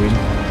screen, dude.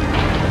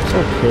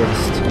 So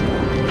pissed.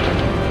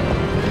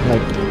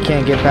 Like,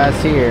 can't get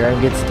past here.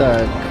 I get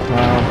stuck.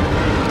 Wow.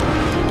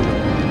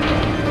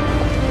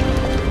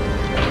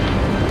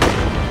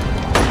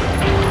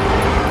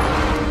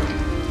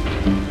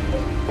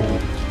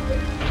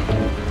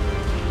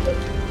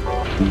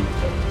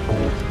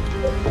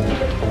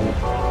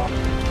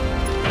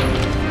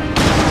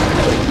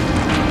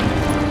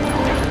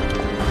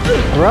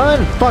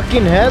 Run,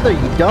 fucking Heather,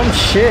 you dumb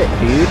shit,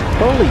 dude.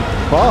 Holy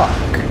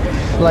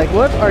fuck. Like,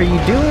 what are you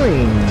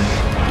doing?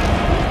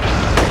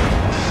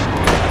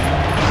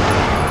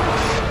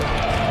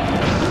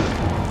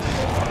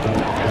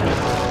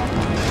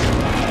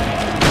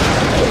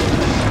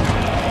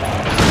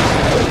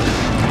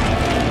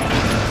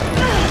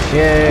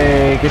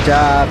 Yay, good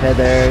job,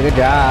 Heather. Good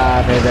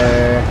job,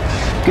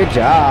 Heather. Good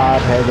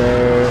job,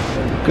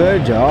 Heather.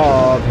 Good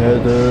job,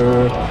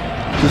 Heather.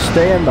 Just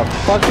stay in the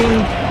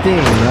fucking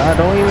thing.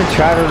 Don't even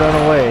try to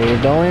run away.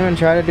 Don't even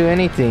try to do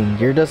anything.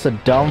 You're just a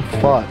dumb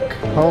fuck.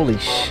 Holy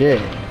shit.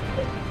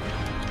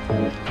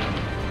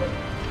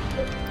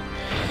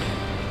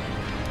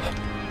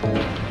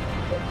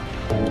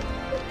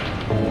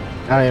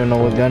 I don't even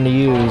know what gun to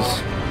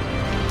use.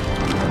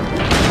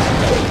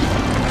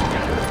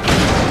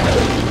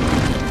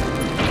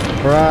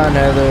 Run,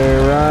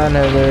 Heather. Run,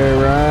 Heather.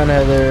 Run,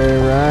 Heather.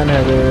 Run,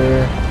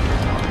 Heather.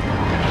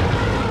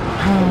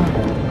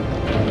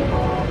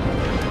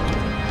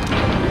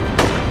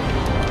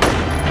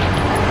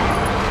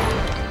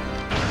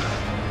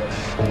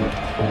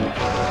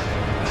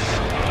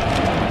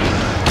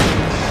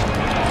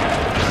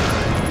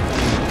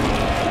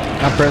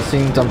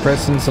 I'm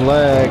pressing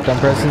select, I'm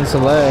pressing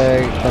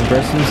select, I'm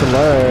pressing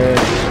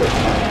select.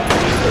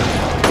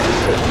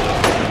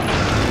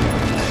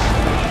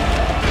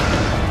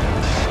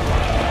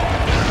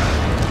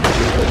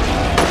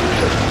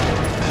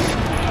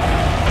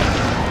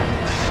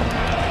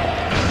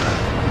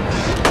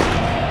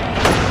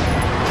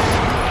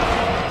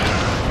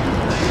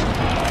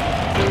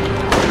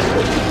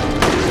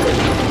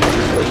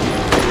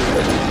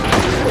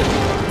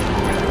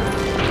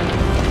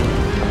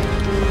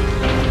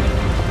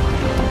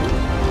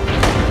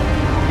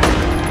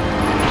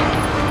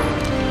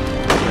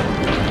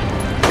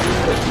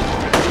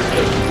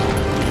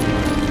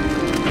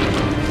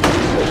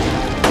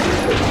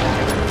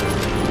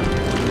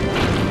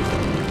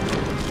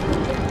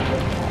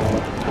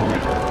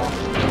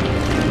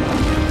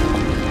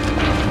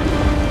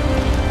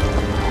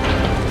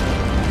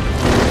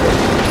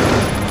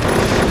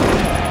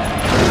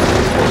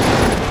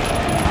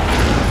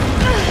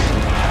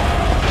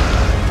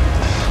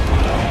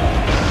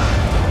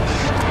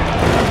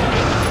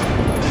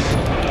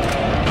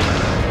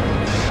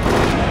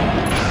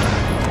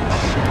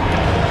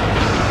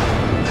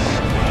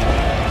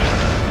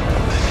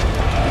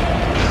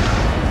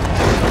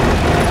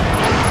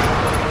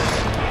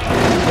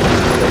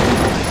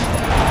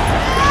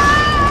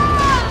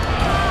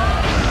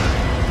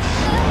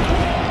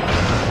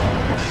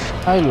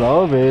 I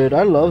love it.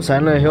 I love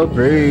Silent Hill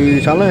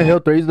 3. Silent Hill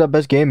 3 is the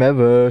best game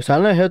ever.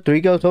 Silent Hill 3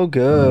 goes so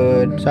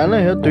good.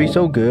 Silent Hill 3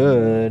 so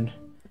good.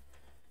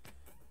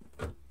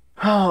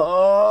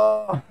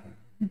 Oh,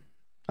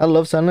 I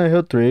love Silent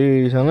Hill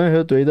 3. Silent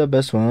Hill 3 the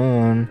best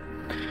one.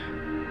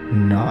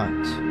 Not.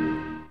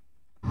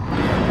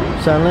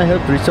 Silent Hill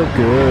 3 so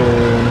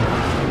good.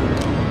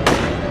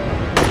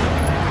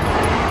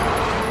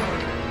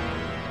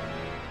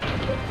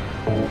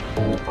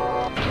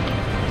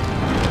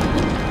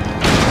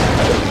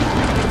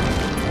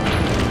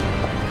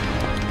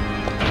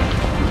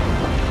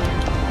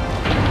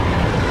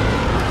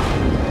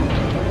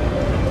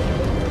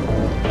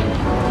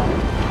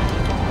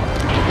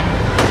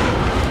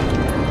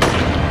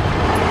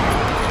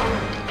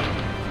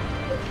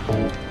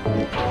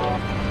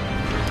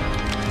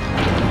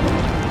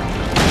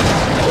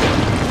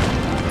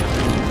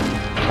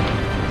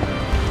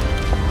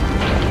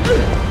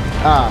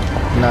 Ah,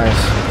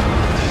 nice.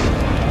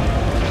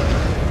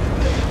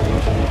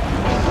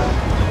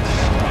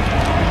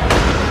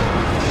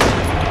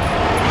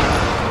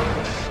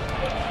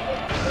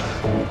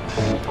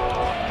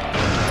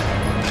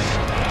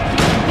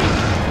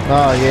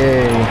 Oh,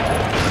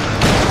 yay.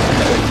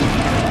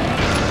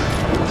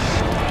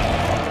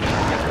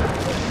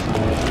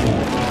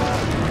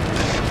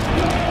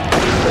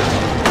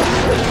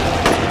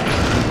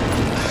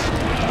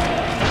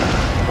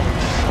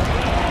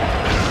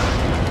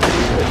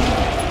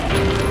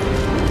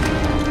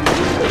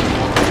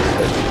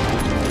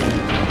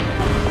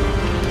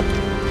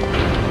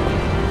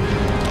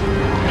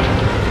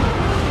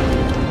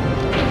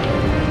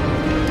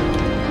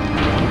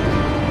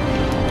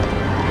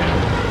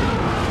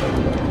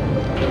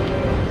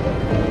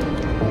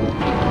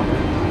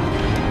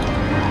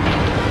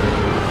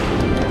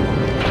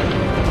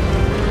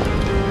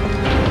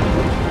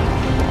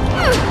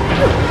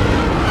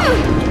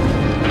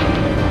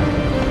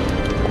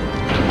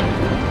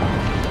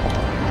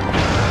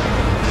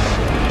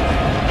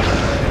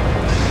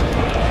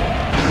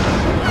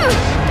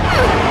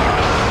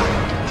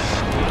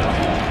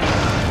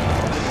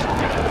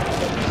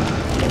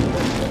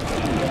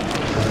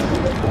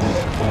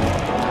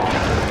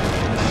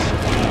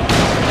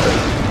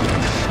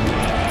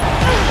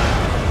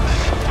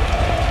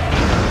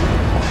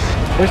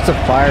 Wish the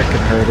fire could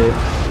hurt it.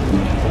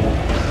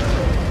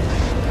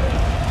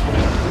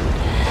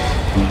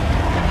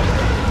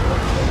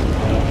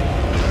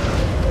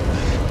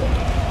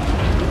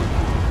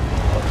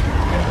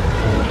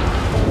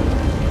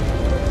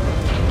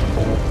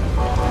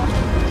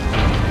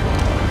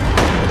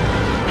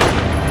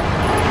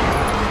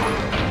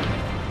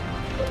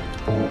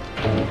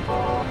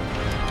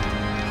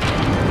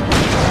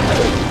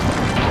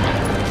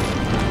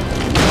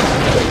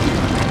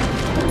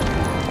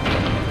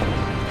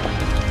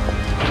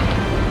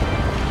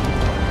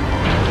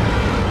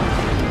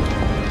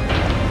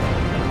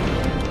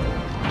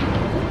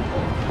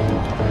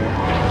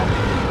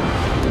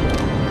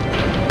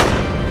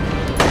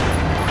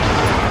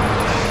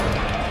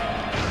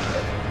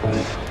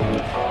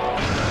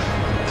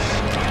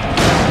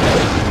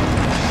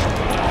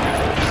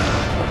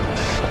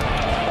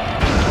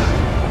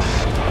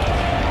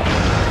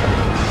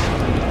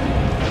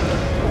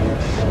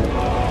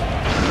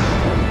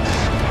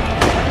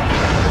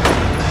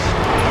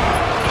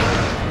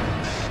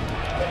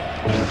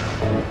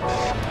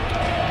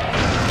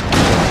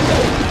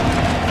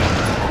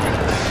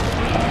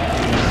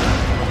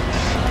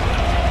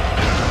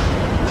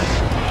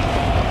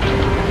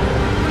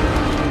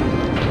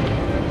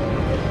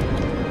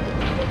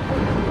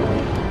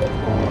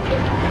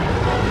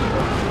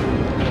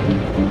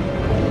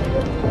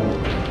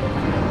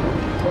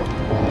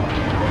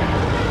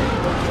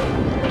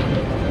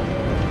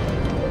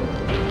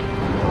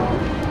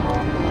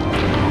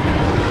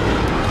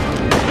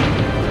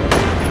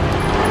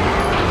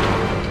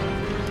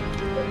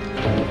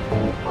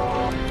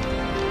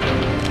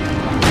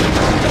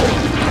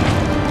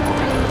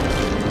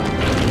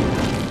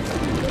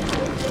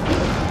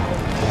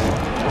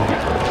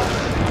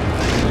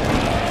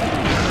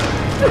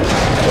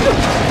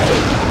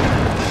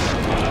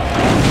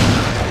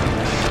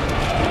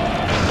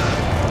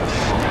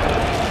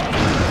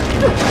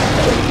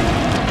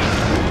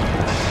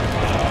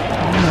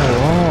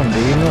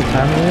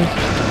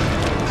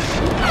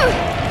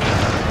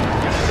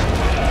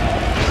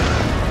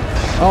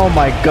 Oh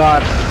my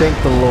god,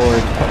 thank the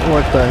Lord.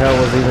 What the hell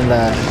was even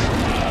that?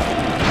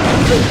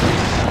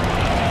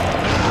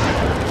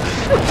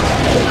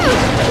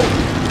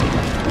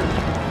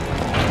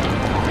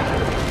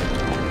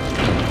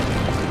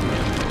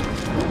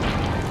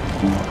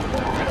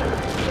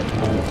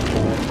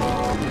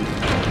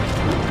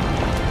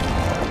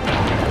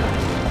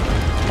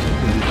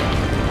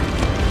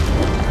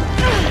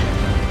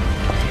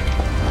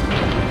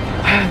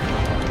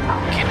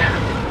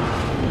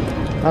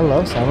 I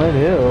love Silent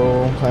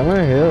Hill.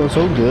 Silent Hill is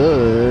so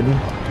good.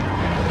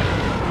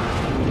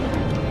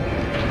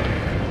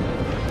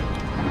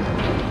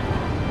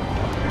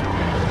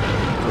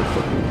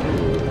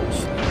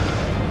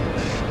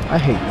 I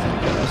hate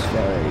that boss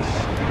fight.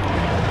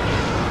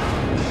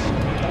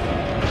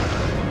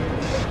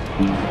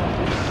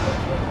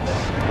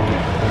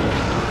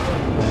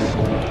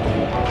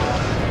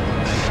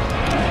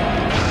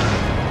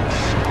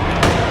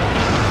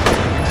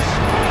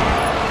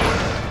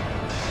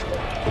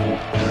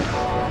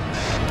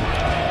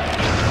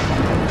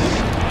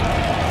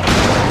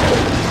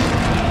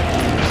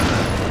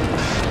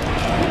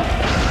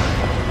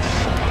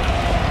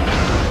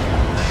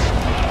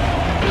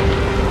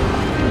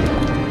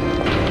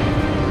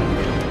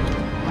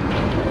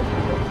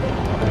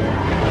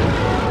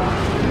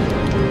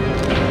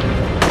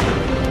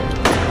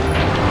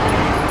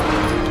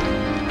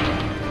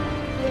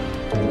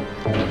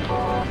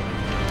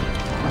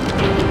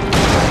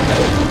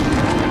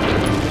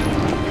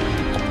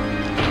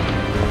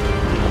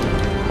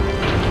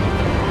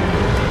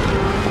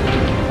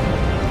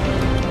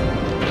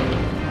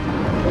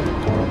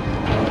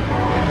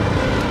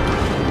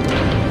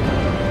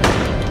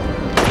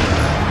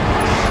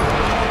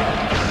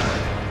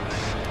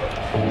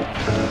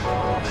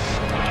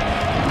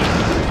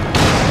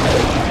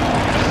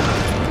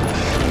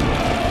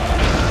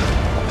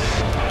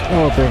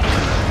 Oh, thank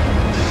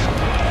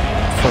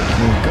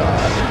fucking God.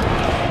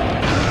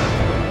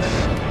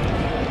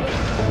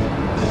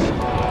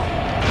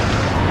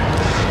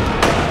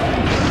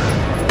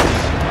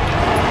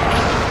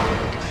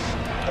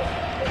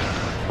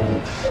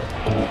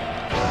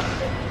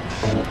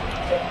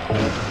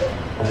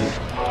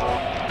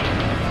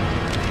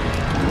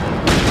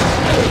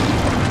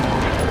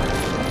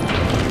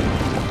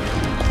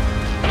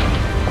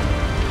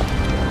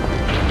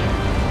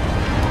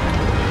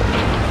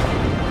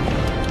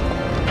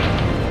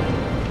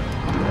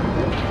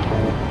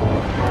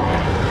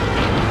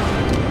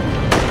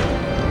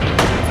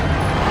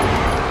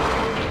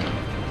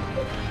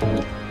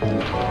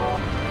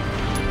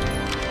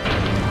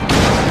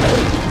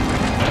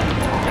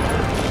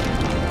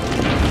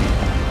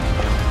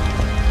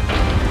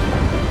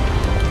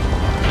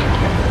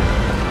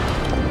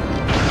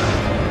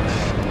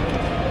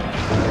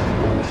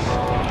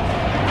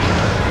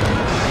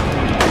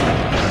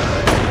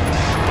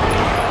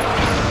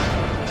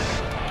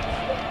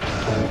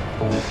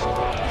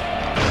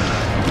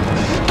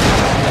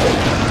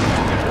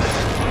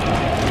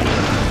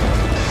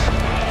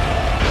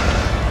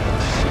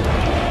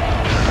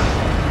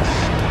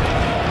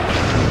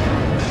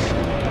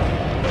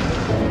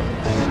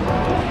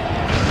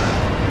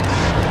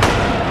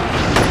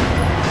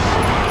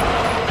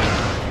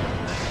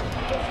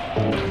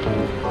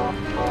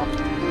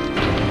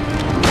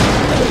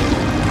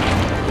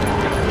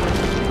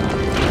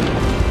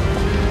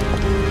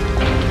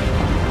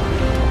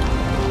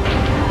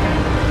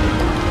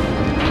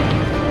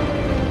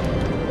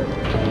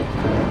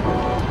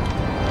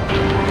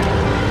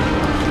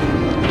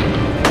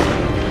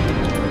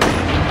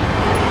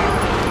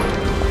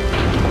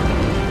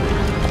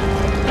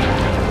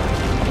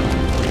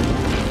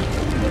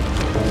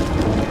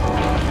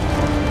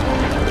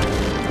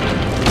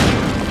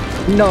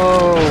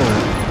 No!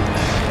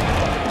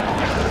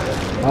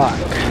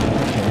 Fuck. Okay.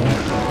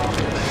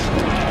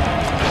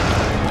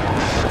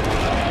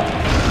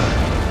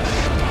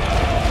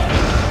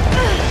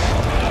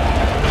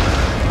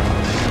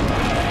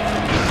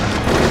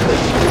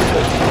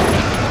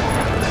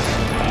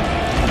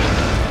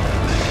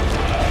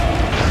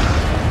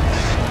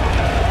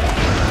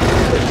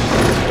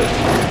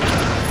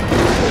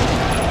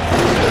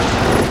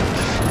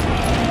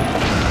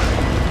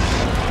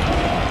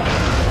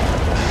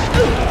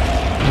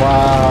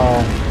 Wow.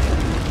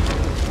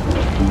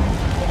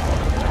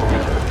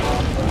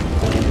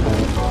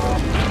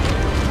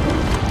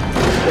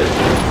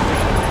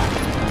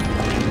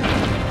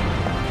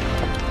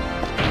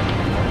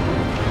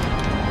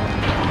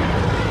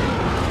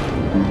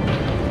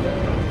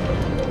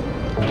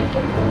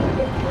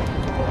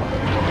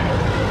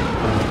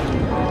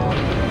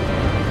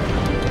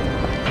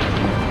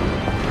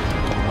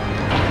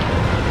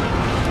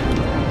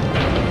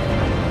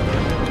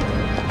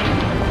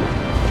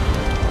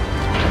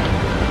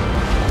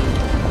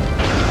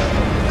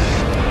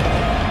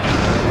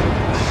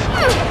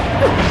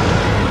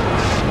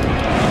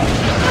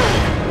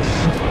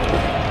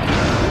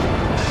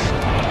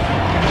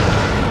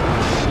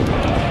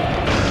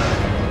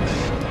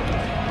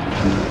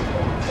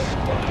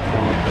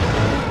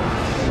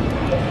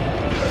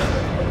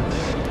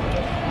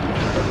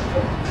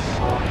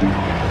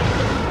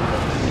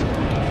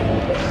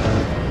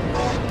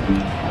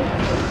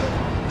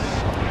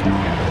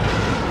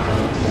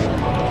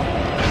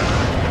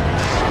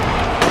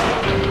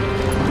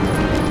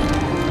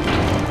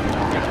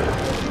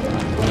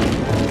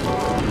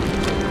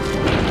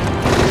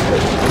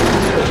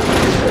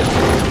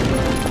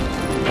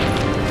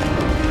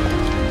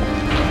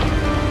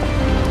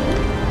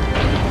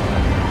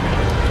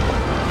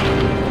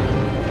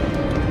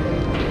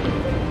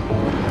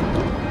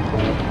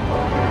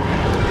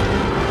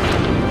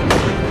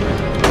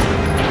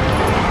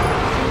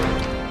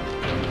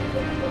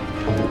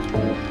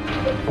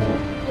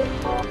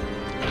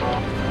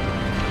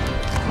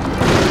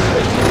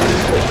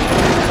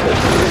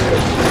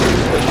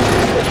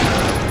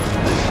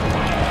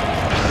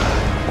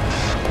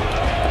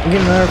 I'm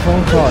getting another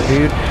phone call,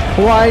 dude.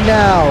 Why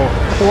now?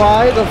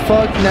 Why the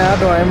fuck now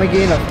do I am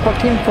getting a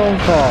fucking phone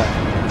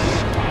call?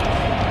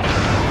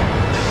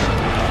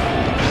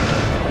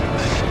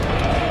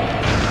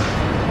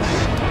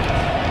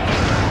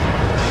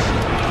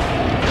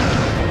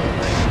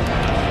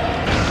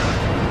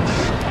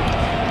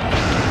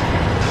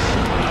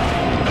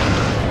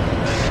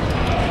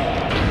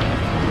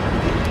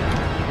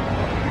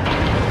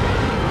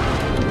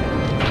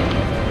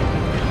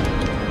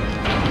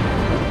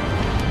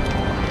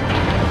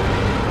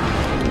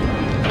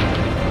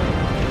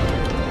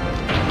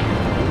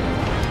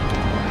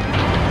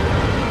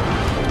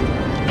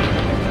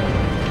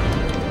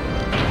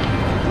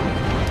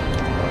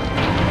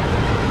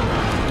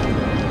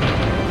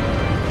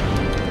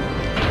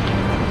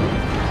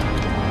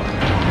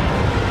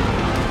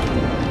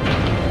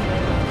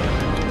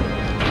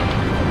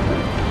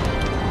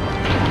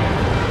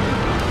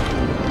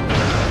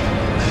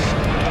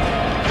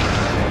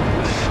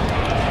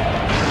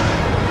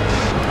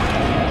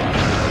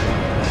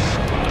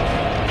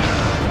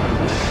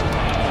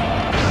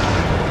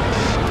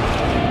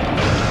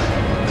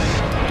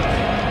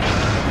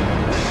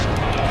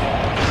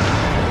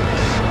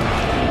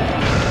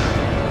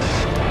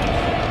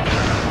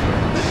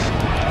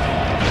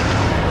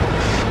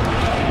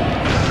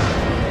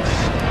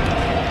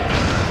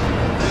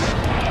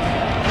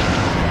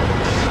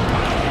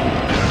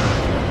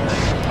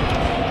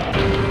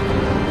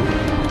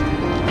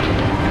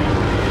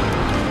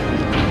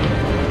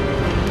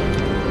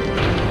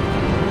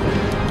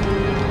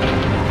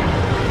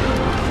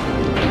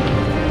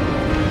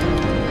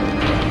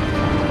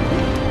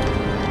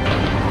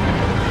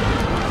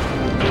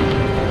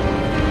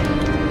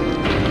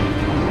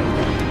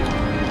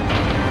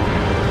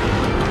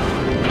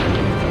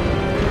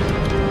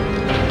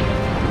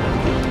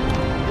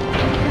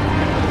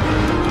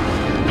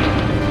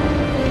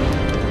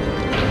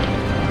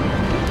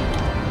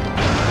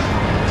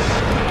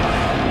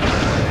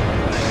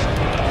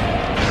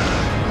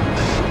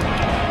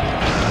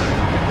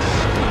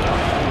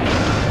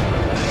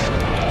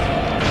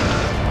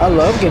 I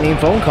love getting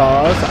phone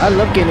calls. I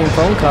love getting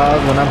phone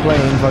calls when I'm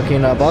playing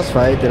fucking boss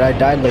fight that I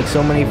died like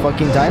so many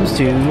fucking times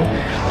to.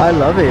 I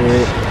love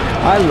it.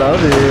 I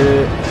love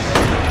it.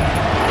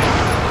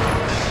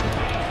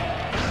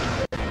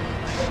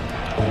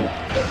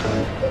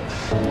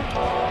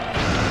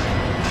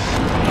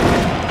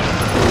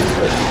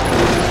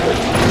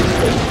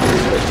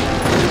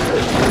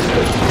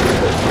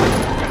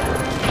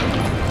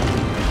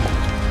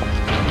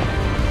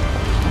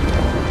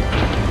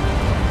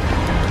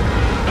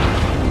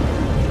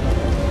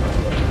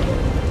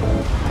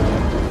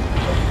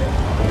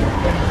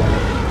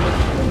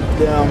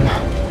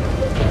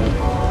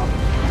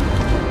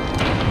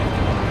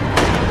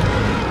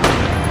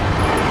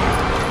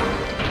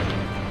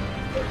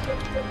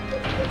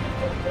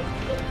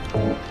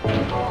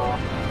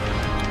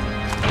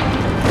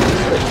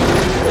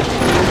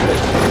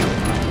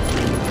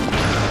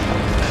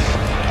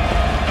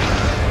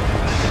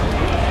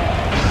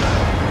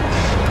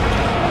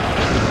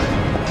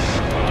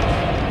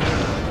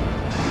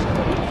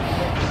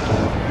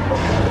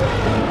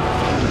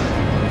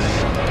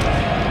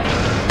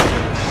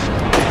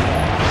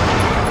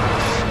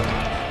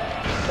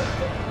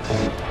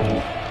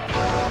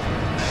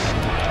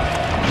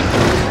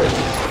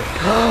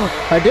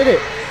 I did it!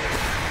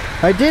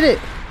 I did it!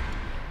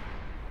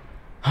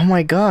 Oh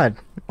my god.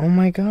 Oh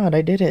my god,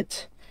 I did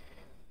it.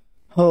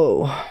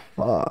 Oh,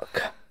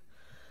 fuck.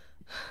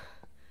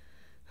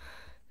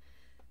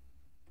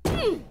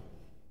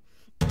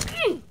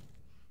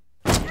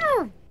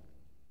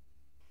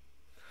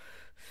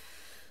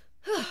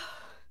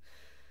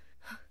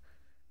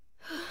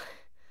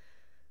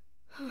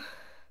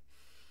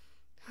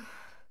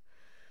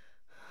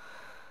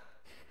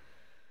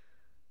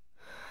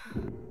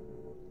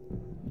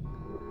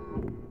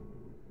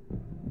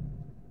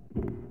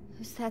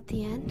 Is that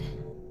the end?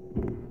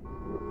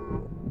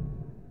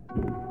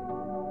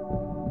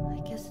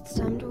 I guess it's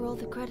time to roll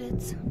the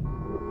credits.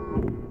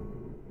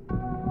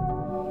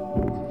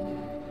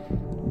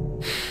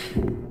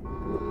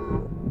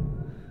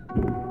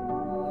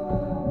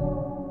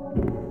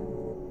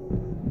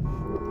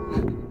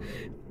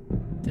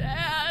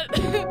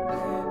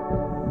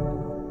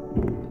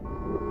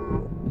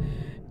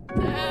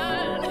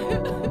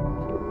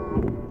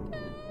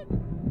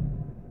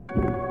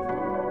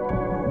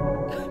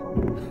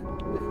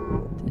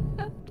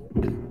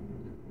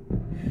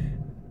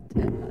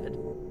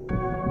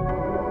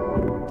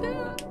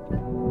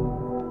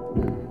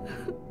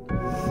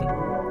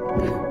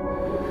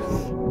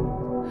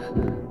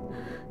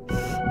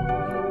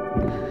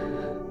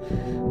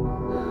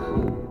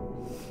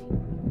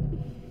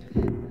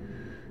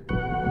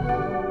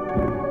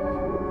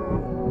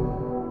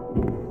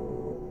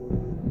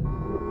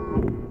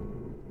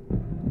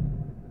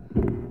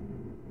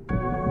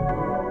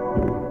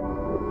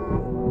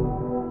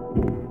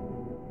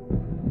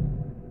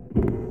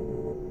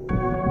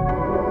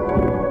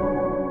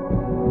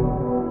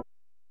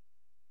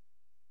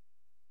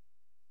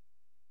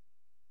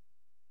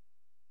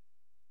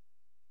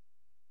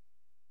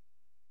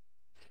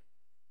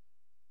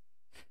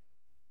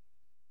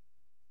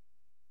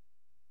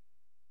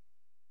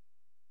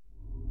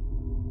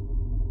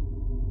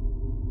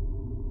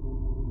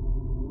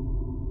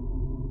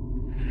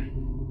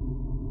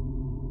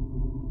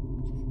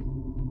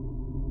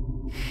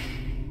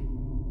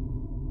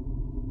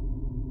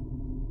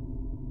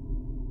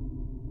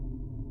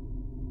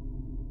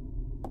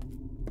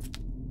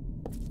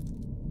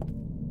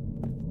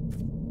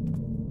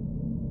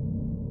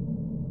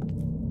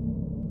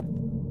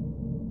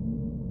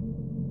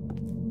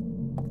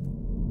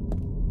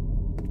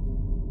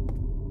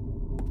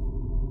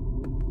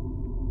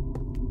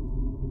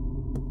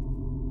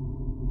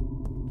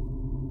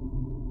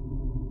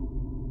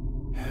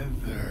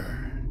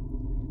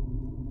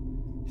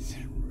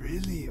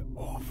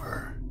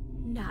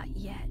 Not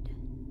yet.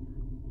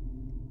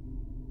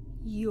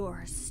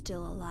 You're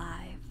still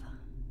alive.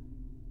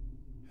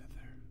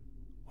 Heather,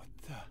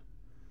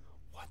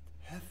 what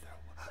Heather?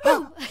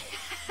 Oh!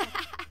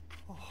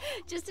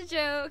 Just a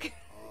joke.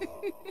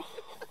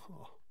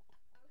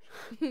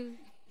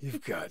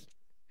 You've got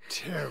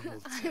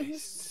terrible I'm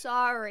taste.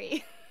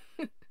 sorry.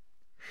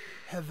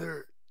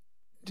 Heather,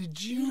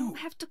 did You you... don't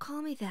have to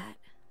call me that.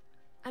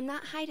 I'm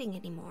not hiding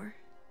anymore.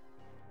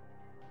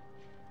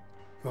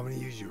 You want me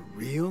to use your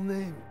real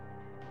name?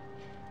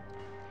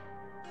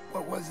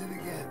 What was it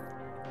again?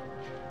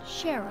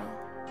 Cheryl.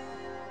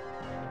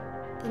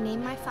 The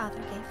name my father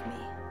gave me.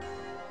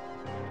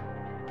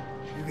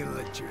 You gonna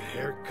let your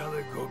hair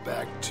color go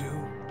back too?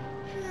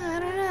 I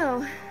don't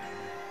know.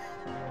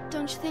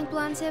 Don't you think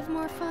blondes have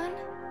more fun?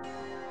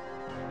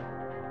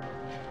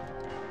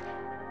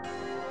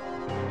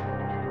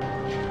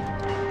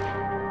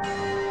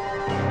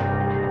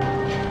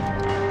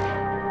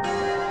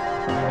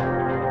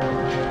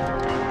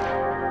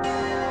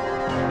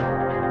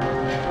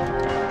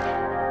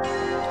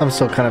 I'm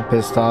still kind of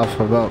pissed off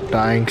about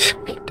dying so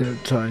many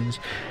times.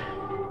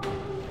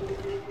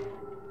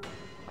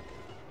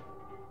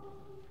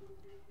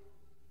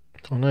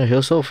 Silent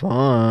Hill so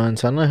fun.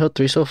 Silent Hill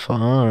 3 so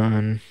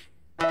fun.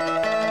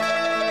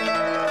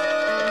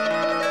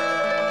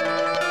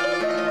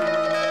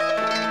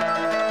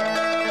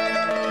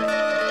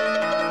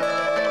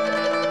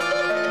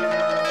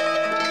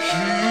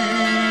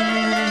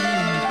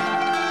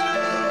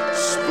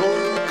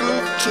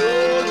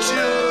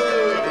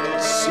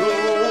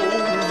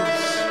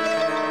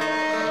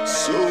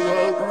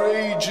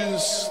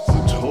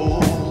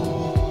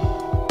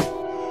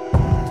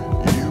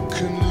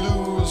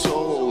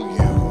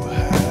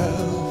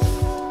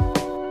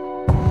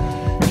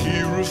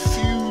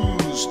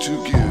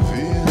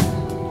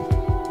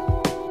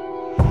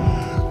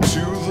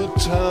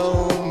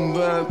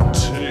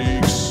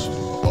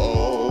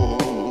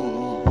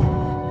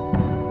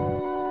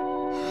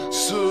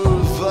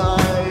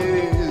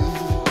 survive.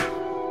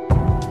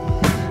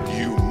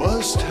 You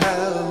must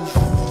have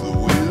the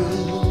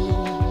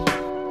will.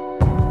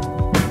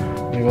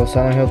 Here goes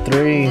Silent Hill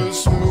 3.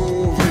 This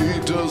movie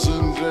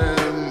doesn't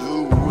end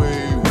the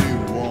way we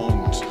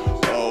want.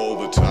 All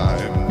the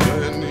time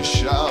when he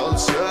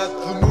shouts at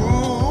the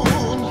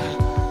moon,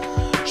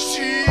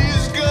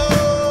 she's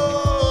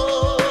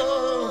gone,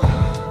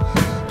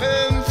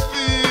 and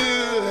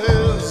fear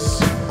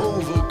has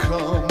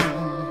overcome.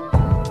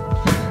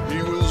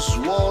 He was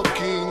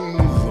walking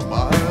the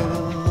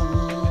mile.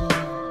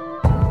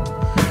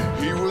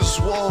 He was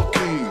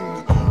walking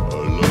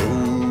alone.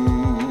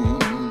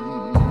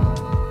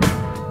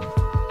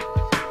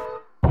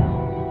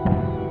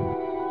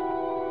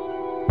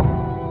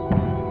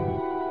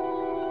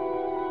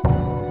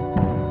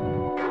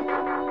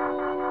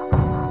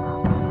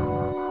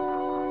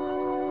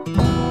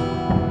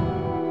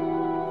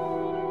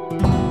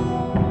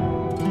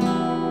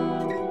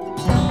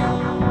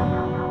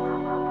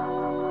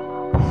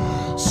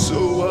 So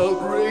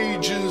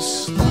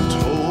outrageous the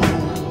toll.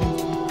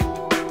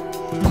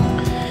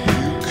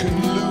 You can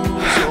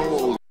lose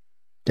all.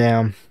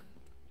 Damn.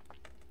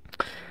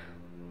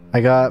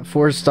 I got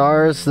 4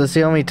 stars. Let's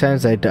see how many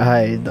times I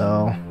died,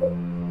 though.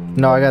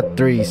 No, I got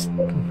 3.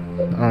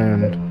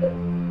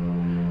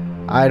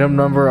 Item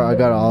number, I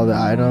got all the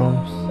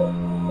items.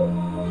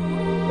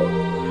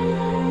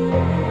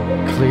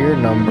 Clear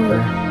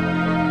number.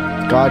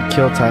 God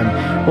kill time.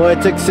 Well,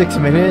 it took 6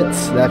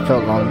 minutes. That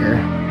felt longer.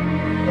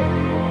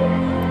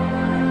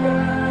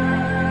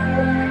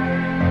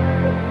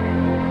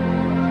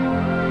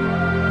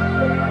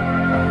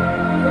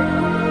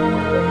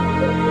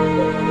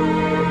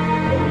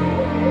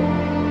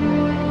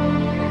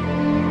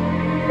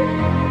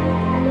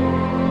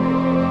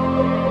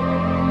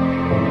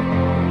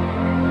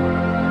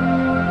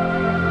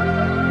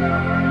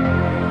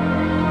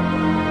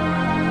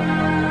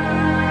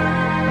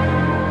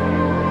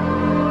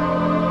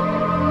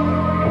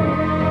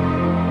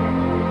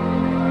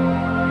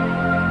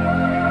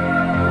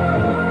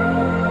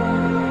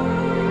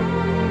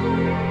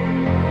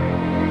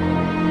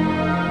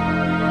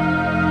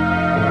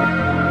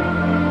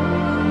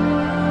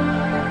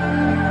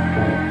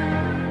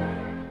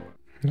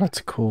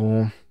 That's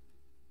cool.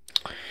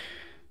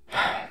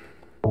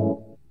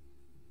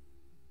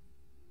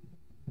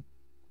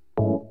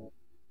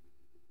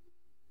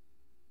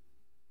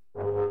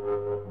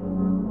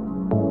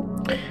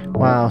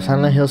 Wow,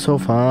 Silent Hill so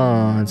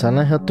fun.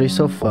 Silent Hill 3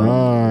 so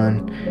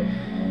fun.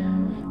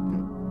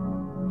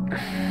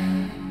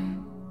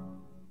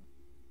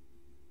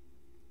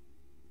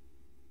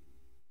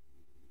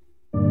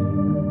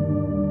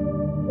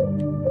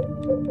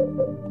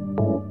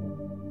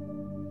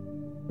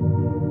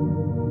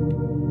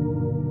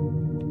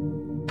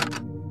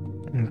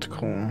 That's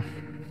cool.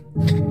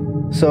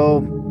 So,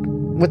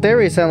 with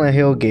every Silent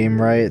Hill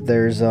game, right,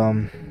 there's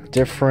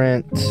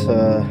different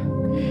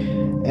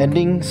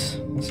endings.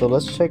 So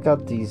let's check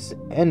out these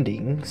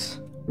endings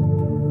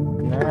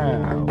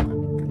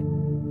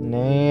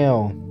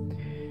now,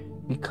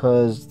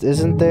 because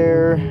isn't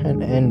there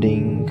an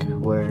ending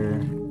where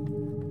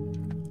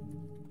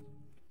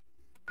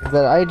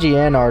that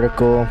IGN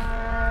article?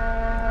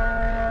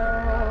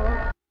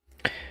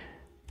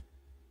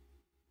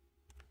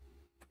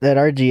 That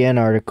IGN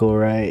article,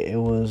 right? It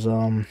was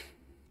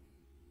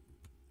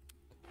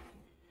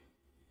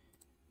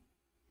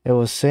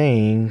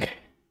saying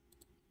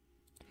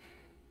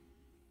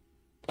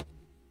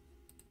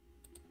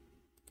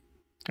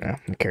yeah,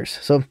 who cares?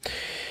 So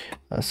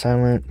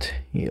Silent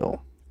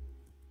Hill.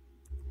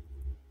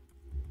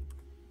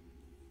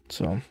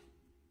 So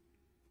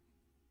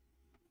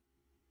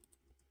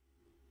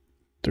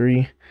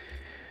 3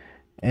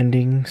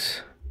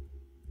 endings.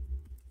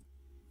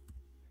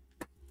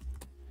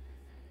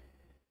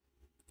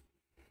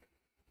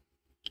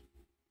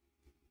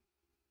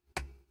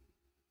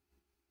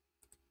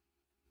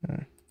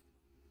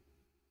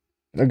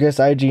 I guess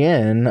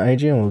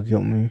IGN will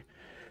kill me.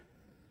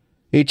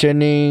 Each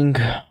ending,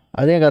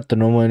 I think I got the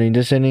normal ending.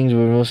 This endings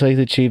were most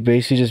likely cheap.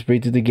 Basically, just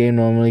breathe through the game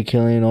normally,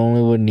 killing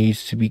only what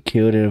needs to be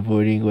killed and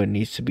avoiding what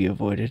needs to be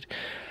avoided.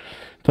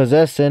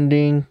 Possessed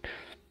ending.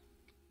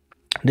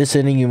 This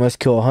ending, you must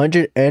kill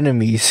 100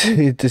 enemies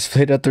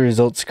displayed at the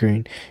results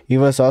screen. You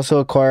must also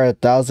acquire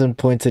 1,000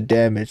 points of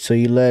damage, so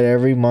you let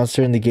every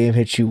monster in the game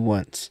hit you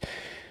once.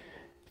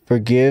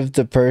 Forgive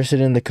the person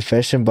in the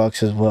confession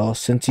box as well.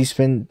 Since he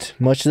spent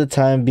much of the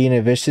time being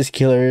a vicious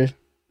killer,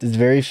 this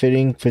very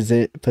fitting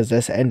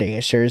possessed ending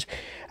assures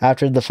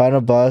after the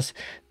final boss,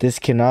 this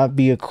cannot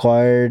be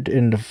acquired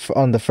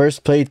on the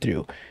first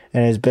playthrough,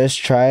 and is best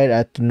tried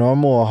at the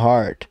normal or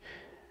hard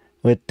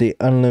with the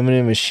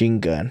unlimited machine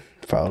gun,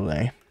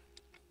 probably.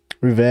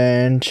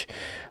 Revenge.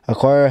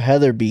 Acquire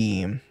Heather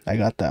Beam. I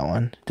got that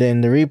one.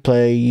 Then the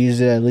replay, use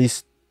it at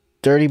least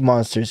 30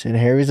 monsters in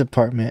Harry's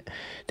apartment.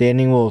 The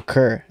ending will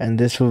occur, and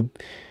this will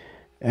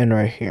end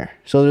right here.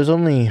 So there's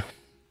only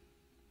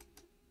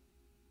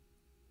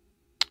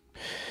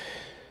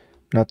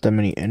not that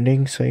many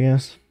endings, I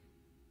guess.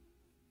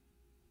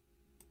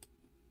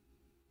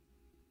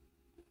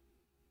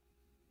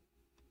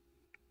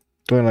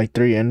 Doing like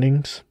 3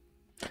 endings.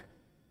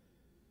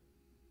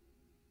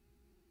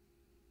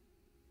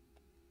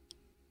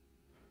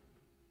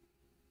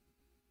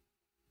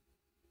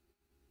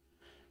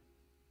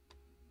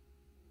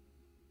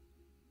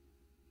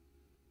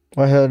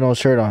 Why Heather no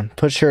shirt on?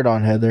 Put shirt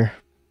on, Heather.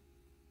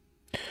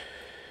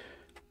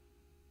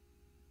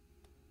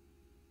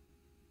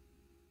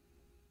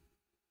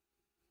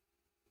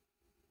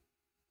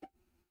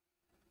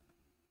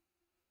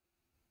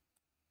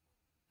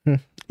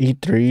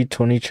 E3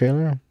 20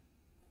 trailer.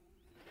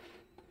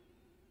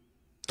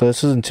 So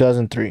this is in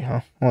 2003,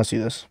 huh? I want to see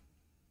this.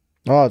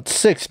 Oh, it's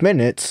 6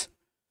 minutes.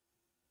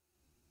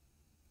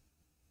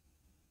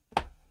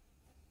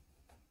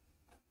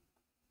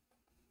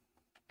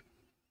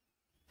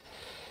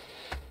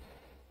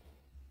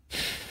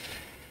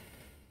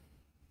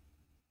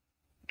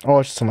 Oh,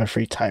 it's just on my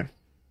free time.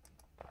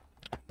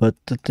 But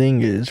the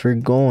thing is, we're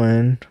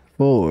going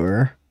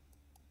for...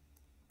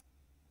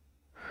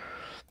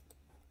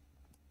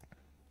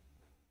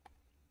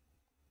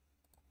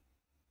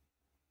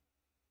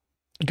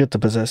 Get the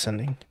possess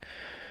ending.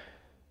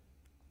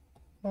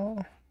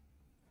 Oh,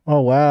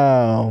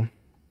 wow.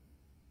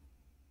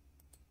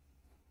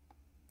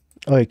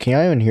 Oh, wait, can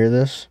I even hear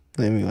this?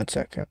 Give me 1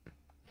 second.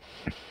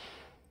 I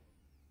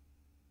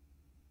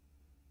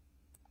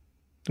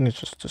think it's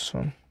just this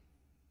one.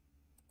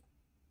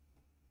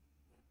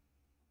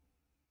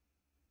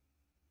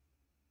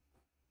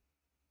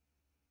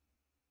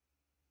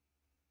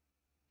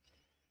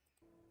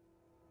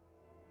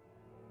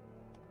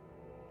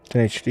 It's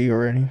in HD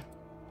already.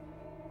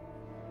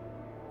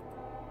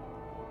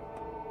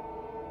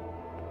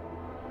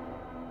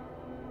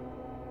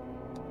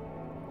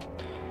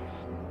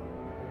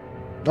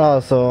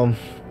 Oh, so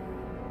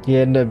you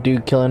end up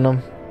killing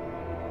them.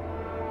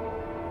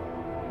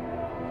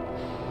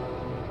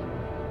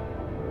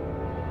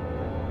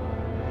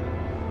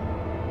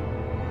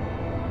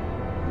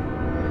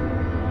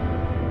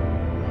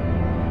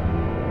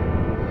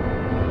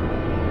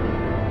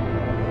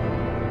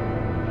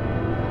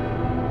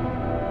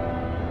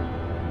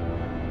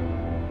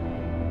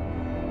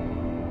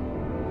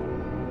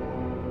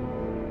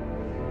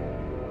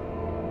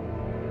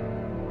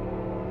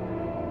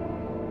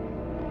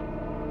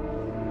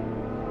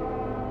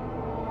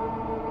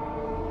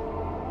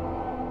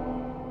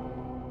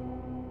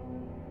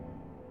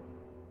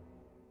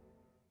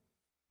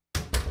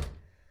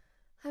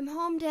 I'm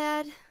home,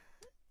 Dad.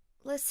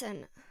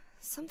 Listen,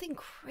 something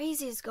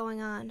crazy is going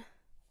on.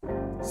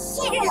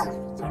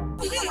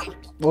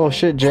 Oh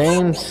shit,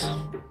 James.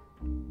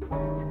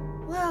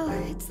 Well,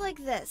 it's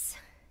like this.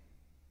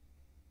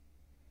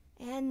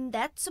 And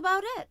that's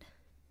about it.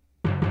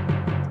 Oh,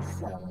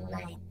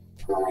 my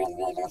poor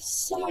little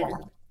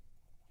Cheryl.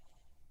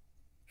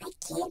 I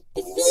can't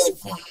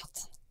believe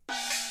that.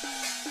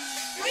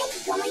 I'm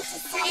going to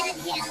Silent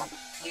Hill,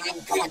 and I'm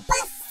gonna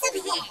bust some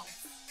heads.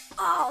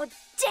 Oh,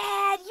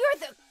 Dad, you're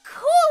the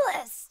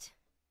coolest!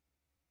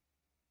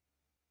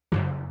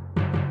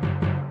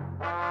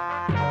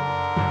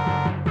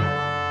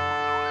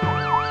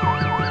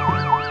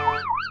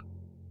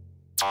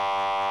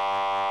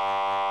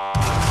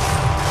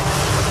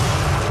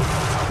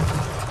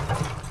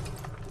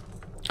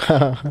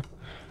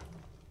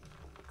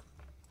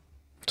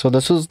 So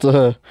this is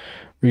the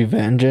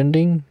revenge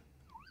ending?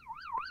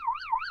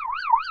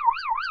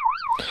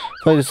 I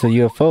feel like it's the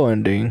UFO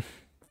ending.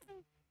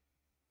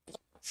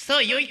 さ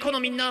あ良い子の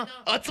みんな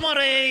集ま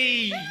れ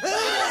ー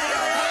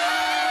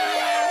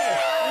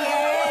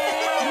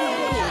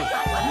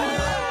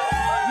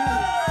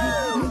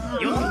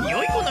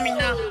良い子のみん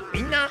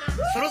な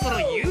そろそろ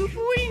UFO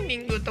エンデ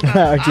ィングとか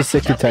Aren't you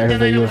sick and tired of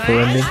the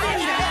UFO ending?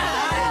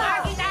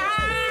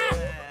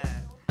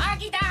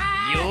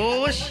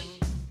 よーし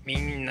み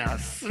んな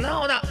素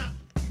直だ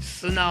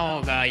素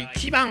直が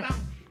一番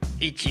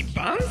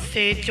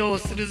成長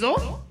する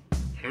ぞ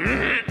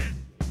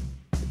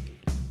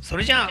そ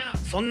れじゃあ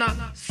そん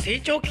な成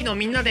長期の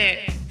みんな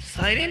で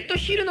サイレント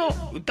ヒルの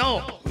歌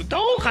を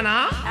歌おうか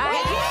な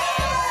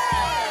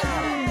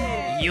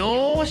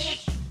よー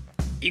し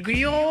いく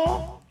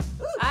よ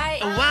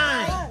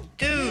ワン、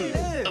ツ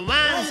ー、ゴー、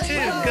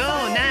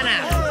ナナ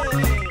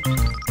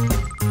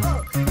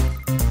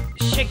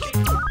シェイク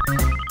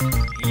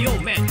ヨ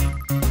ーメン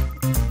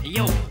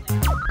ヨ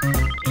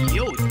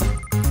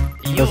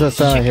What's that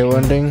Silent Hill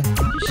ending?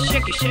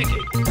 Shake it,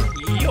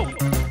 yo.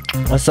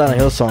 What's Silent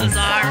Hill song?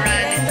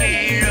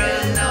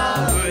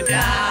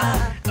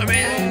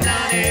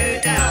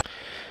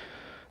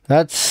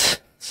 That's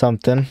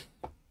something.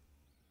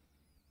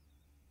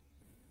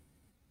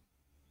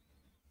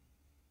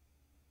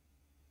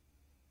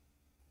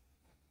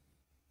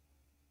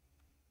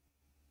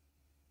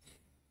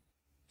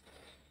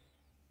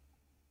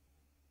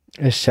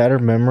 Is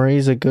Shattered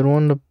Memories a good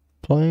one to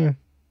play?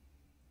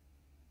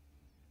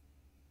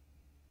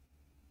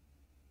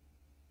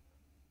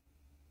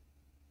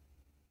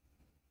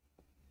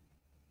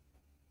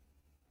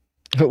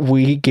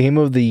 Wii Game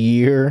of the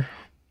Year.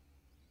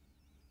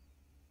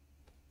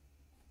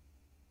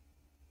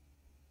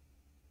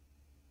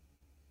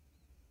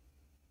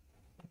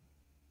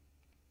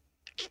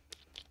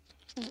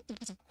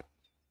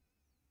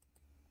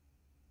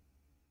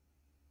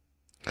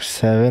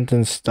 Seventh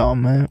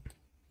installment.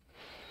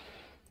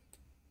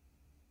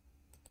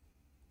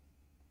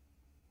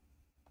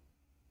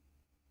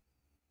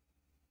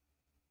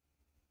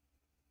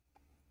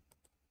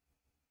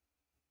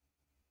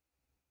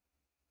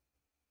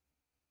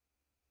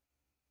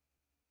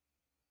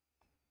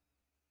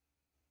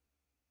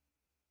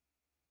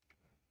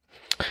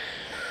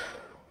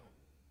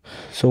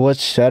 So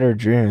what's Shattered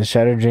Dreams?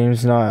 Shattered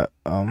Dreams not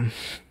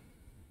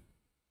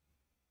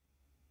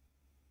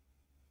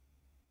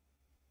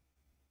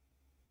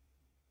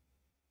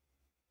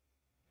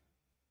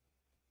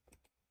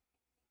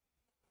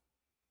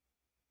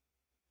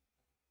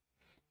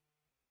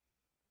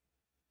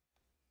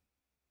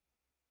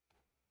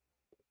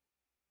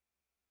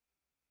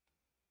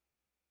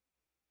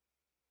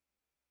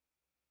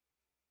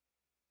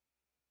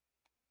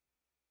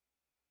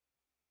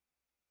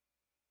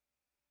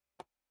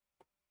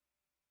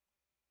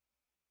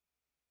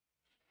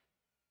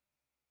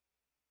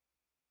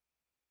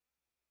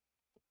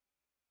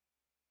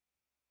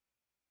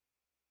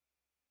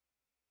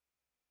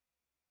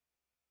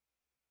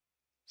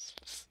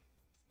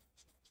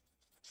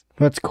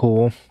that's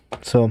cool.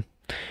 So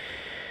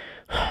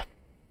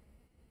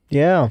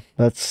yeah,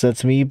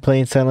 that's me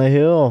playing Silent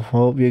Hill.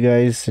 Hope you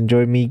guys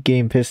enjoyed me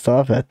getting pissed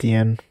off at the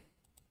end.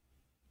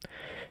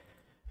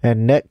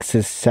 And next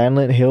is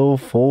Silent Hill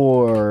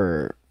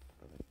 4.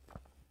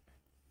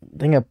 I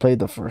think I played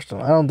the first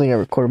one. I don't think I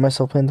recorded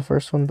myself playing the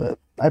first one, but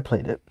I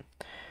played it.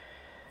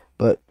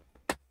 But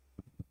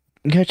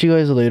catch you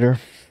guys later.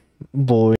 Boy.